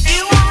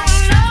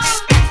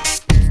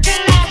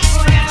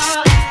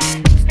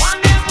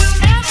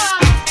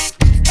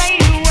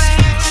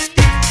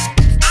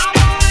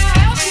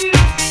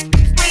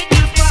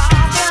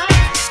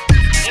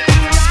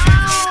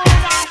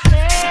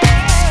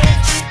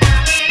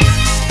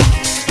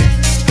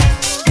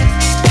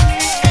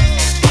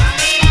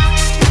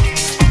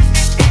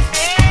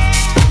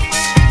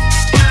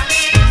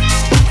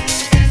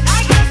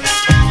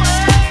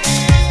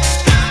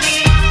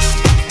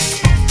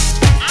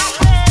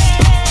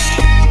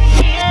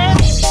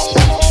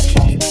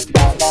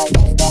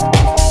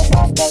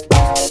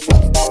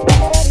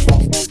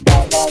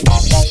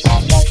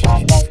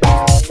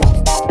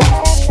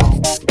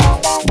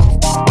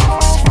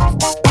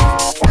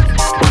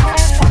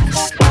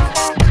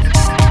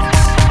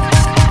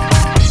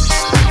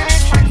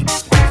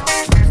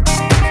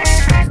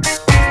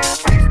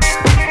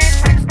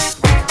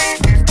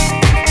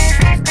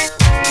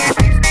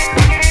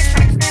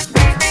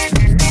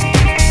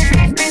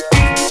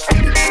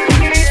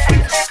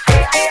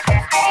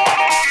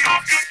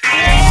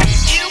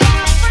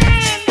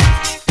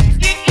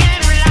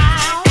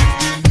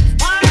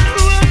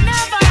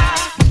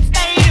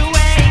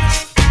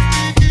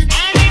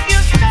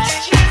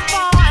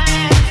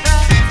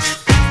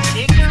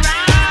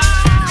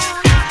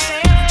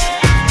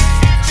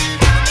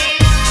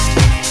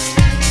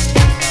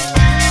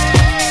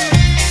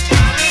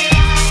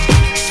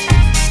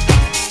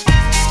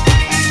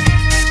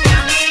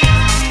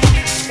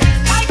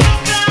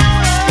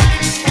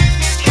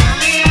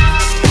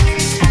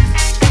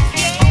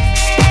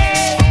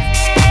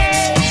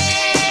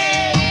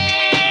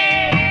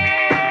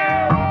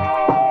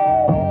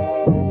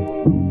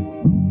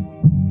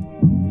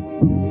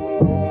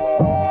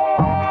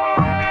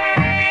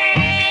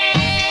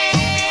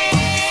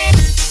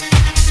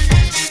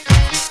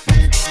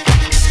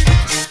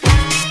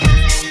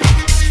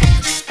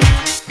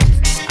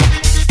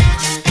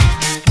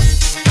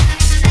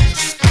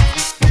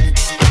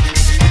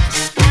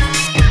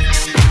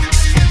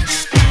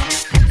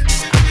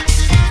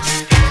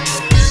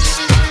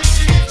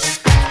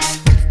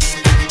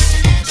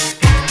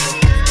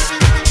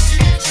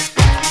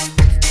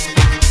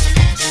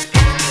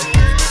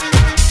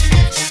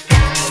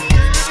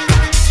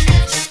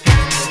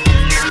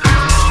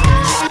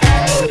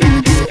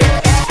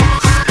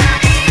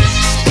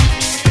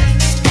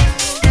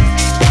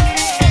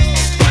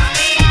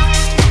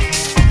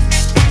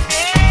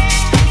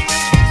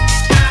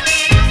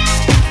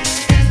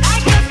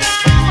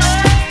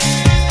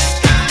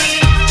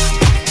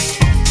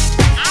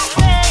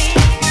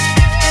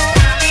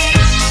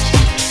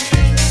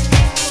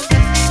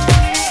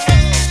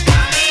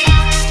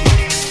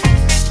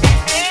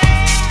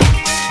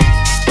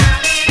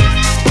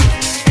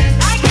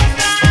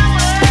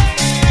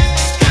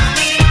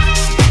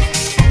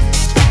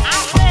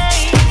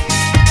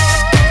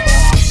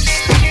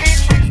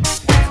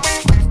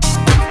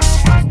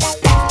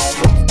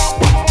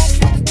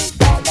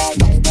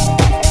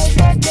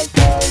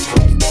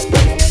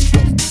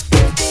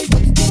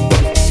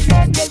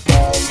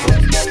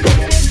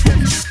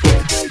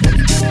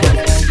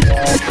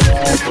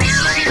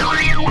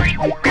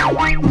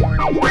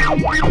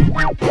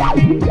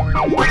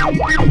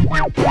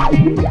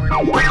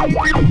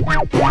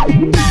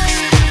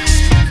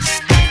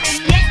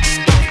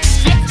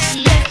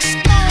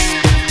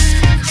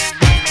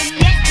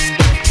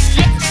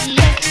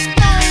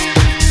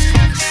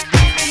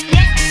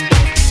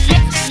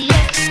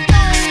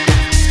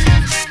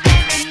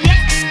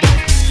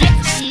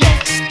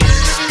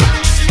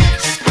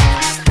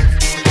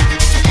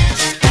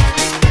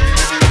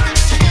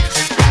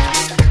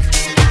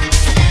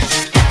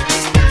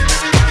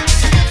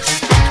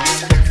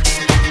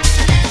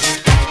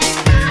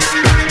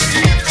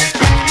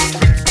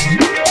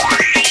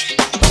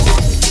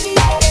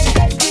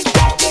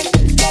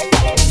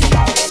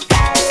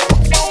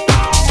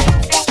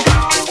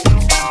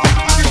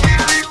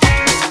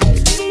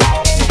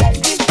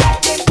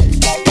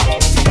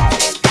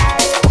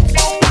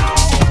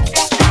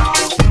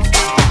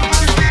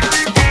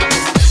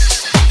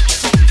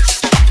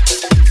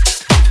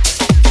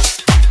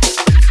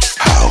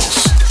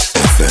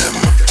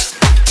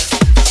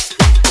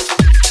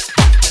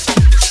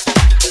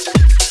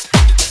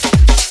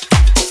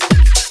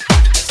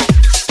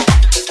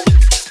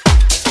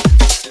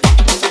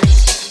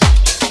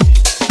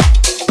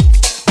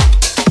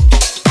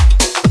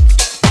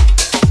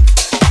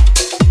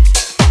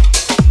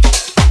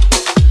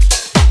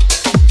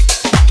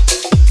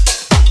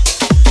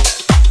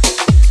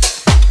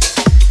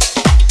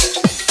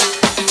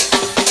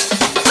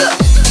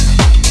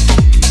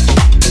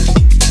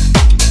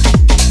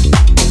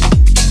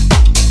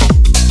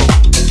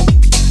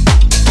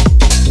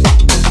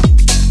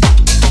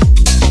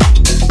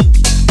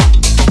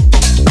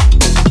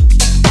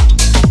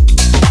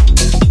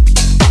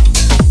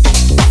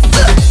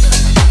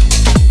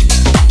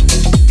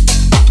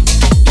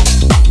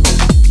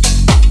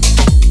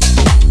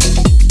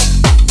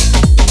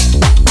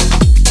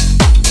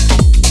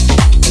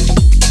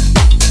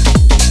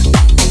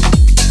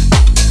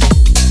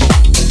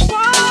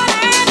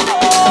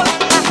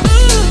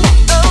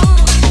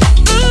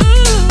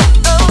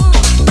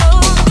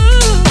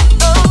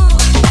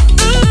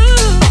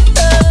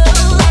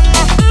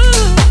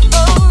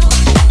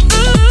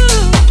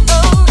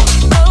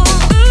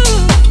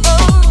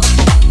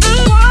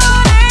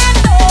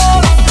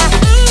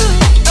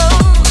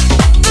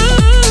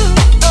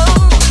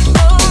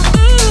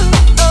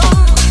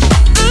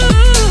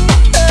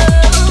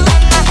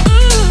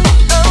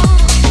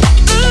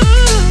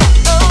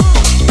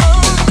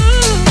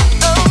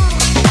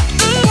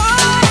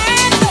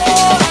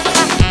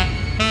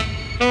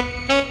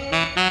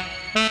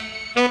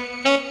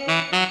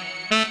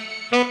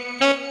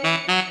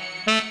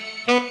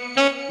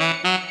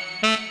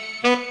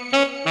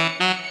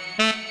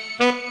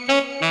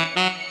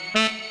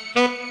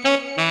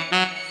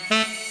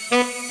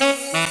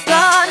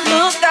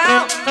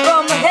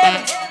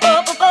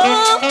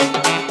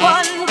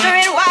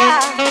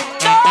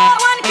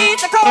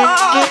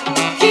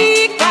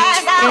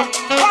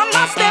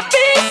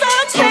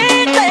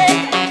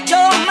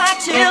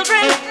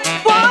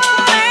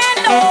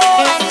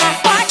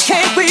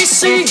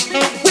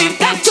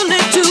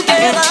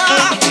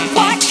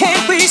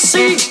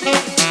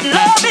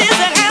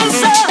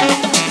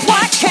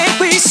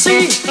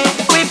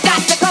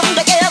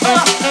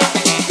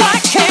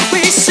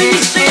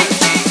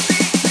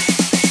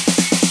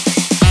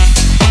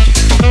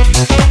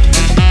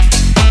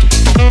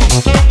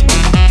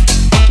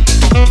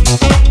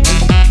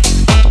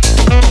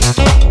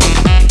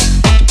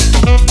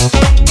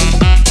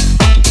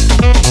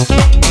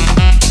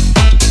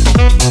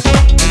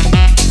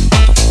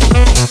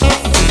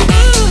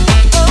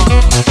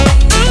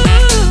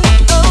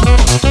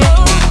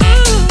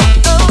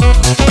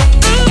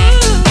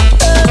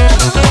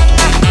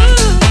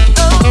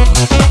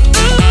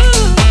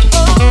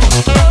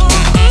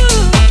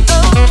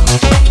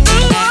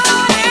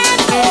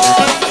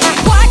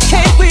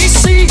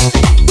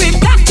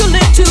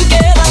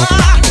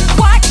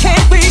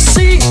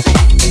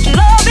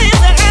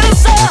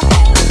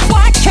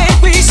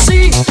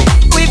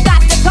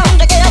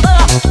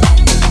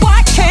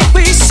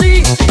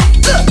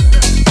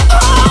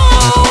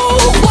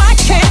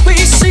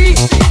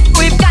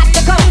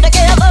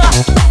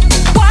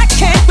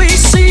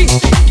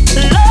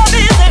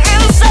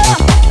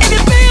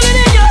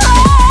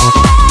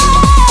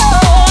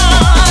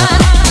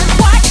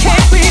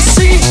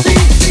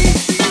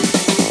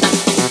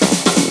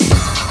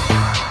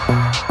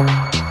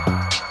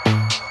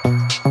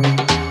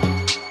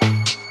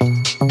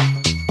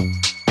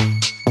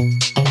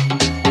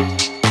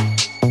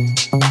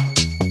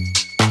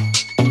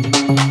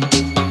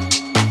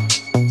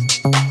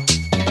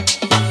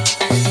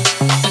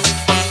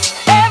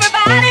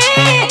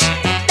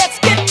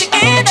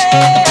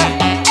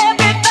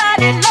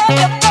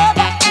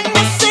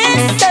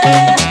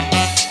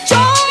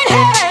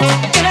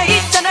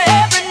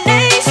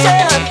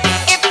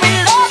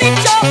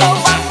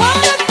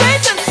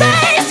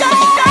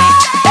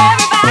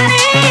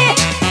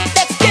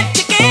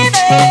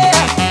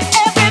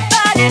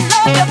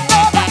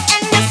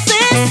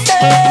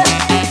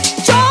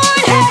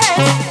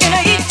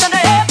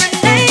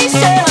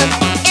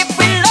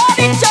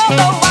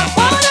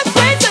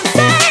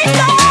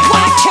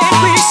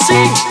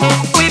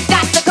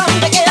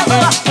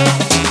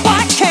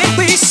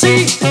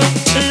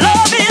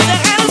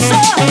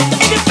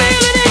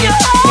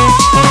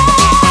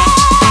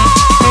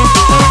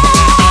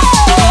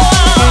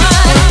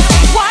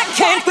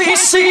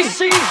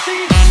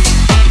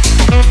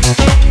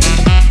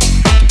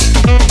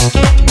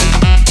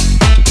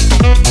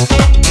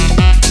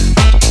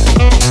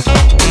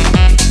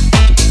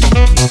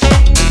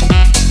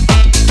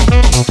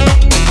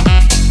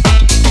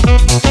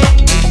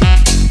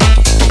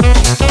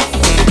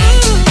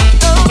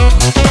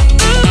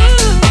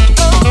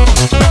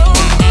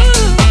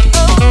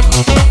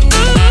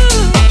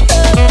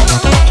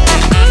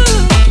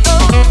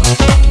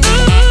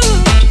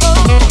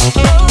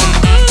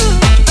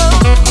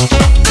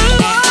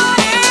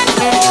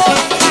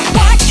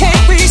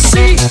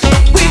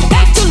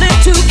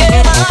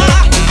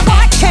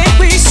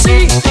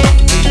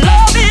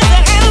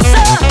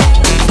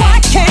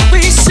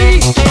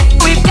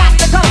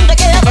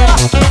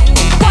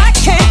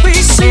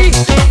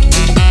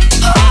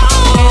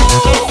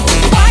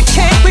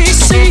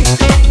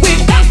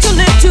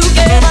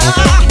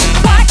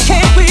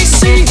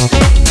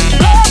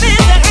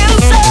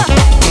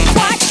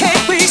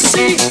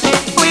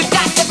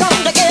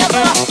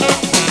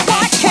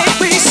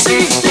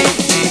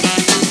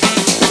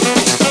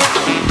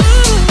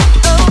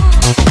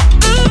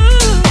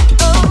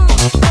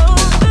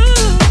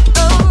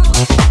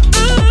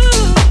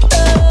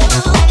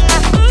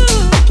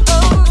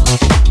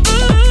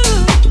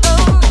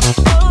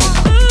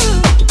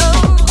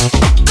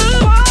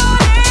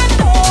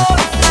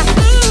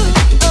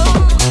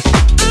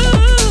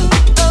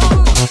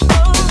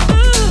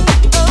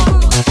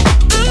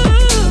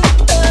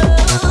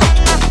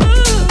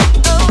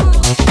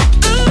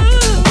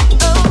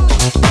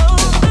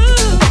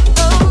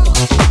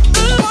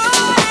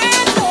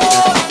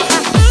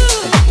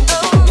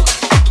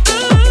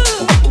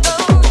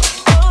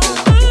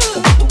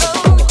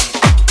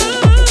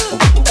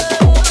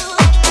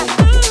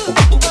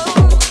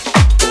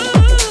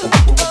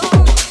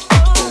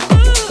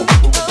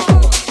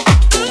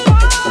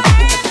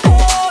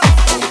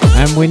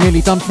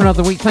 done for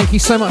another week. Thank you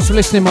so much for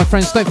listening, my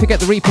friends. Don't forget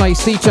the replays,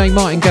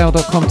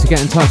 djmartingale.com to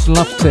get in touch.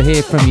 Love to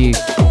hear from you.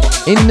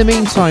 In the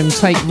meantime,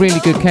 take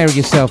really good care of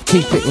yourself.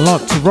 Keep it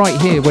locked right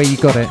here where you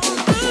got it.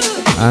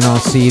 And I'll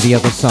see you the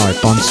other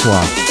side.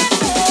 Bonsoir.